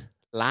good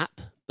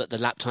lap, but the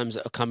lap times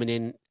that are coming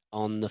in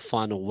on the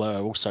final were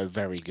also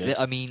very good.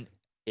 I mean,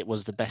 it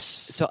was the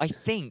best. So I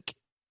think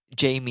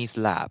Jamie's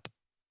lap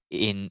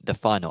in the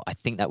final, I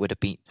think that would have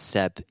beat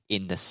Seb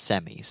in the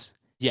semis.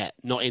 Yeah,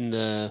 not in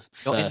the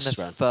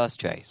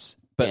first race.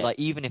 But like,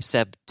 even if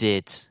Seb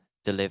did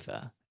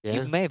deliver, he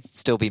may have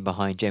still been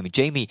behind Jamie.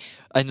 Jamie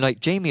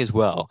as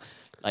well.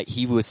 Like,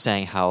 he was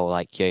saying how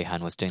like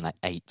Johan was doing like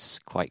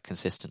 8s quite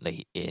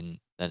consistently in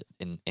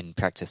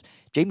practice.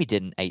 Jamie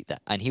didn't 8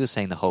 that, and he was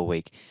saying the whole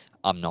week,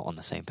 I'm not on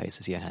the same pace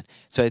as Johan.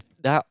 So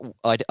that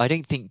I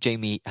don't think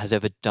Jamie has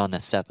ever done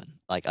a 7.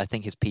 Like, I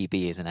think his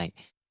PB is an 8.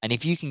 And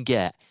if you're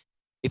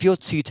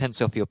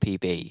 2/10 off your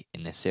PB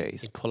in this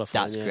series,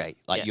 that's great.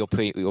 Like, you're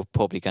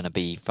probably going to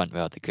be front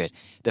row of the grid.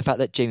 The fact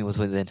that Jamie was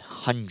within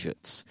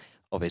hundredths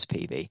of his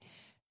PB,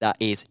 that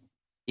is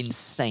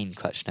insane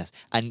clutchness.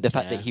 And the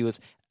fact that he was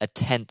a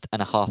 10th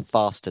and a half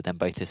faster than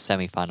both his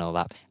semi-final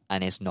lap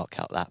and his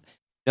knockout lap,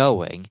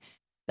 knowing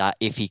that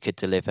if he could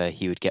deliver,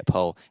 he would get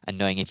pole, and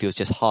knowing if he was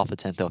just half a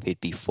tenth off, he'd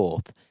be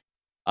 4th.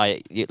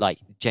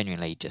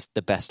 Genuinely just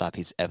the best lap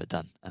he's ever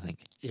done, I think.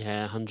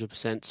 Yeah,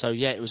 100%. So,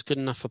 yeah, it was good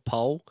enough for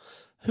pole.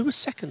 Who was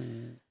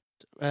second?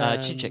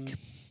 Chinchik.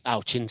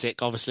 Oh,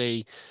 Chinzik,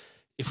 obviously.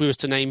 If we was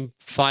to name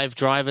 5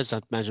 drivers,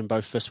 I'd imagine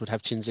both of us would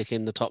have Chinzik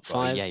in the top 5.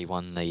 Well, yeah, he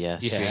won the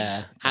screen.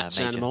 Yeah,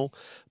 absolute animal.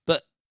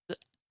 But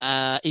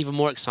even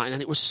more exciting,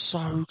 and it was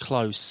so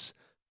close.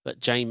 But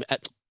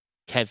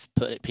Kev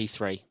put it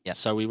P3. Yep.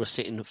 So we were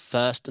sitting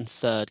first and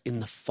third in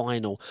the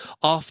final.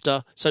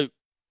 So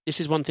this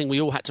is one thing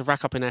we all had to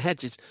rack up in our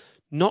heads, is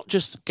not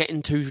just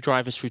getting 2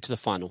 drivers through to the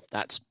final.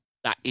 That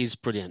is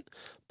brilliant.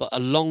 But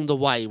along the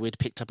way, we'd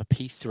picked up a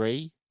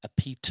P3, a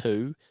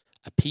P2,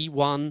 a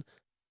P1,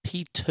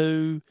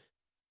 P2,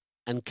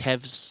 and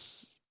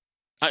Kev's.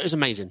 It was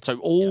amazing. So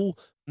all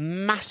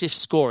massive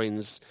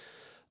scorings.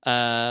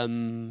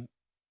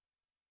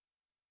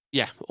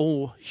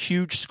 All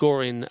huge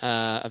scoring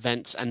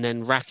events, and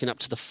then racking up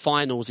to the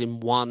finals in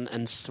 1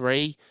 and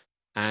 3,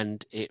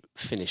 and it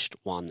finished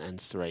 1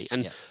 and 3.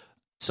 And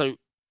so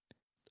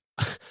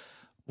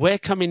we're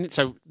coming.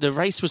 So the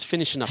race was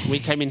finishing up. We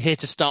came in here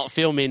to start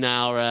filming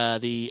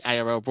the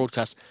ARL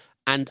broadcast,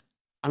 and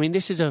I mean,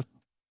 this is a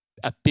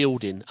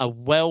building, a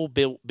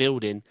well-built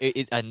building.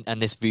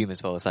 And this room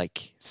as well is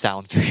like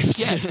soundproofed.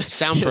 Yeah,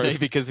 soundproofed.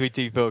 Because we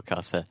do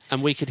broadcast it.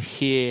 And we could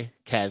hear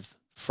Kev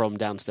from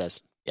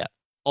downstairs. Yeah.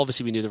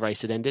 Obviously, we knew the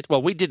race had ended.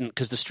 Well, we didn't,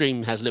 because the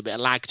stream has a little bit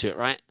of lag to it,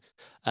 right?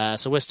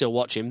 So we're still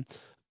watching.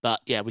 But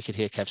yeah, we could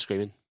hear Kev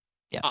screaming.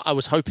 Yeah. I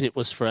was hoping it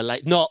was for a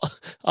not,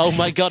 oh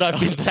my God, I've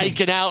been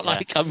taken out,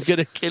 like I'm going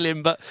to kill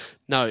him. But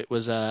no, it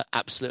was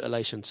absolute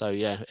elation. So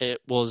yeah,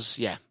 it was,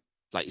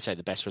 like you say,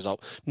 the best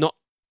result.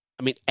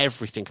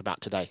 Everything about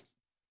today.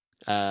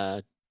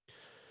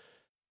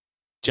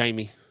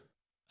 Jamie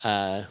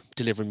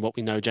delivering what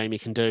we know Jamie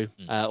can do.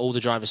 All the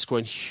drivers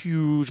scoring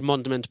huge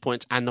monumental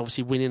points, and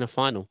obviously winning a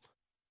final.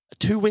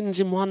 2 wins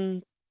in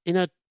one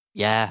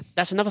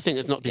that's another thing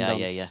that's not been done.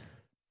 Yeah.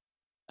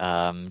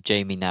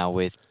 Jamie now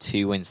with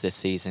 2 wins this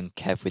season,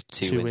 Kev with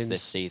 2 wins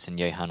this season,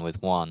 Johan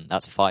with 1.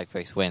 That's 5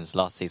 race wins.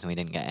 Last season we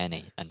didn't get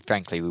any, and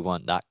frankly we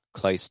weren't that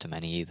close to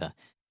many either.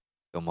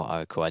 From what I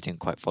recall, I didn't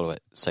quite follow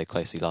it so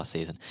closely last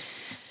season.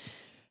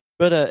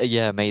 But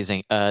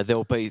amazing.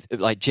 They'll both,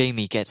 like,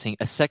 Jamie getting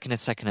a second,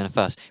 and a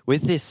first.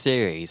 With this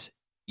series,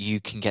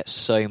 you can get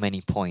so many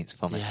points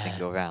from a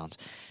single round.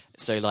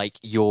 So like,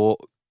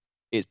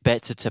 it's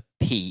better to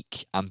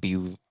peak and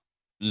be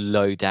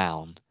low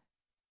down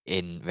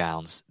in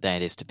rounds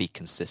than it is to be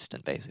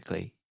consistent,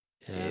 basically.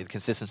 Yeah.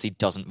 Consistency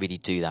doesn't really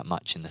do that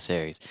much in the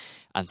series.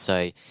 And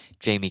so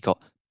Jamie got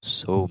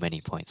so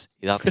many points.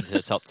 He's up into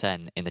the top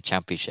 10 in the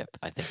championship,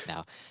 I think,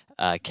 now.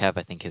 Kev,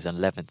 I think, is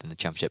 11th in the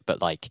championship,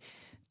 but like,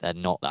 they're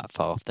not that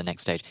far off the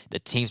next stage. The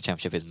team's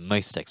championship is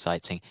most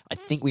exciting. I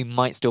think we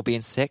might still be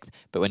in 6th,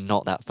 but we're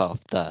not that far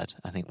off 3rd.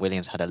 I think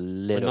Williams had a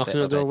little bit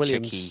of a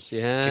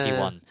tricky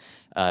one,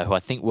 who I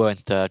think were in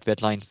 3rd.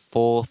 Redline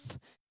 4th,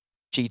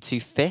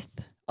 G2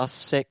 5th, us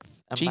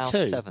 6th, and Mouse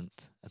 7th.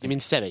 You mean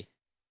Sebi?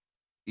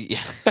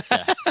 Yeah.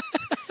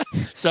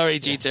 Sorry,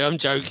 G2, I'm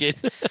joking.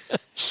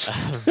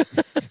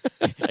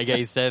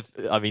 Okay,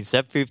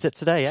 Seb proved it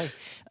today,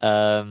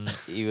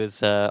 he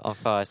was on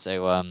fire,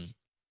 so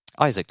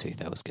Isaac too,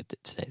 that was good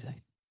today, though.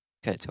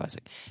 Credit to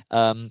Isaac.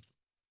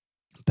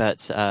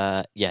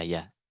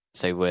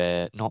 So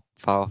we're not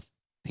far off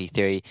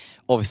P3.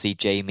 Obviously,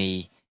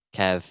 Jamie,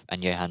 Kev,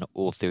 and Johan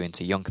all through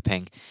into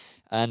Jonkoping.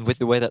 And with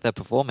the way that they're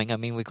performing, I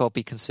mean, we've got to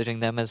be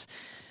considering them as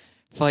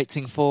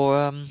fighting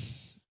for,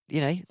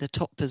 the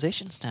top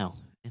positions now.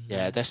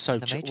 They're so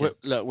chilled.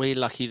 We're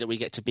lucky that we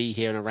get to be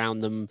here and around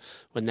them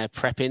when they're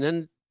prepping,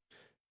 and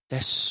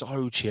they're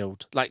so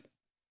chilled. Like,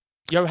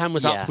 Johan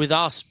was up with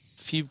us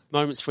a few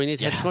moments before he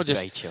needed headphone,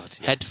 just chilled,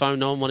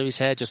 headphone on, one of his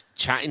hair, just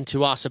chatting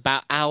to us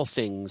about our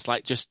things,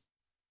 like just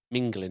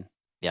mingling.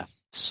 Yeah.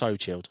 So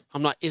chilled.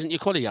 I'm like, isn't your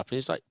quality up? And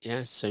he's like,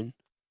 yeah, soon.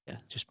 Yeah.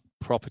 Just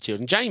proper chilled.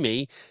 And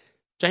Jamie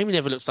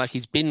never looks like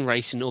he's been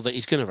racing or that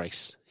he's going to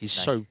race. He's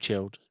so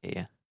chilled.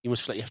 Yeah. You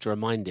almost feel like you have to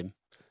remind him.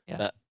 Yeah.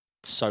 But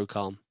so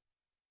calm.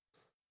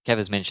 Kev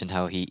has mentioned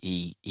how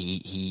he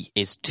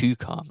is too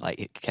calm.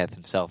 Like Kev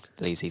himself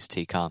believes he's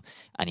too calm,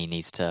 and he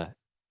needs to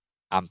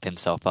amp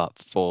himself up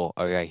for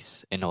a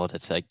race in order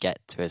to get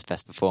to his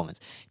best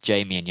performance.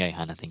 Jamie and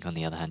Johan, I think, on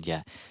the other hand,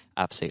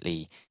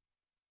 absolutely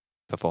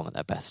perform at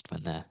their best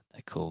when they're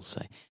cool.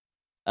 So,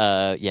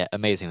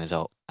 amazing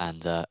result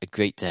and a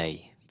great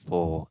day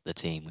for the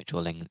team, which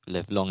will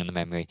live long in the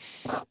memory.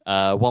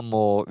 One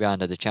more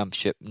round of the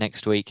championship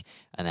next week,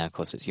 and then of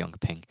course it's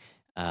Yongping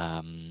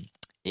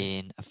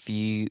in a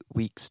few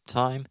weeks'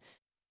 time.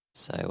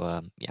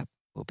 So,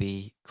 we'll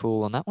be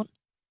cool on that one.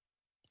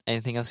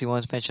 Anything else you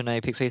wanted to mention on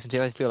Apex Racing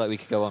 2? I feel like we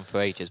could go on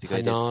for ages because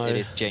it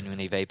is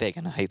genuinely very big,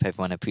 and I hope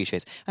everyone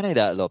appreciates. I know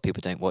that a lot of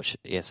people don't watch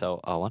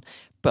ESL R1,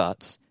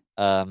 but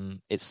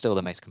it's still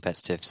the most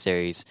competitive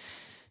series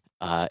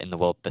in the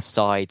world,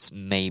 besides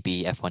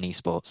maybe F1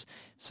 Esports.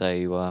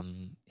 So,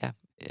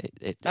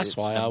 that's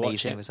why I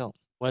watch it. Result.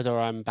 Whether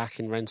I'm back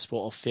in Rennsport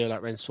or feel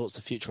like Rennsport's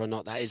the future or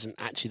not, that isn't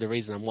actually the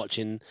reason I'm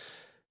watching.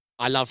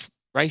 I love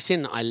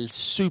racing. I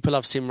super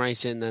love sim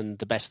racing, and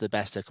the best of the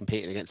best are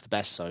competing against the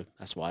best, so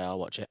that's why I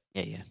watch it.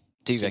 Yeah.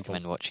 Do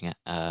recommend watching it.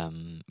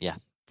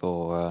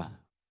 For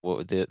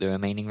the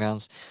remaining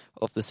rounds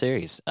of the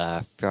series.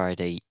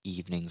 Friday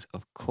evenings,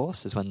 of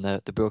course, is when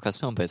the broadcast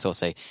is on, but it's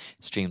also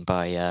streamed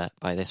by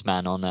this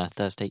man on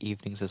Thursday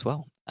evenings as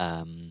well.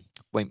 It'll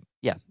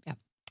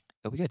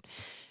be good.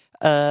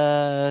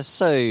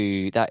 So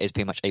that is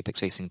pretty much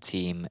Apex Racing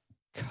Team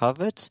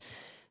covered.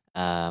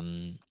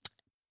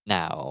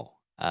 Now,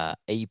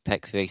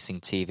 Apex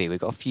Racing TV. We've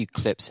got a few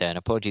clips here, and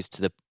apologies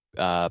to the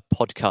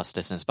podcast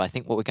listeners, but I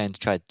think what we're going to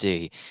try to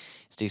do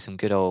is do some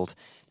good old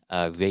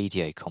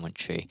radio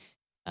commentary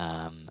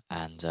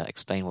and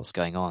explain what's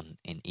going on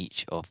in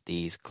each of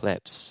these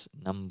clips.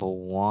 Number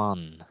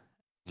one.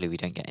 Hopefully we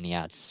don't get any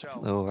ads.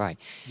 We're all right.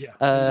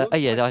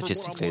 I'll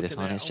just include this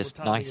one. It's just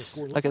nice.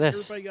 Look at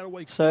this.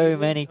 So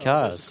many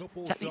cars.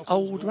 Is that the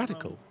old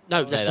Radical?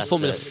 No, that's the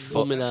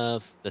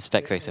Formula... The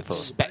Spec Racer Ford.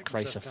 Spec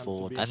Racer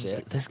Ford, that's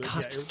it. These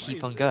cars just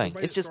keep on going.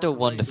 It's just a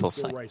wonderful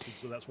sight.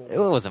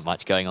 There wasn't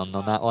much going on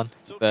that one,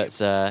 but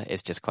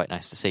it's just quite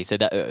nice to see. So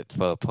that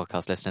for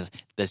podcast listeners,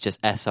 there's just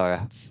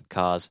SRF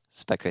cars,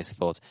 Spec Racer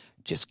Fords,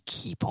 just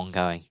keep on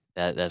going.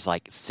 There's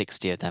like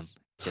 60 of them.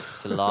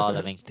 Just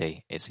slaloming through.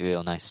 It's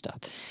real nice stuff.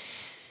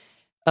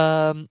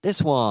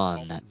 This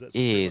one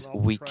is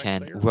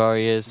Weekend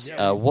Warriors.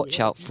 Watch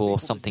out for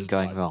something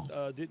going wrong.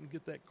 Didn't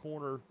get that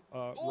corner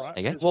right.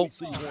 There you go.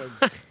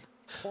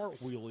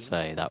 Cartwheeling.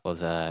 So that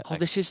was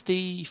this is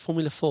the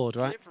Formula Ford,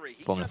 right?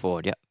 Formula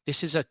Ford, yep.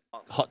 This is a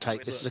hot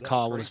take. This is a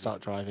car I want to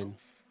start driving.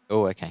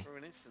 Oh, okay.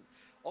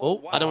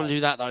 Oh, I don't want to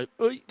do that though.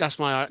 That's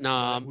my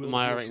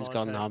my rating's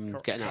gone. I'm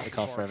getting out of the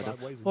car forever now.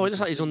 Oh, it looks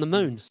like he's on the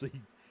moon.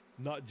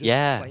 Not just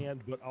Yeah.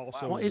 sand, but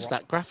also What is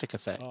that graphic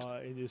effect?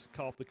 And just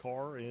caught the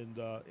car and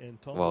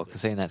tumbled Well, it.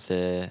 considering that's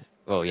a...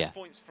 Well, yeah.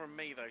 Points from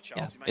me, though,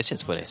 Yeah, Charles. it's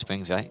just Willow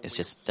Springs, right? It's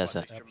just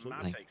desert.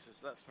 Absolutely.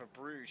 That's for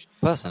Bruges.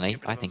 Personally,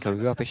 I think a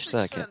rubbish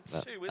circuit,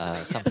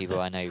 but some people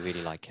I know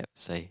really like it.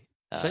 So,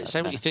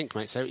 Say what you think,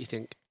 mate. Say what you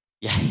think.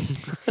 Yeah.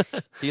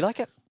 Do you like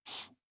it?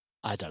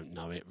 I don't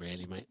know it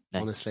really, mate. No.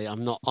 Honestly,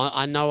 I'm not.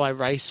 I know I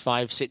race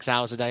 5-6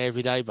 hours a day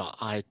every day, but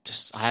I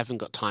haven't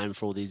got time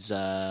for all these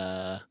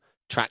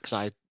tracks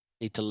I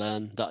need to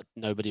learn that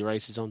nobody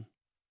races on.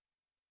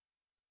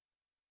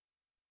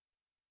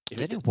 I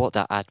don't know what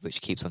that ad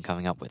which keeps on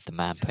coming up with, the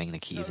man putting the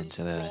keys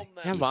into the...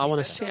 Yeah, but I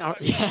want to see it.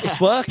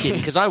 It's working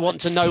because I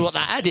want to know what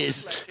that ad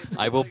is.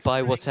 I will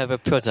buy whatever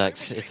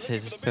product it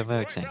is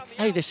promoting.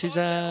 Hey, this is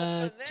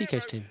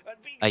TK's team.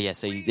 Yeah,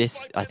 so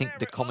this, I think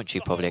the commentary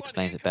probably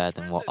explains it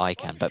better than what I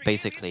can, but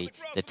basically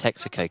the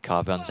Texaco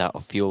car runs out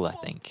of fuel, I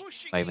think,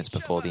 moments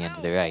before the end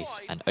of the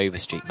race, and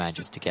Overstreet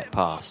manages to get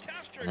past,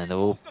 and then they're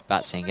all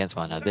battling against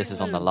one another. This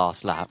is on the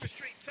last lap,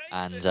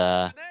 and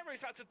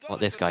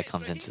this guy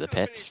comes into the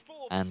pits,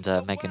 and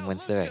Megan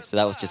wins the race. So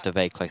that was just a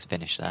very close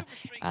finish there,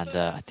 and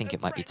I think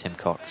it might be Tim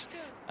Cox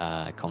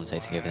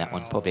commentating over that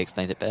one. Probably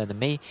explains it better than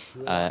me,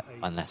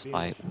 unless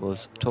I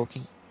was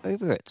talking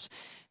over it.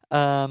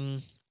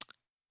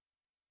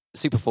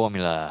 Super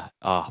Formula.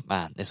 Oh,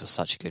 man, this was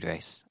such a good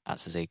race at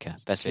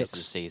Suzuka. Best race of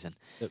the season.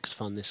 Looks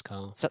fun, this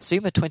car.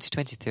 Satsuma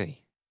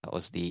 2023. That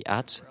was the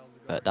ad,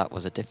 but that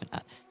was a different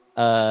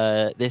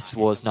ad. This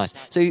was nice.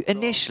 So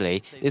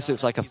initially, this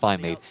looks like a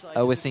fine move.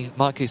 We're seeing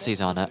Marco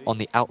Susana on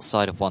the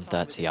outside of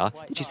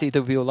 130R. Did you see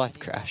the real-life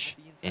crash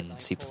in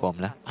Super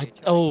Formula?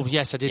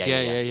 Yes, I did.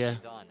 Yeah.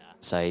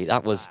 So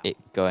that was it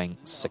going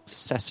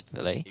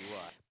successfully.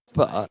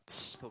 But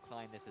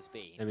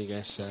let me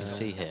guess. you can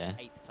see here.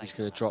 He's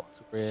going to drop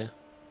the rear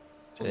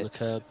on the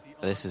curb.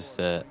 This is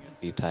the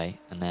replay,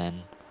 and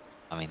then,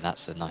 I mean,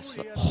 that's a nice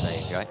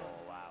save, right?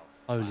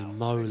 Holy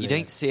moly. You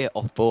don't see it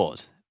off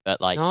board, but,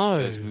 like, No.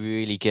 it was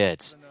really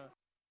good.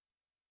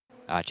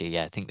 Actually,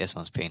 yeah, I think this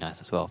one's pretty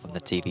nice as well from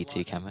the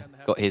TV2 camera.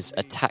 Got his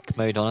attack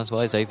mode on as well,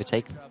 his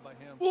overtake.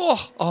 Whoa!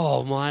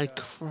 Oh, my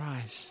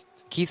Christ.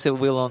 keeps the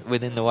wheel on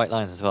within the white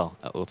lines as well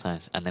at all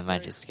times, and then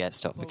manages to get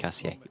stopped for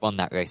Cassier. Won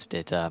that race,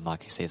 did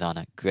Marco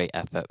Cesana. Great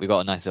effort. We got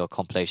a nice little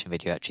compilation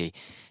video actually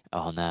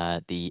on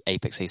the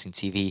Apex Racing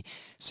TV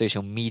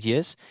social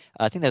medias.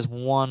 I think there's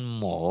one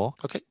more.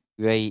 Okay.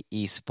 Ray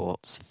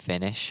Esports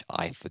finish.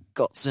 I've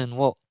forgotten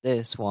what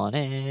this one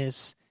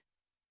is.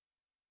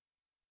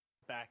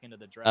 Back into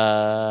the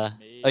draft.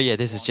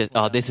 This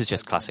is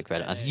just classic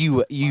Reddit. As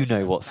you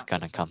know what's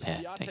gonna come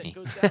here, don't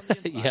you?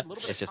 Yeah.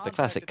 It's just the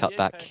classic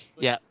cutback.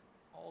 Yeah.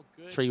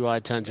 3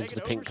 wide turns into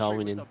the pink car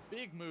winning.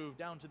 Big move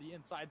down to the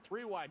inside.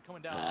 3 wide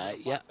coming down.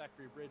 Yeah.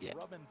 Factory bridge. Yeah.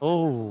 Rubbing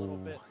Oh,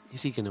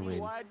 is he gonna 3 win?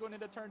 wide going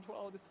into turn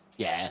 12. This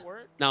Yeah. can't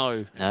work.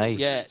 No. No.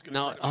 Yeah.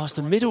 No. Oh, it's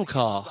the middle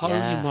car. Holy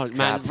Yeah, moly.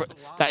 Man, crap.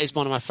 that is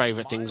one of my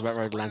favourite things about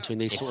Road Atlanta in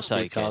these It's sort of so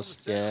speed good. cars.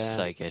 Yeah.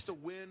 So good.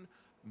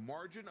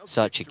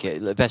 Such a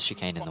good, the best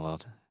chicane in the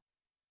world.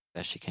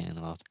 Best chicane in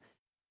the world.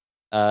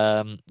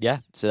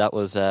 So that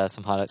was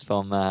some highlights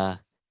from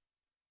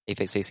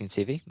Apex Racing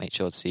TV. Make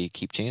sure to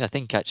keep tuned. I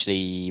think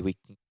actually we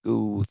can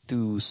go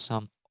through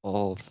some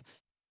of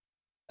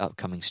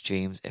upcoming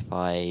streams if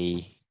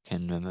I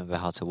can remember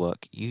how to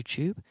work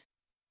YouTube.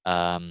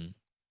 There's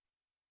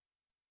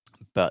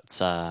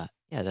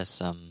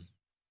some.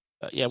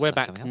 But yeah, we're stuff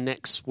back coming up.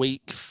 next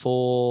week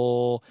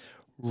for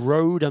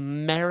Road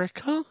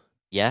America.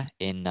 Yeah,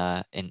 in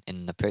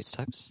the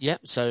prototypes. Yeah,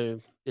 so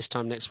this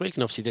time next week,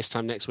 and obviously this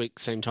time next week,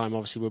 same time,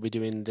 obviously we'll be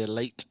doing the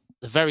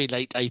very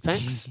late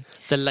Apex.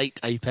 The late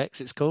Apex,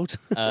 it's called.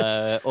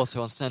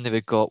 Also on Sunday,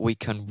 we've got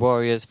Weekend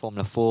Warriors,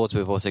 Formula 4s.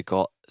 We've also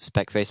got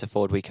Spec Racer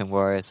Ford Weekend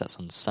Warriors. That's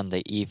on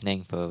Sunday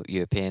evening for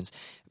Europeans.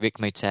 Rick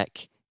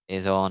Motec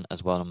is on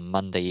as well on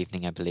Monday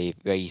evening, I believe.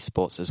 Ray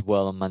Sports as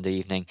well on Monday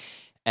evening.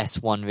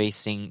 S1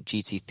 Racing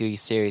GT3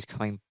 Series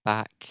coming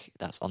back.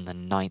 That's on the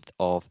 9th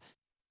of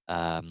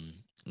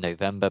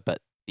November,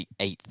 but the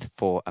 8th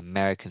for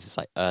Americans. It's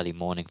like early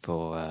morning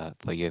for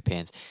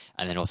Europeans.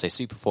 And then also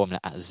Super Formula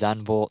at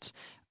Zandvoort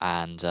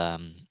and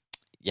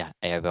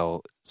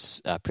AOL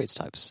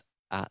prototypes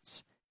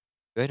at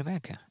Road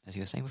America, as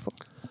you were saying before.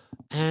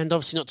 And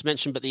obviously not to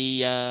mention, but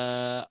the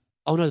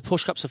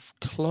Porsche Cups have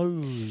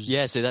closed.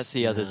 Yeah, so that's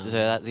the other. So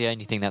that's the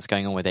only thing that's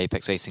going on with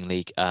Apex Racing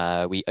League.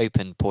 We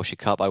opened Porsche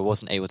Cup. I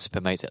wasn't able to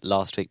promote it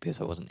last week because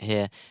I wasn't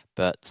here,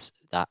 but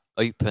that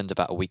opened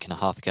about a week and a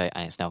half ago,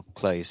 and it's now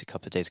closed a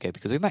couple of days ago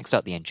because we maxed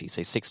out the entries,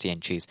 so 60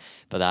 entries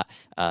for that.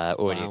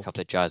 Already a couple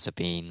of drivers have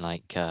been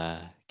like,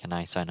 "Can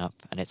I sign up?"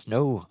 And it's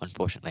no,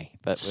 unfortunately.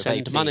 But we're very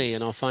send money pleased.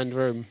 and I'll find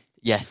room.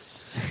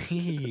 Yes,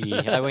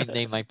 I won't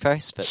name my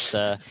purse, but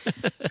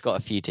it's got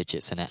a few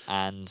digits in it,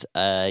 and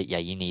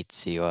you need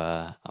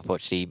to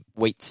unfortunately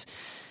wait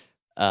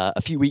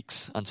a few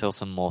weeks until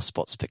some more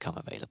spots become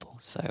available.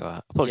 So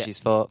apologies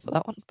for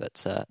that one,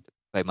 but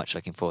very much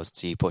looking forward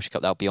to Porsche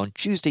Cup. That'll be on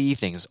Tuesday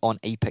evenings on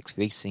Apex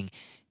Racing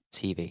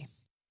TV.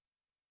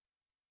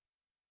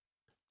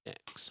 Yeah,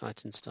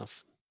 exciting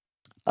stuff.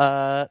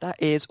 That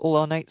is all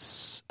our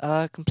notes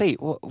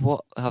complete.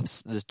 What have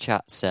the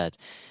chat said?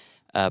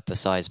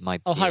 Besides my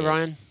Oh, hi,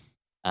 beard?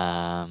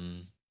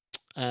 Ryan.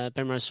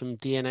 Ben Rose from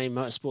DNA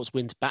Motorsports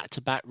wins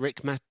back-to-back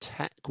Rick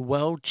Matek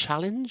World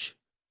Challenge.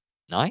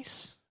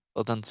 Nice.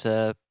 Well done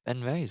to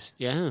Ben Rose.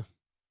 Yeah.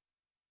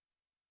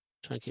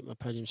 Trying to keep my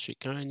podium streak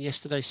going.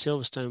 Yesterday,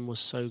 Silverstone was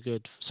so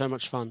good. So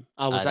much fun.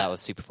 Oh, That was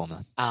Super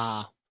Formula.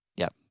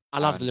 Yep. I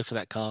love Aaron. the look of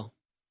that car.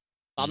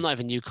 I'm not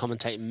even you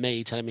commentating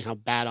me, telling me how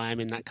bad I am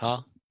in that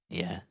car.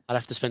 Yeah. I'd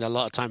have to spend a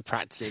lot of time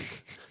practicing.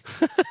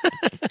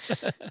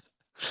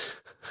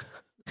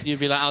 You'd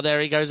be like, oh,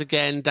 there he goes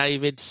again,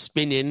 David,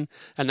 spinning,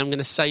 and I'm going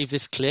to save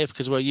this clip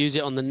because we'll use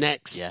it on the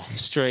next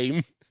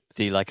stream.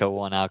 Do like a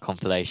 1 hour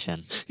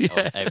compilation Yeah.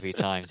 of every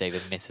time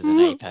David misses an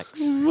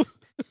apex.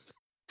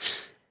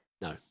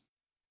 No.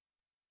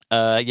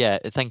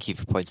 Thank you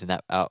for pointing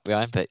that out,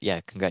 Ryan. But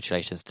yeah,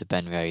 congratulations to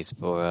Ben Rose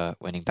for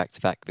winning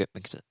back-to-back Rick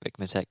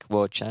Motec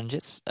World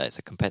Challenges. It's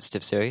a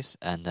competitive series,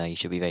 and he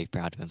should be very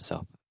proud of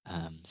himself.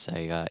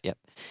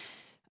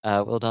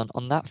 Well done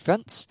on that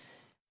front.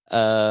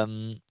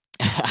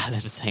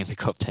 Alan's saying we've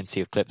got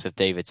plenty of clips of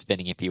David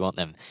spinning if you want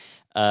them.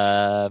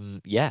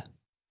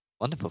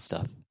 Wonderful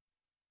stuff.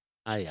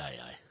 Aye.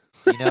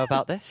 Do you know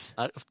about this?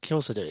 Of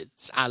course I do.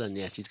 It's Alan,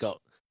 yes.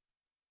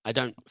 I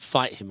don't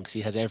fight him because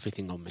he has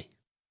everything on me.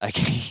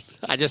 Okay.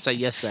 I just say,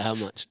 yes, sir, how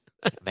much?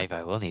 Maybe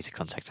I will need to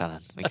contact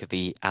Alan. We could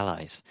be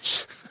allies.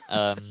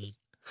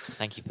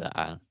 Thank you for that,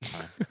 Alan.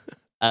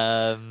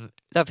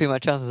 That pretty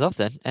much rounds us off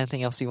then.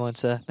 Anything else you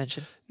wanted to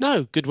mention?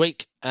 No, good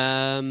week.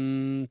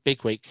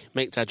 Big week.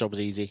 Makes our jobs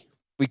easy.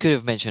 We could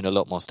have mentioned a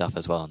lot more stuff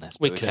as well on this.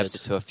 We But could. kept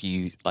it to a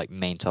few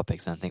main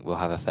topics, and I think we'll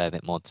have a fair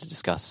bit more to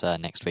discuss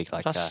next week,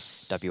 like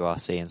Plus-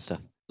 WRC and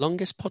stuff.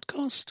 Longest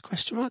podcast?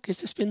 Question mark. Has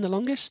this been the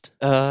longest?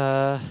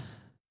 Yeah,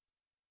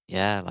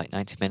 like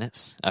 90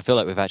 minutes. I feel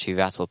like we've actually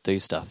rattled through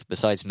stuff,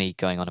 besides me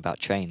going on about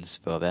trains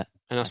for a bit.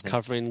 And us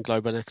covering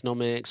global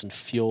economics and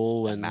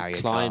fuel and Mario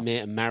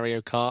climate and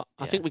Mario Kart.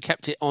 I Yeah. think we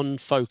kept it on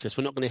focus.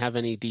 We're not going to have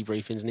any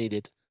debriefings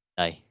needed.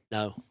 Hey.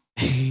 No.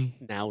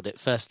 Nailed it.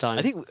 First time.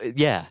 I think,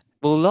 yeah.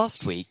 Well,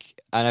 last week,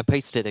 and I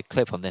posted a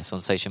clip on this on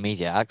social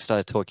media, Alex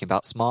started talking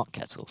about smart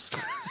kettles.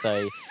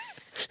 So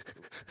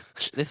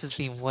this has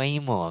been way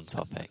more on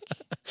topic.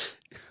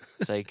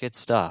 So good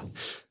stuff.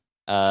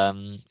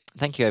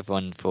 Thank you,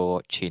 everyone,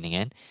 for tuning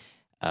in.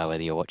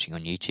 Whether you're watching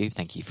on YouTube,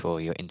 thank you for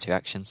your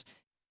interactions.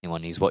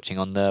 Anyone who's watching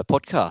on the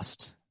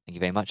podcast, thank you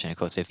very much. And of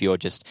course, if you're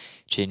just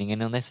tuning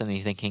in on this and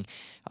you're thinking,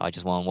 I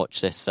just want to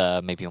watch this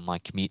maybe on my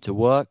commute to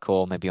work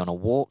or maybe on a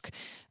walk,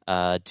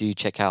 do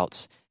check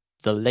out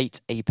The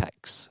Late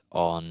Apex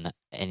on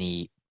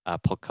any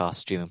podcast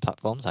streaming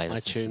platforms. I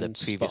listened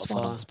to the previous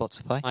one on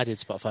Spotify. I did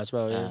Spotify as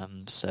well, yeah.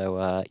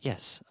 So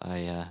yes,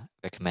 I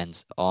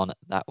recommend on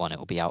that one. It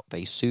will be out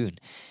very soon.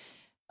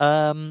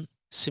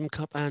 Sim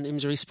Cup and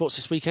IMSA Esports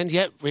this weekend.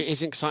 Yep, it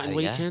is an exciting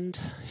weekend.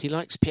 He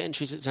likes pit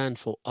entries at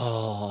Zandvoort.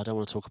 Oh, I don't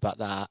want to talk about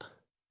that.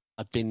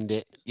 I binned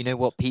it. You know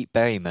what? Pete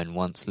Berryman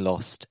once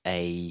lost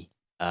a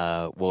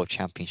World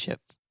Championship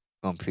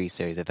Grand Prix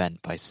Series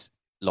event by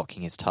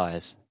locking his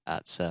tyres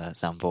at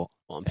Zandvoort.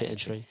 What, on pit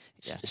entry?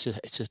 Yeah.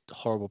 It's a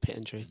horrible pit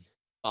entry.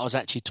 But I was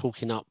actually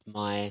talking up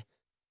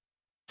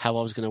how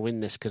I was going to win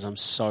this because I'm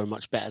so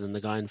much better than the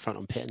guy in front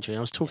on pit entry.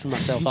 I was talking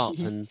myself up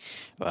and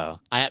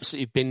Wow. I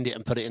absolutely binned it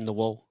and put it in the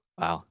wall.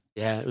 Wow.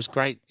 Yeah, it was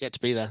great. Get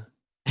to be there.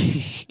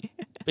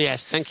 But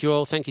yes, thank you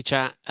all. Thank you,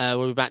 chat.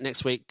 We'll be back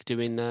next week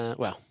doing, the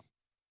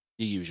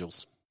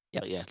usuals.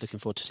 Yep. But yeah, looking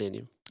forward to seeing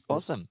you.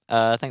 Awesome.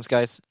 Thanks,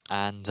 guys.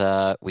 And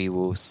we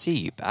will see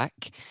you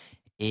back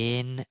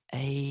in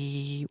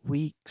a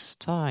week's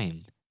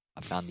time.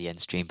 I found the end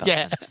stream button.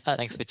 Yeah.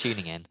 Thanks for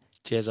tuning in.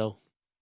 Cheers all.